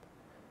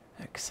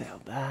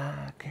 Exhale,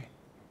 back.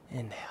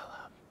 Inhale,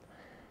 up.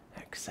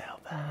 Exhale,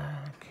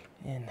 back.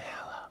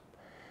 Inhale, up.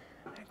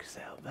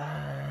 Exhale,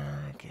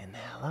 back.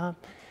 Inhale,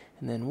 up.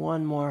 And then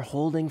one more,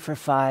 holding for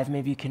 5.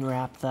 Maybe you can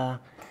wrap the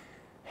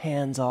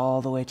hands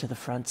all the way to the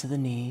fronts of the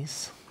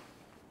knees.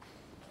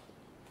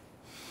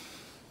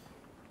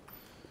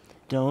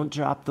 Don't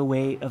drop the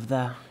weight of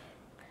the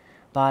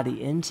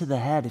body into the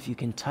head. If you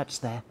can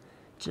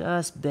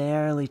just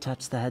barely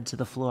touch the head to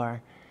the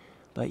floor,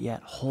 but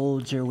yet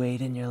hold your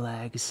weight in your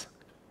legs.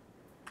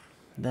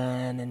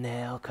 Then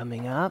inhale,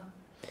 coming up.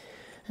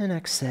 And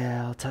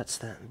exhale, touch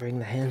that. Bring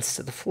the hands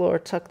to the floor,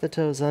 tuck the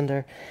toes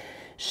under.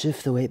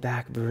 Shift the weight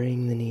back,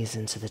 bring the knees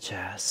into the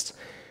chest.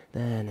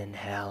 Then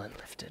inhale and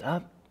lift it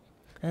up.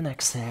 And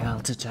exhale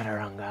to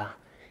Chaturanga.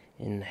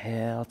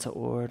 Inhale to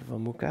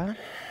Urdhva Mukha.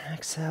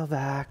 Exhale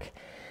back.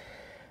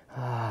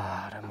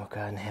 Adho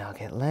Mukha, inhale,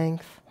 get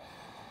length.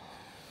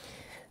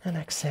 And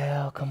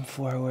exhale, come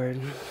forward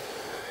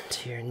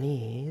to your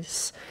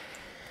knees.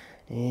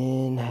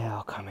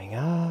 Inhale, coming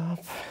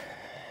up.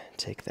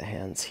 Take the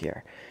hands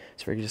here.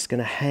 So we're just going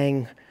to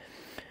hang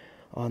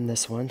on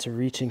this one, so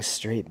reaching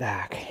straight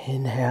back.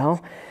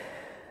 Inhale,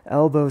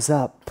 elbows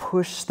up,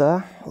 push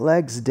the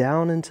legs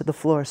down into the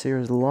floor so you're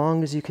as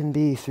long as you can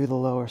be through the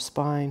lower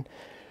spine.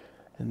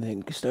 And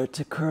then start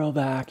to curl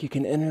back. You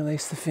can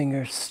interlace the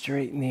fingers,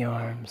 straighten the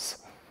arms.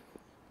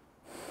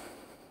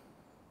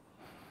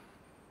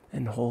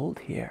 And hold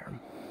here.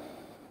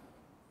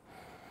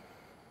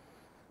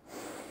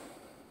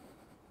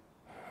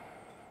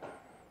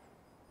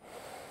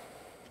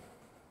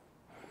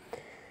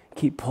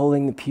 Keep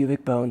pulling the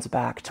pubic bones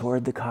back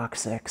toward the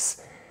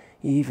coccyx,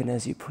 even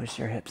as you push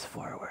your hips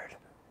forward.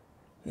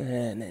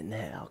 Then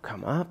inhale,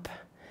 come up.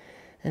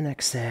 And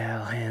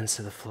exhale, hands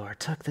to the floor.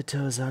 Tuck the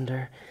toes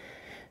under.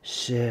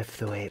 Shift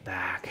the weight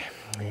back.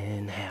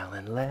 Inhale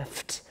and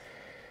lift.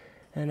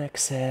 And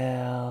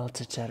exhale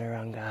to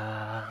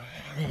Chaturanga.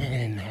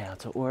 Inhale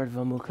to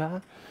Urdhva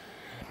Mukha.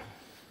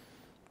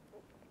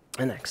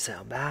 And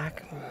exhale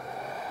back.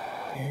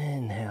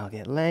 Inhale,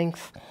 get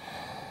length.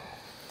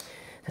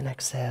 And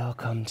exhale,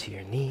 come to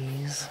your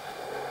knees.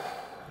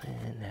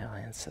 Inhale,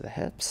 hands to the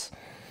hips.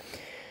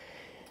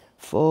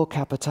 Full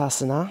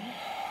Kapotasana,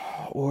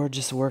 or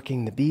just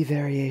working the B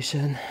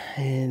variation.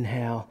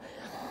 Inhale,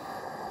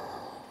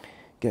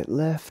 get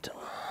lift.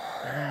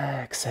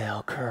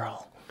 Exhale,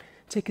 curl.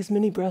 Take as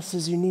many breaths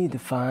as you need to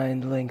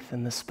find length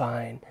in the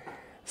spine.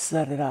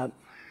 Set it up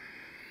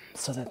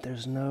so that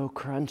there's no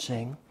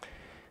crunching.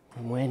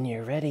 And when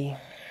you're ready,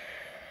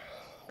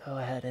 go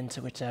ahead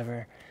into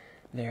whichever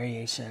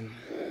variation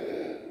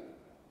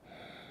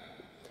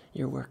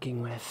you're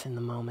working with in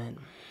the moment.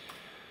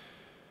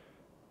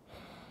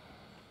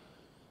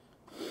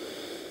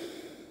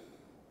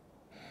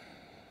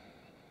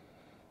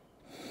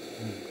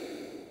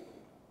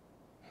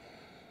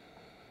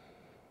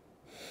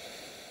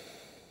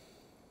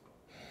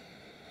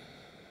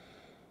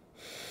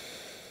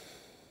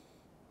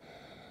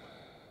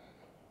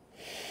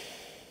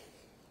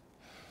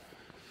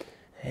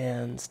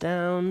 Hands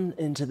down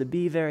into the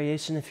B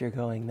variation if you're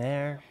going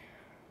there.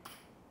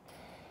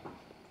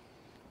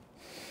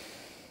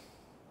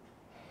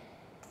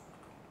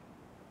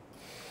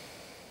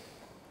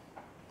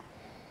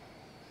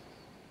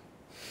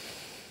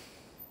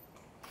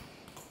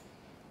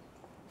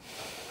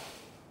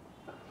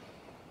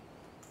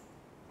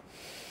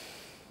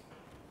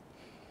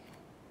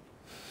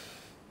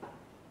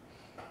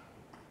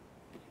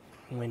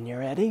 When you're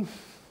ready,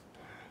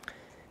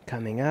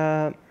 coming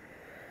up.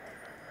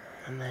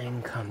 And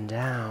then come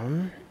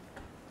down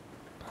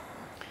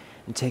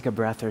and take a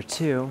breath or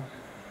two,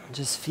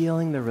 just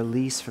feeling the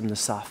release from the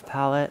soft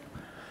palate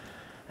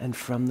and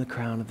from the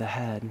crown of the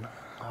head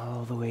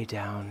all the way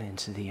down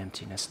into the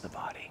emptiness of the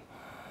body.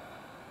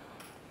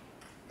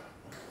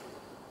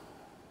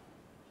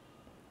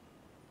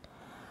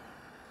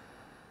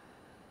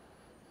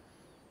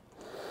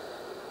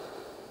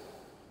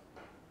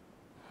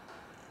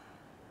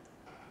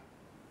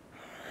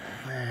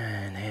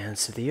 And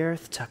hands to the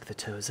earth, tuck the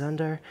toes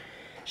under.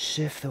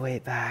 Shift the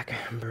weight back,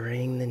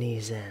 bring the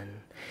knees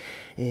in.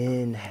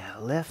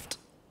 Inhale, lift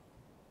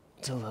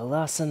to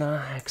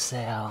Lalasana.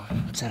 Exhale,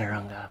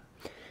 Chaturanga.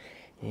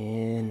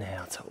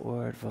 Inhale to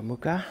Urdhva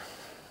Mukha.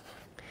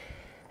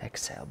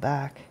 Exhale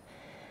back.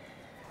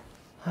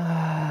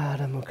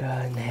 Adho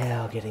Mukha.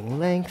 Inhale, getting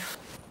length.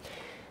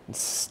 And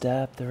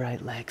step the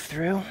right leg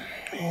through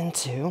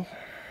into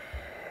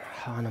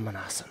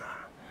Hanumanasana.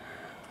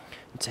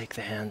 And take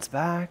the hands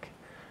back.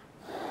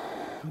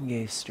 And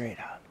gaze straight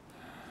up.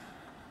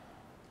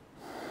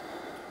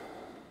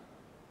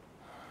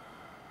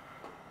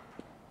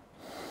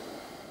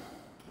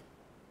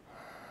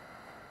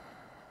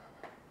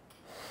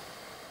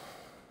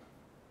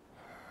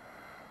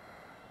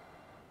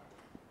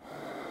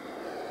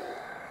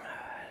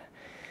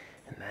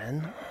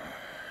 Then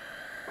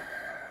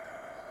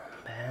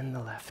bend the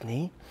left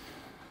knee.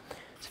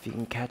 So if you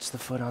can catch the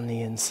foot on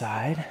the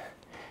inside,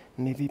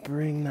 maybe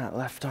bring that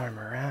left arm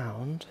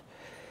around.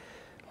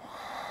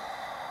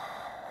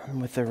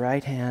 And with the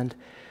right hand,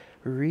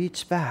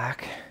 reach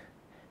back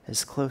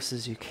as close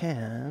as you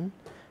can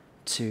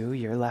to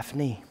your left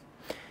knee.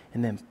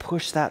 And then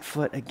push that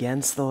foot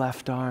against the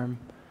left arm.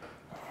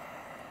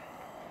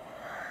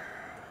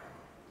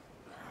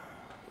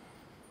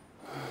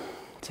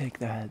 Take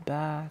the head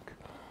back.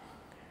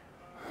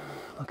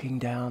 Looking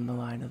down the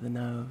line of the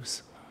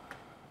nose.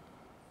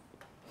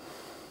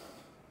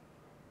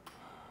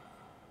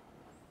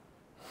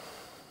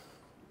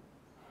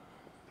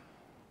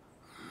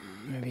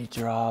 Maybe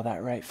draw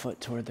that right foot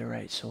toward the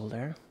right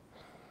shoulder.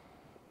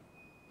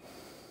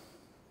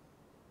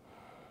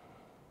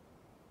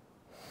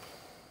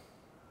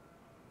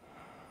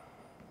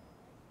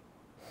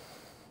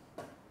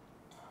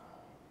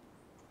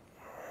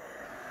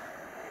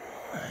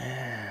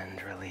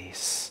 And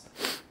release.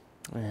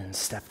 And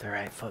step the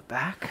right foot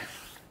back.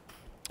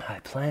 High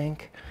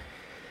plank.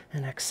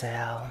 And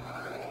exhale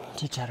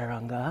to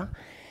Chaturanga.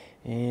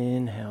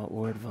 Inhale,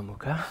 Urdhva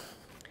Mukha.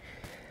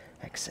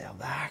 Exhale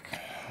back.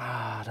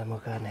 Adho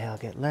Mukha. Inhale,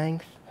 get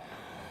length.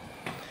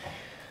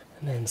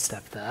 And then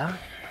step the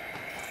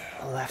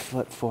left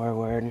foot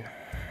forward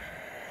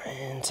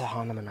into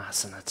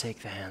Hanumanasana.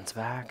 Take the hands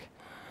back.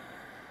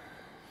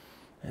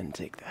 And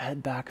take the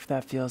head back if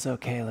that feels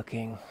okay,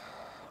 looking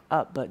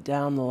up but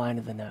down the line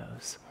of the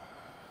nose.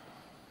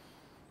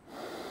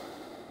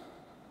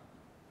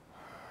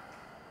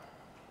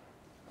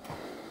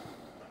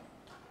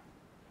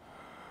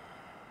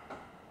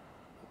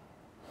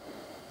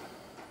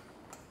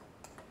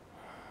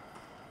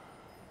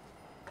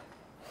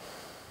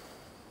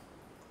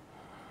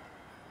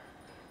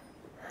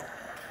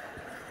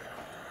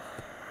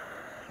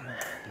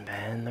 And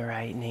bend the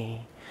right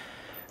knee.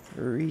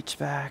 Reach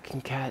back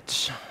and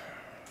catch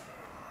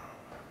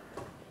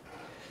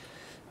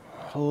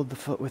hold the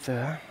foot with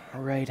the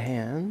right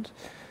hand,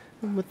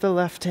 and with the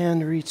left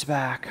hand, reach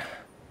back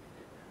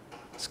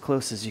as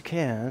close as you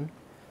can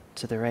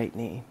to the right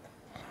knee.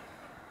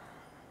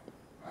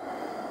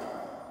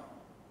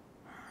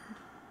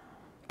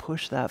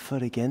 Push that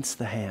foot against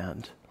the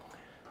hand,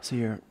 so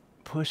you're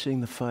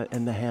pushing the foot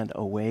and the hand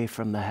away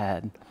from the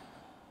head.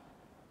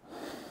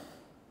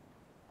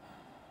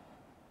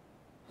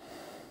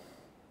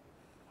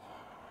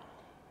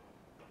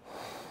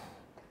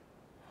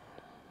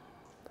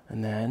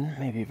 And then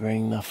maybe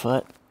bring the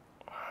foot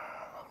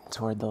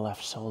toward the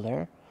left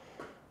shoulder.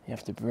 You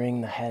have to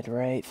bring the head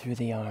right through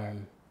the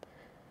arm,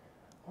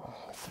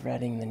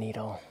 threading the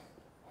needle.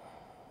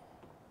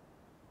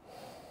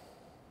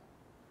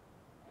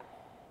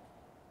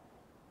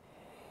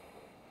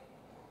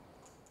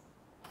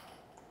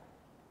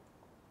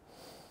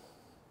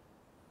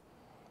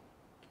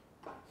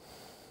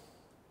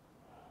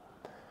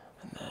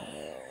 And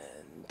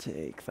then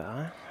take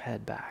the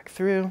head back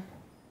through.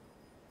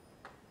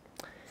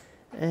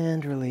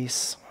 And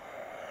release,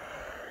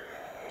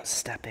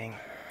 stepping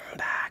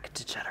back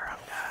to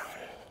Chaturanga.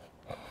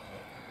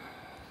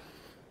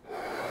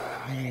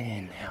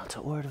 Inhale to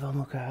Urdhva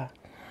Mukha.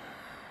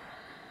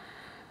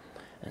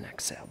 And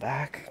exhale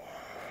back.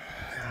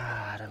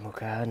 Adho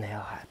Mukha,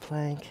 inhale high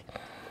plank.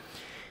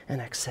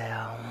 And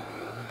exhale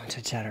to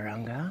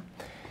Chaturanga.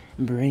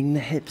 Bring the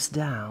hips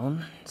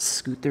down,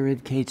 scoot the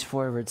rib cage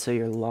forward so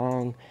you're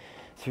long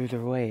through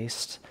the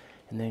waist.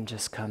 And then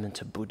just come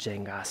into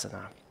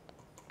Bhujangasana,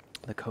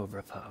 the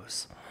cobra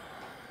pose.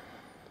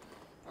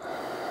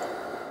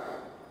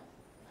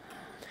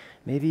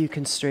 Maybe you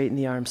can straighten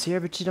the arms here,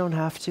 but you don't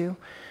have to.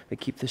 But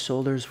keep the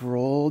shoulders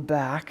rolled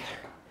back.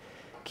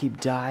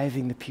 Keep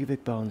diving the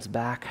pubic bones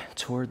back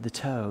toward the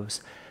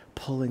toes,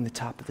 pulling the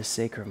top of the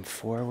sacrum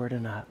forward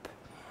and up.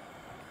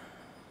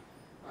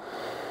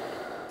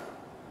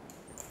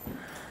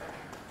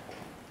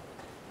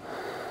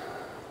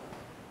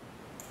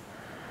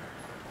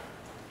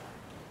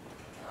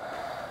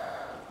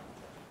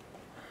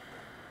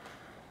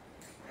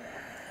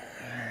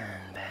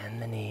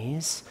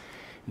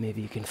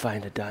 Maybe you can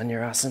find a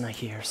Dhanurasana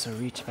here, so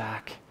reach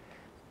back,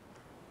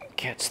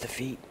 catch the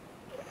feet.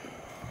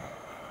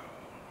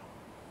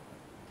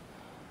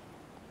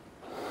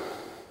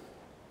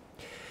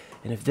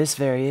 And if this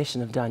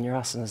variation of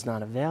Dhanurasana is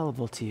not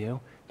available to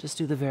you, just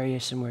do the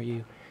variation where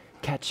you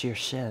catch your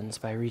shins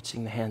by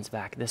reaching the hands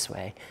back this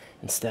way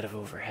instead of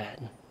overhead.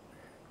 And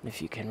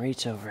if you can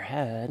reach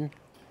overhead,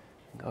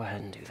 go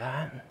ahead and do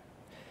that.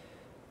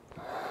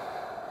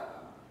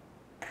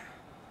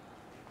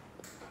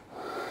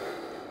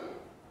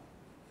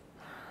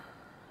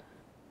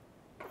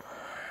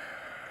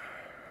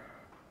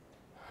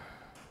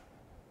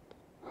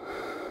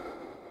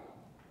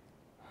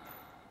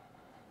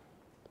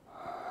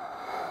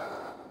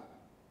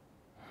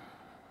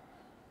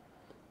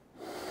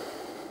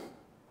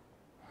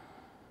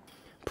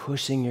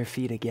 Pushing your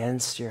feet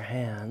against your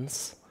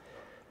hands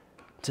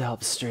to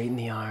help straighten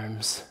the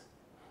arms.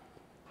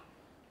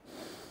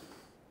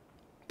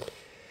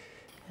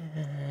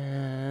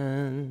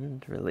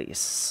 And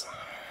release.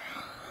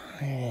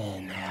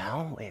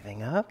 Inhale,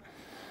 waving up.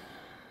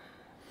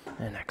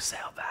 And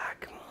exhale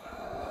back.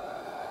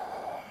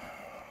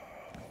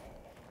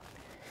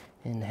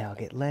 Inhale,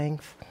 get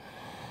length.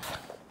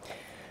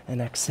 And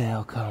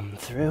exhale, come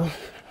through.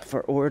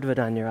 For Urdhva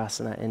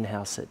Dhanurasana,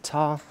 inhale, sit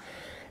tall.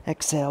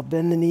 Exhale,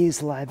 bend the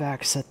knees, lie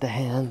back, set the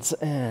hands,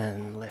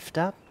 and lift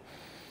up.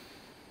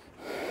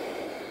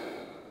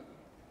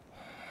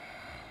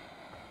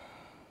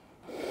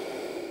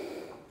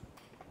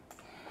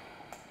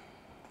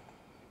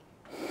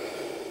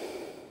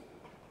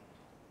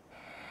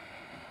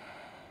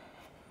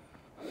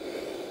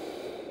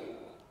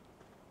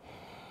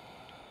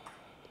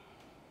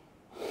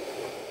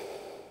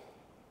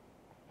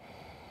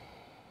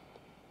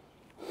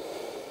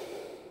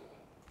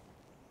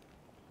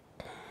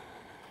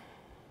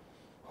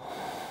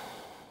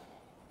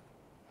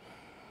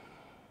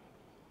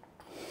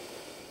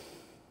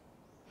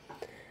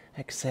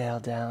 Exhale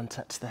down,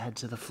 touch the head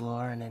to the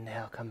floor, and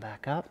inhale, come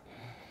back up.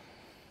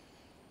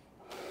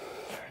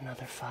 For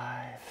another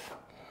 5.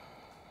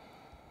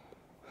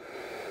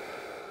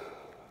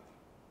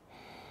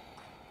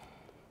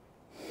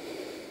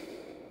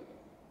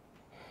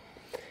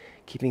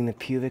 Keeping the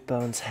pubic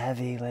bones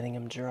heavy, letting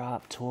them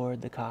drop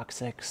toward the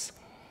coccyx,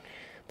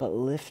 but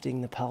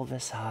lifting the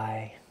pelvis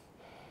high.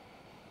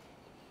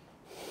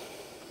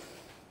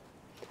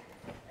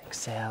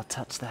 Exhale,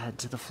 touch the head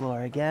to the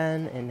floor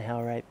again.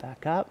 Inhale, right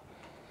back up.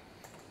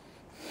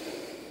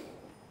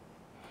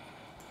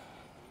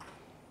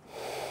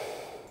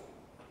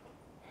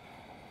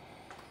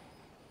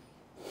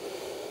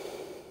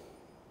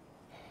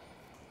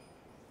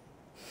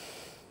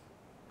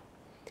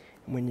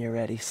 When you're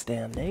ready,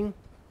 standing.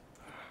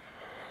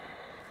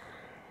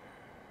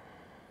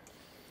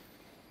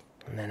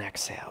 And then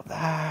exhale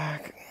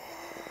back.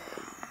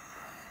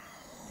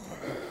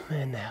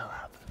 Inhale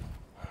up.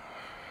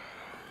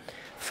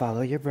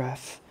 Follow your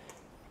breath.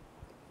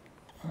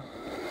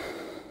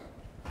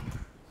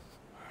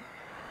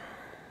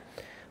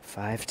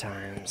 5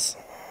 times.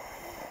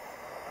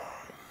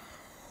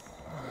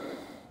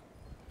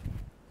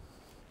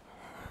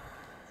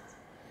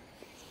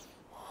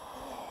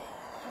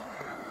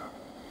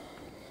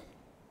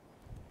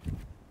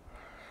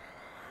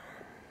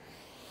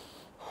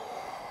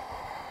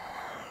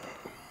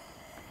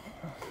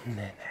 And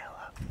inhale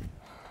up.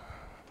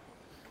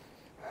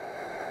 Good.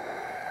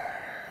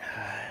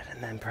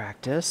 And then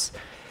practice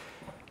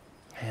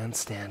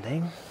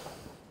handstanding.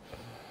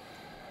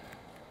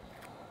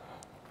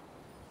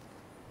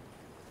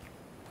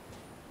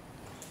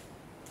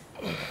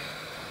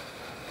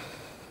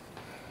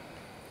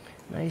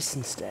 Nice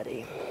and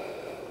steady.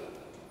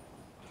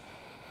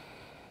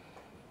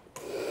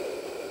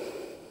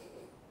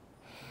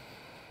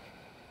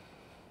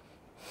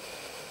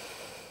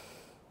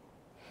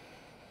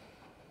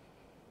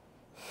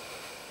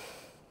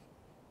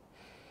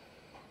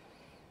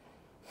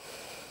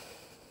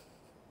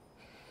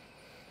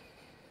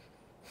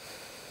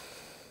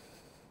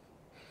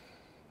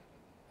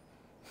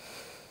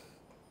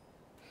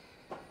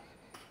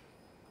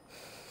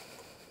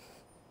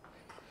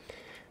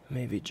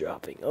 Maybe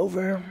dropping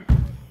over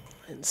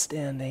and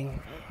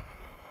standing.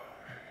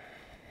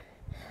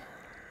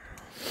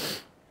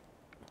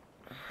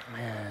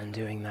 And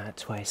doing that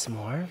twice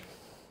more.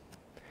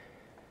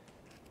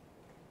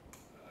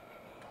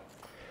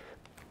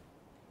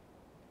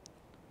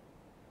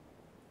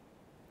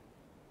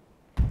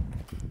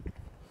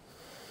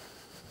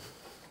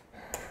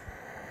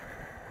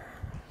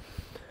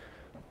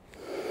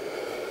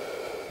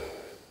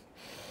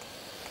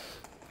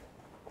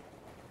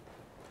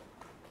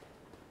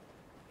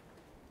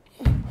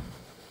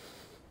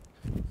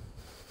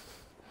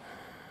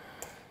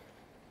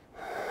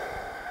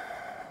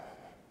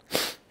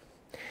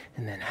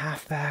 And then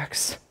half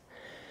backs.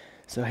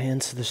 So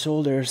hands to the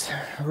shoulders,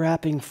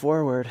 wrapping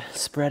forward,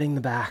 spreading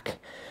the back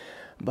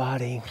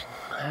body.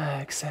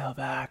 Exhale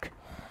back.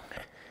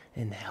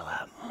 Inhale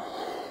up.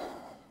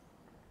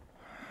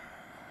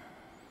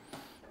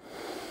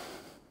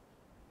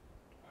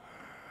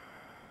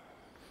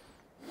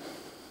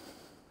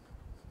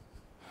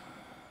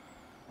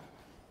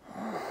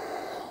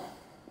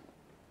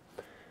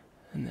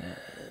 And then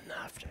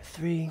after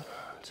 3,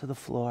 to the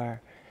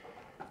floor,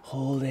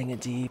 holding a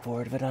deep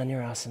Urdhva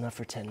Dhanurasana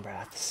for 10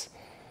 breaths.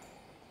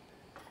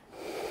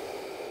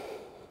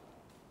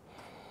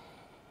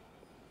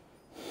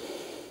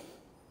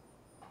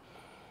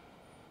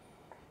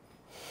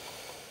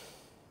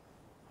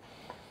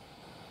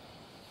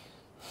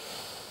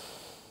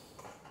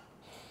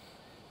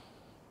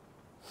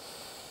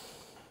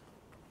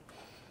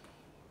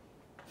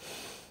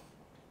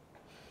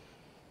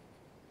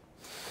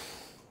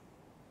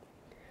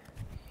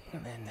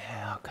 And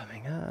inhale,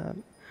 coming up.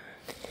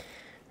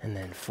 And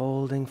then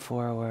folding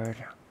forward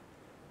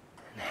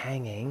and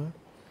hanging.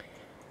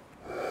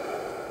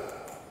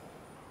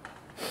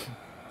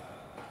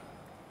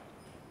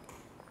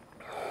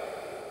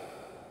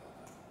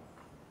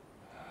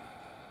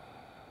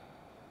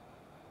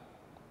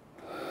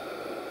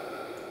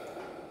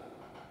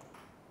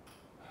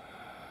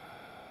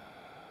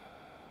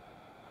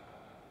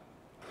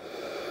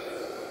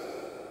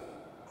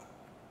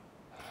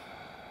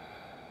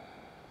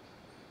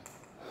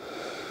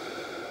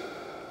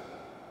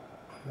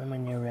 And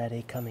when you're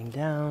ready, coming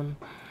down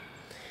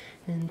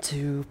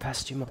into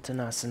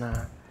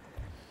Paschimottanasana.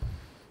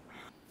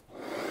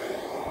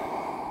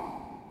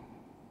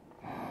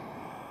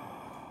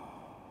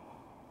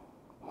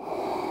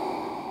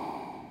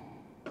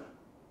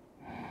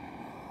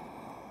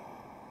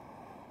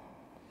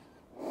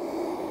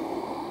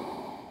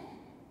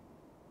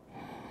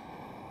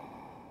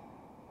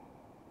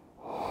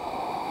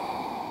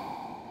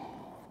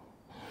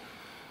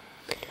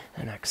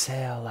 And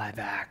exhale, lie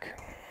back.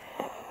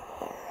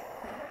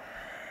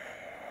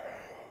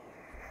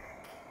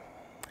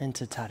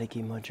 Into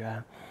Tadiki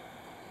Mudra.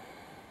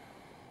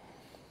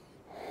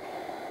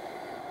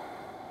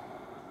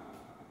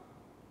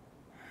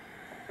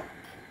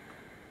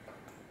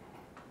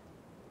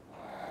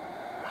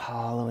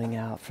 Hollowing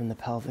out from the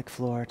pelvic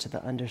floor to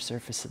the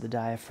undersurface of the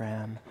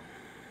diaphragm.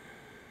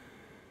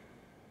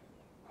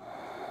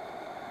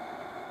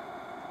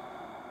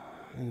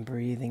 And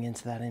breathing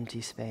into that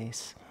empty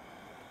space.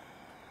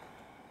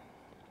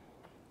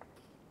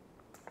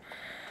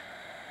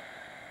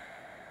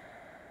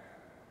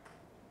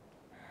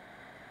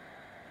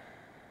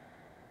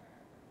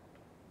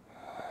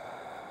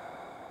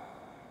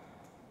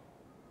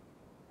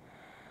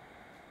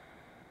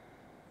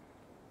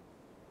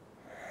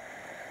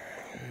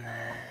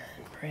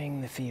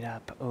 Bring the feet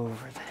up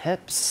over the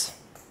hips.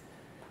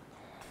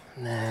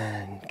 And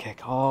then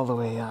kick all the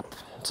way up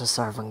to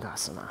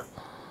Sarvangasana.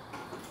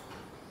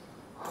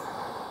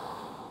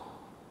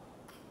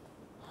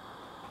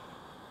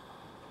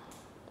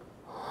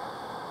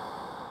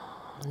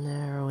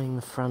 Narrowing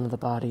the front of the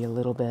body a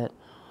little bit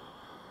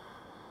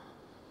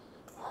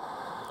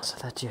so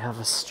that you have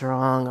a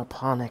strong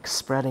aponic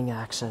spreading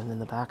action in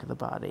the back of the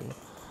body.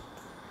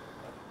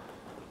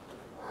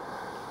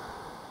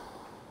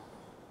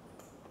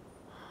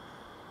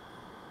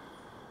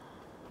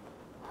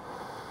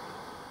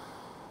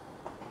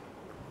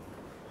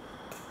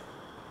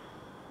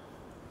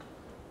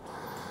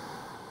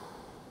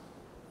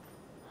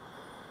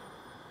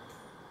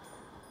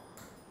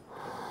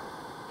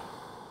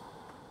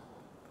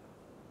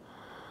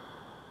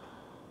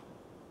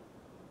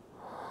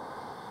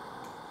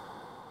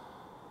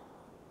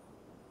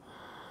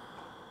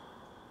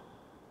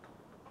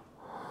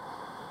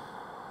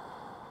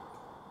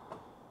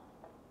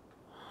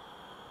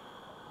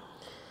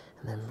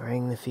 then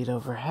bring the feet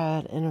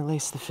overhead,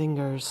 interlace the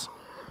fingers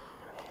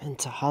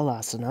into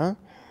Halasana.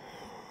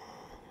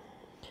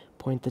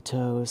 Point the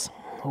toes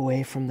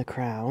away from the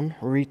crown,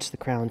 reach the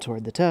crown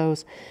toward the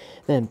toes,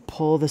 then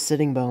pull the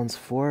sitting bones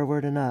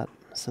forward and up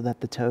so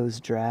that the toes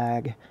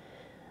drag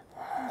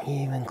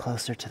even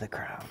closer to the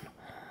crown.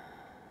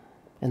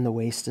 And the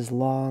waist is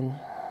long.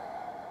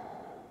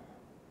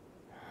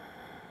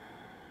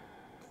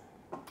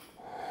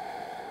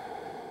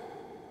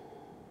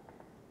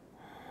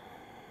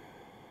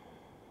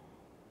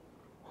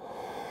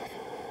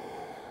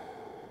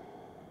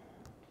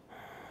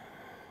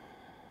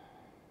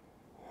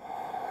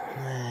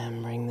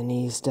 And bring the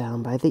knees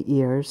down by the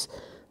ears.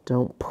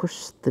 Don't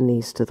push the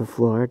knees to the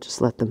floor,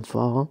 just let them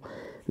fall.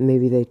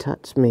 Maybe they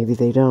touch, maybe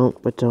they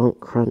don't, but don't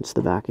crunch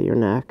the back of your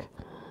neck.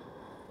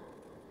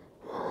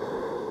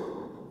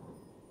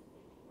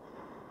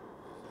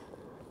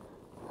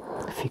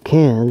 If you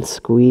can,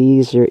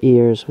 squeeze your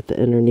ears with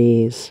the inner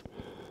knees.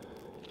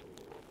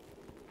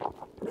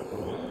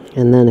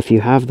 And then if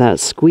you have that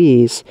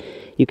squeeze,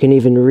 you can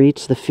even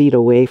reach the feet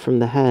away from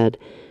the head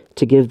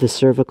to give the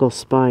cervical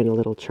spine a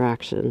little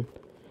traction.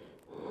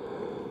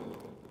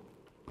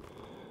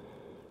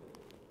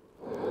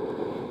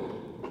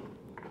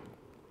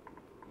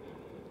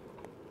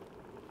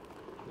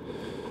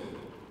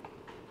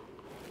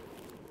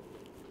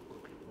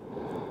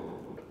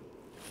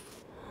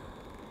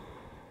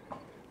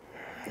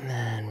 And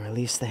then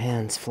release the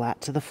hands flat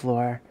to the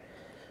floor.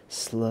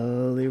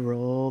 Slowly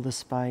roll the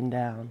spine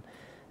down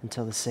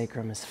until the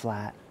sacrum is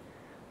flat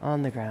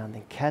on the ground.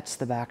 Then catch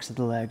the backs of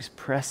the legs,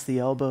 press the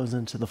elbows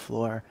into the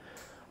floor,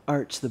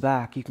 arch the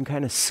back. You can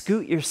kind of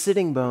scoot your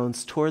sitting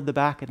bones toward the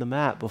back of the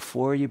mat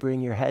before you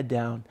bring your head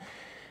down.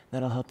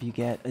 That'll help you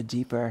get a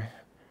deeper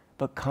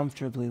but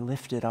comfortably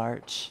lifted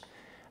arch.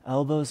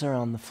 Elbows are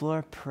on the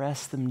floor,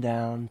 press them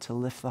down to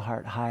lift the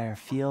heart higher.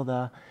 Feel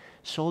the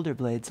shoulder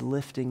blades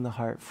lifting the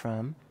heart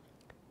from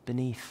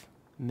beneath,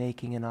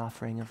 making an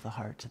offering of the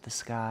heart to the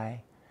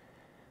sky.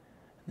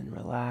 Then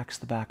relax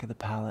the back of the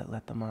palate,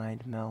 let the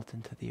mind melt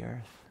into the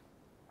earth.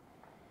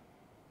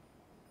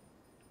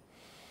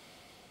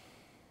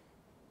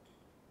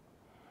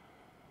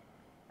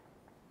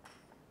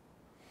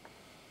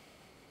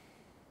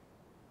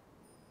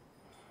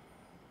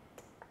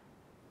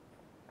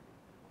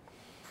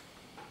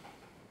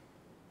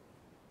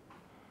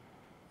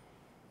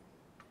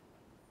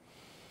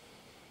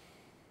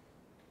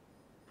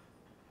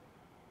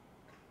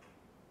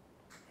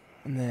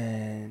 And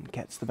then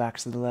catch the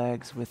backs of the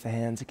legs with the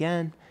hands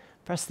again.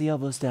 Press the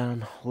elbows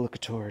down, look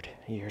toward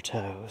your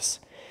toes.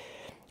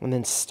 And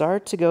then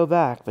start to go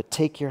back, but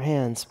take your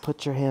hands,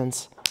 put your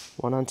hands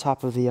one on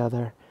top of the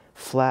other,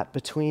 flat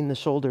between the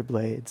shoulder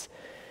blades.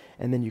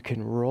 And then you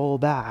can roll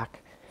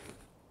back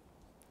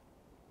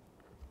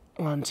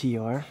onto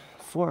your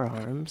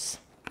forearms.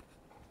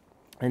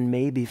 And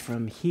maybe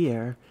from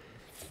here,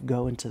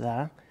 go into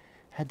the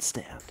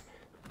headstand.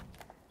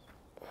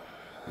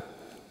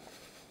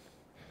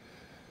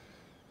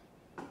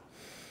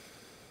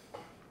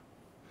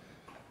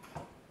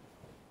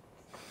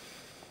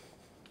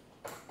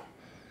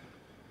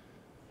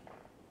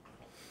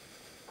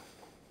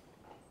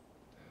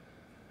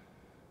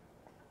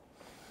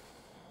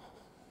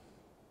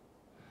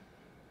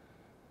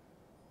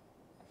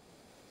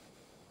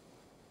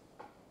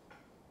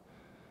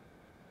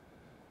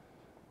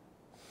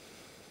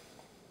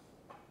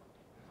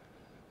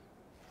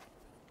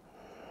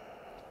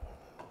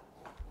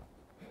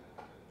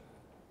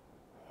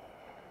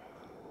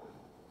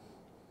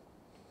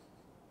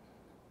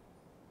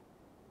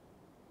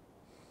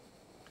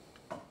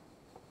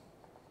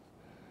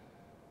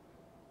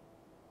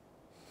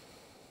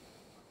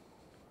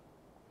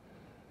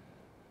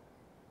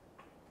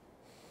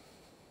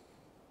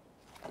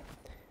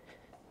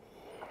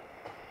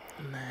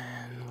 And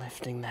then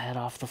lifting the head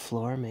off the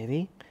floor,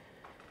 maybe.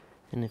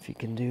 And if you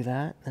can do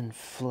that, then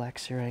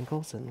flex your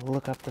ankles and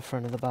look up the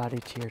front of the body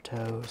to your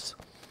toes.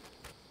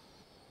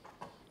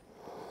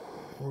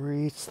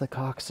 Reach the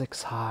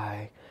coccyx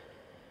high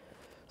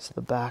so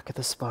the back of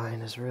the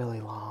spine is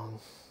really long.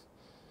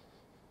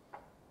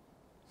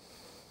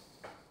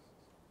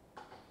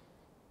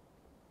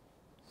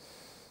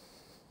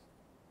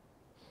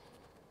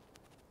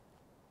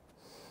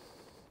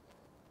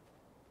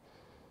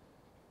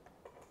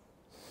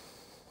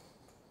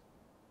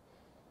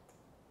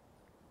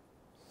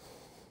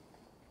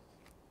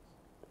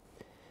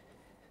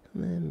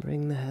 And then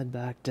bring the head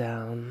back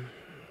down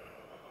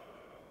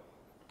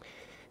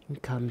and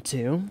come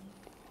to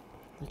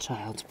the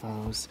child's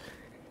pose.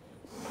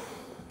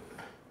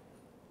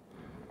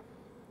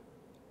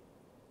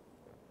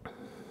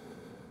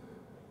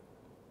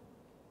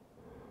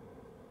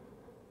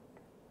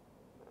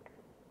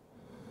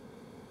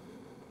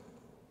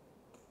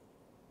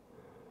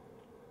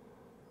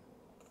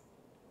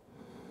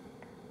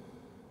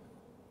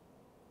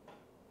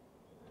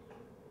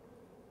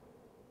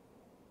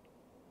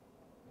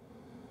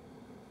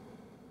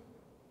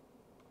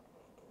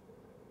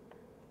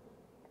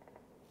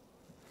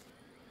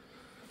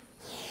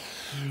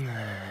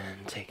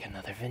 And take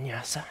another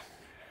vinyasa.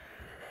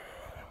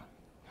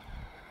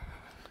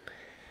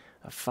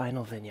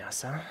 final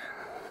vinyasa.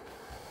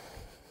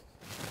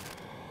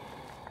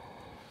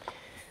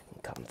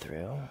 Come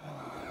through.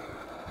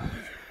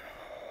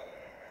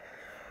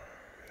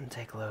 And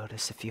take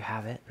lotus if you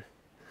have it.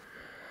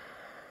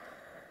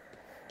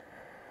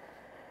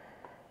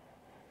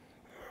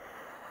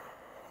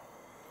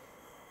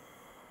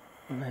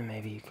 And then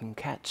maybe you can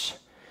catch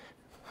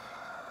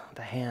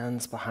the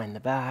hands behind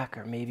the back,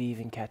 or maybe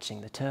even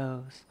catching the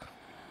toes.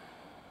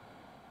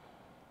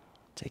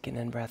 Take an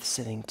in-breath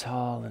sitting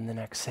tall, and then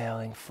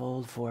exhaling,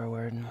 fold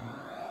forward.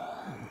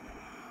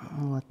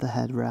 Let the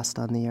head rest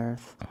on the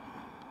earth.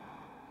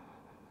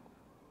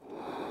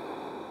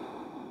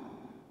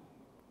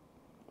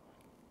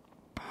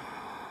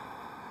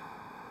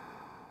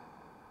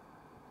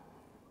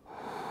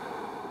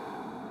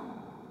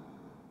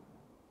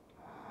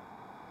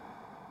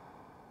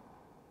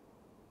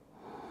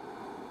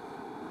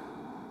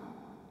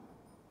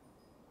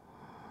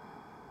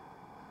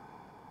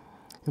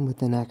 And with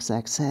the next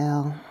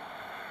exhale,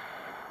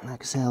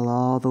 exhale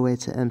all the way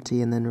to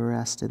empty, and then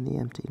rest in the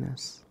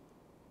emptiness.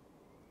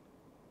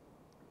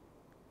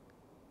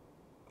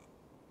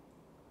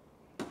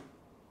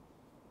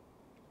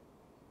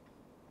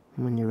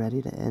 When you're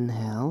ready to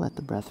inhale, let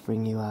the breath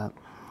bring you up.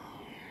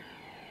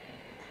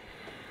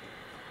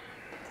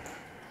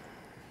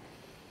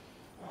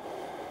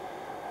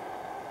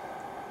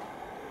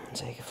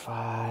 Take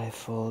 5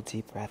 full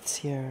deep breaths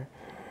here.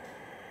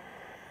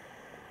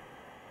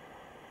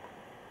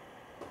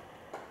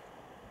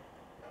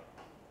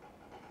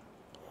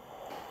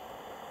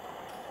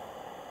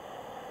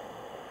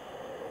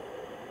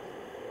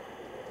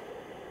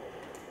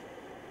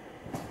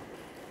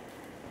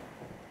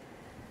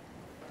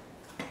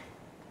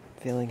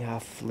 Feeling how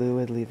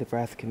fluidly the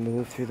breath can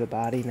move through the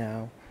body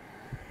now.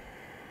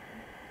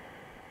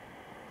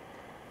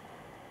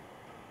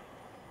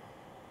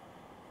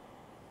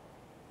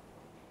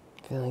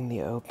 Feeling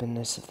the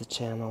openness of the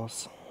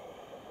channels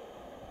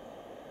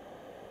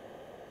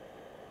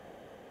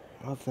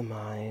of the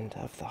mind,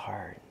 of the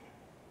heart.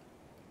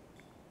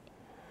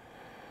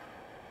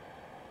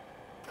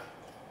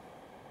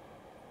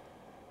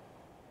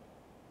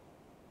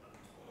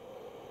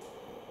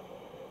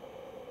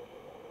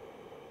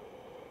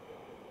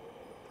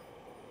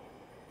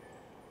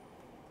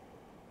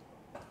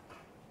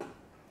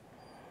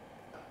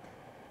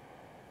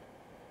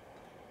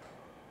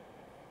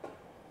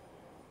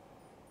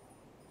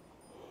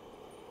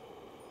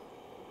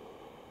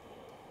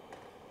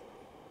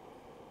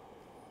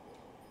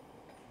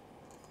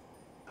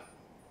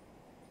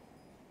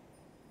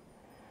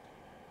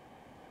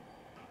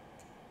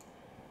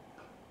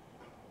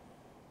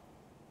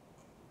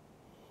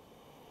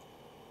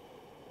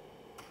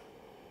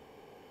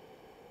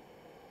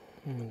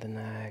 And with the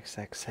next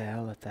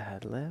exhale, let the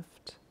head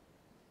lift.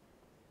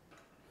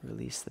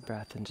 Release the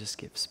breath and just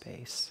give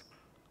space.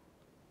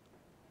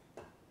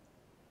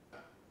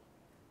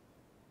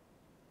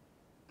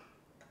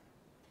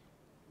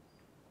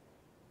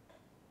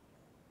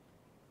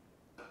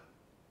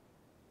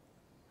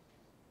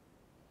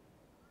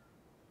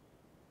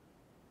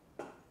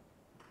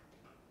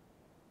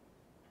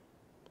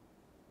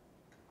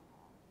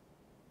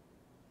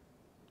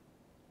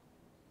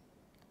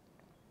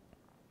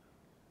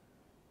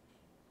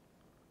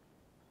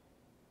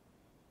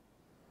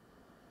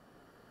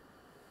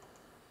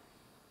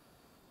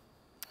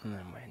 And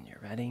then when you're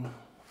ready,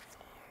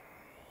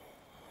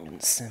 you can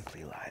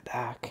simply lie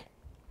back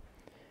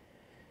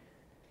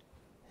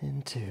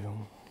into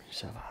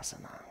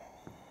Shavasana.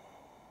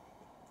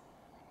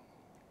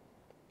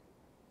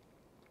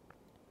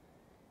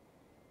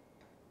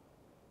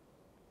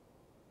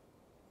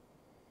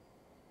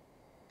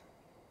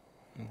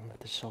 And let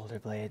the shoulder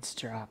blades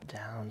drop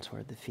down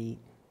toward the feet.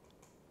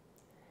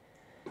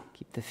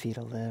 Keep the feet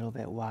a little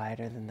bit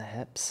wider than the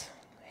hips,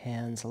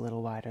 hands a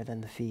little wider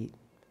than the feet,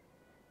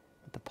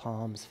 with the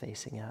palms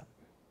facing up.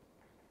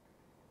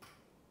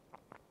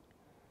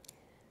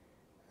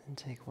 And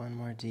take one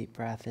more deep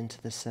breath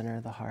into the center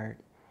of the heart.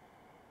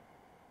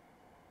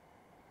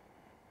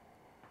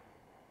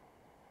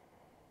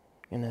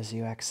 And as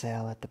you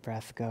exhale, let the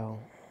breath go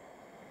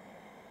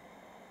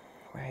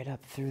right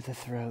up through the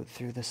throat,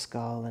 through the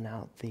skull, and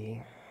out the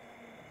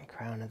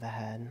crown of the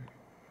head.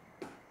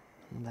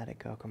 And let it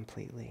go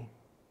completely.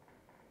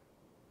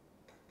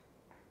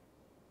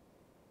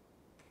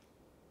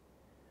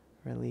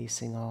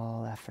 Releasing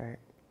all effort,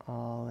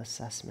 all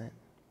assessment,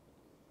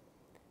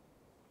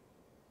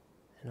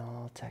 and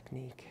all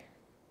technique.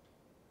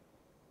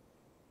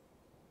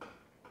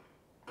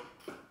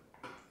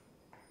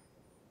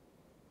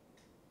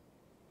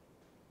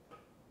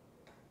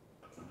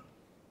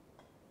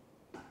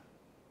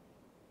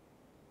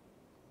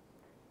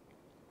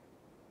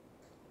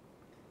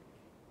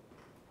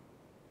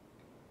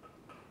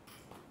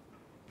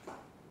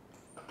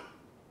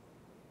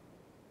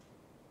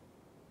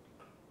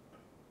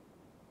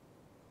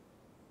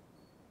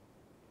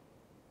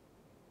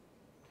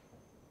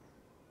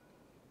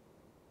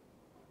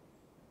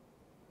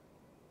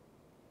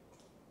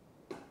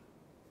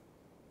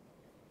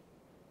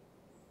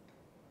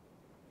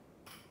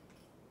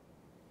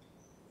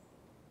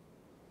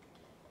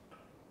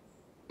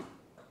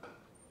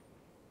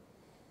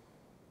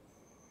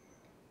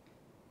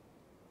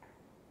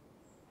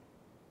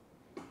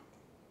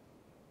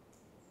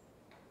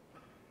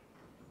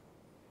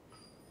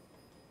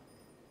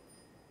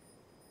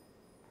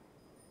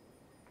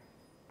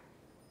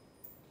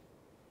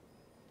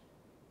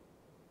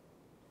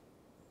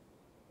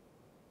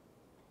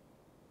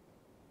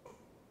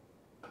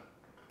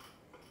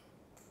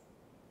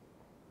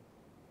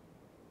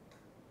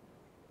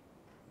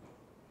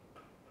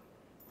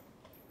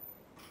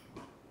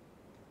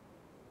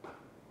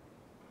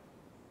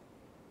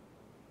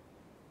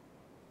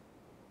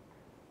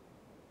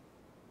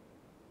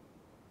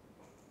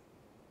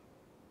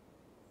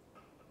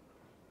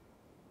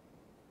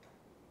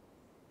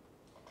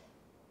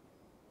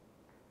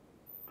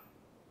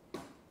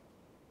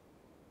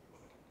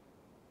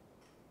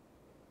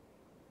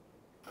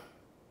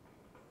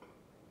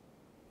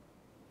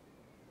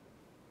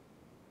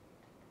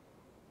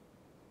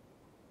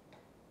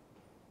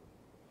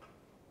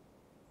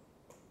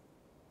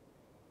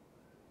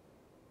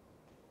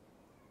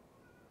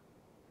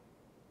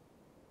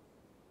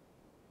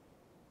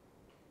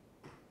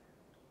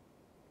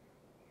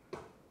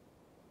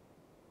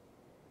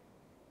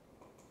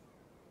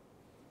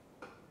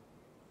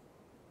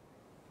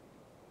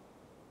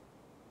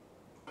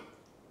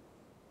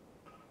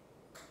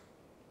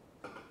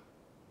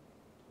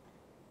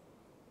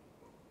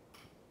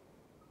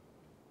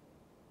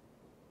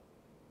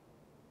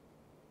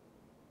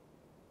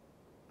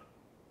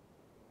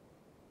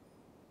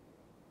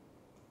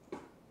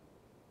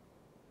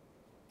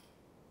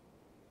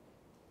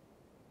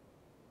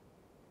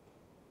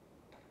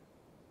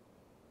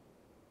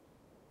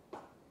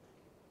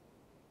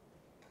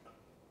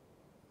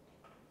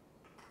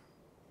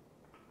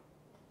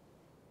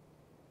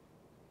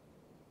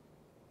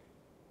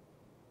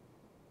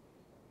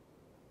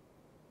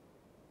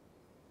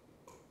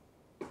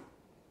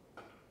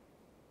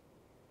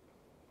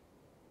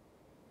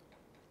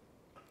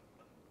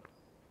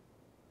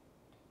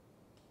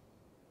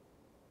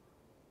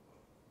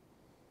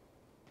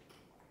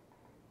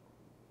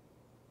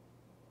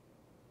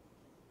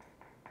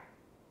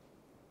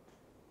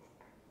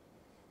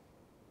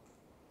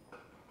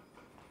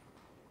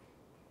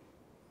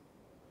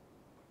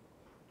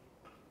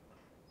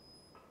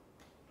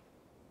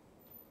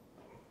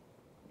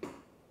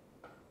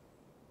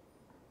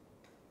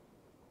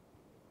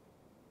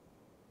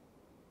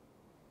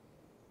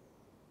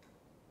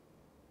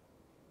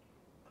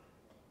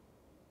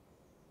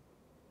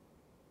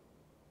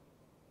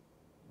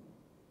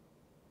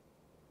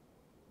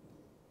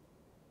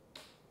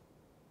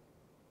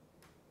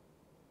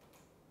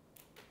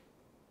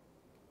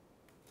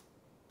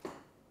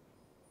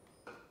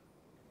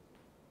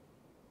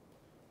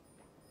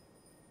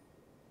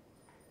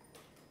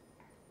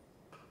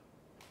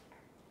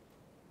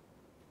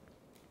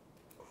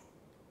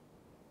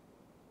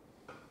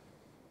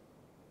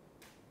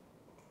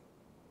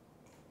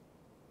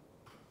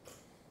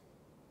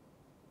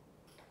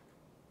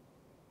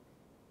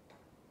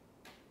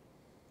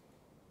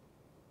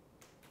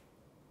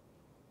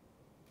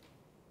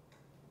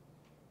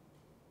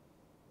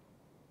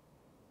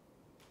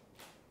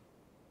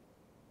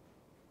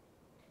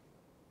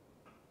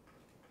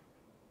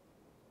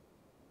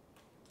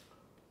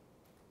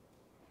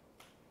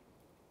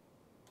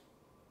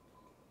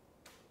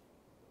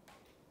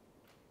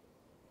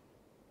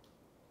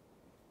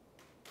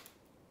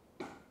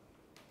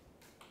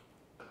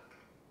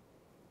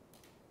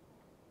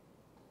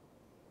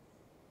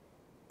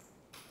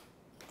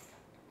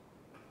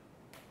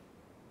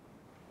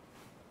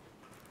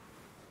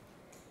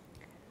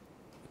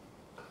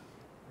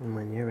 And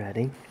when you're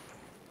ready,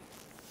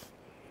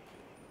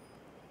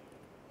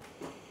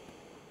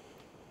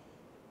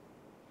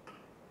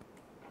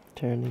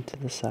 turning to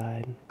the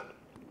side.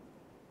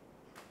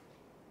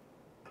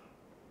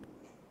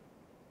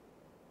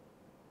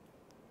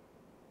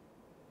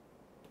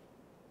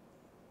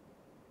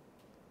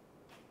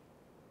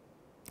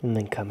 And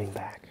then coming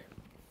back.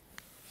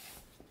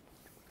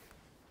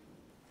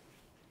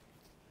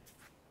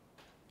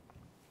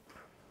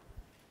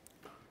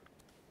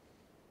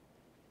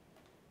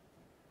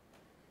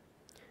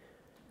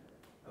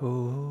 Om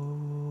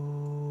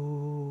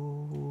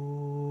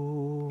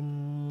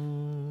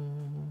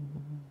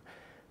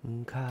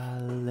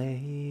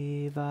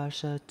Kale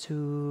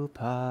Vashatu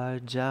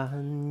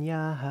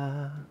Parjanya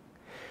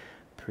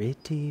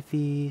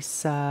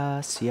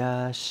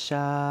Prithivisasya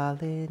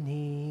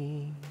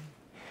Shalini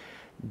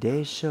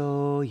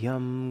Desho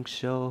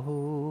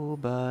Yamksho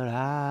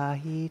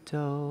Barahito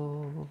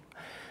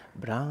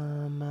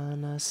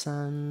Brahmana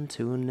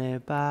Santu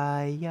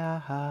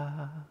Nebaya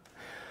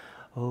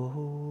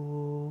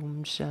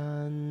Om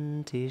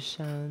Shanti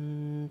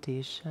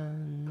Shanti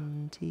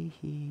Shanti.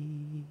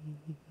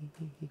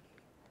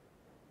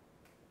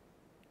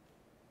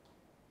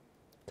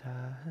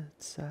 Tat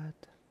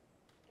Sat.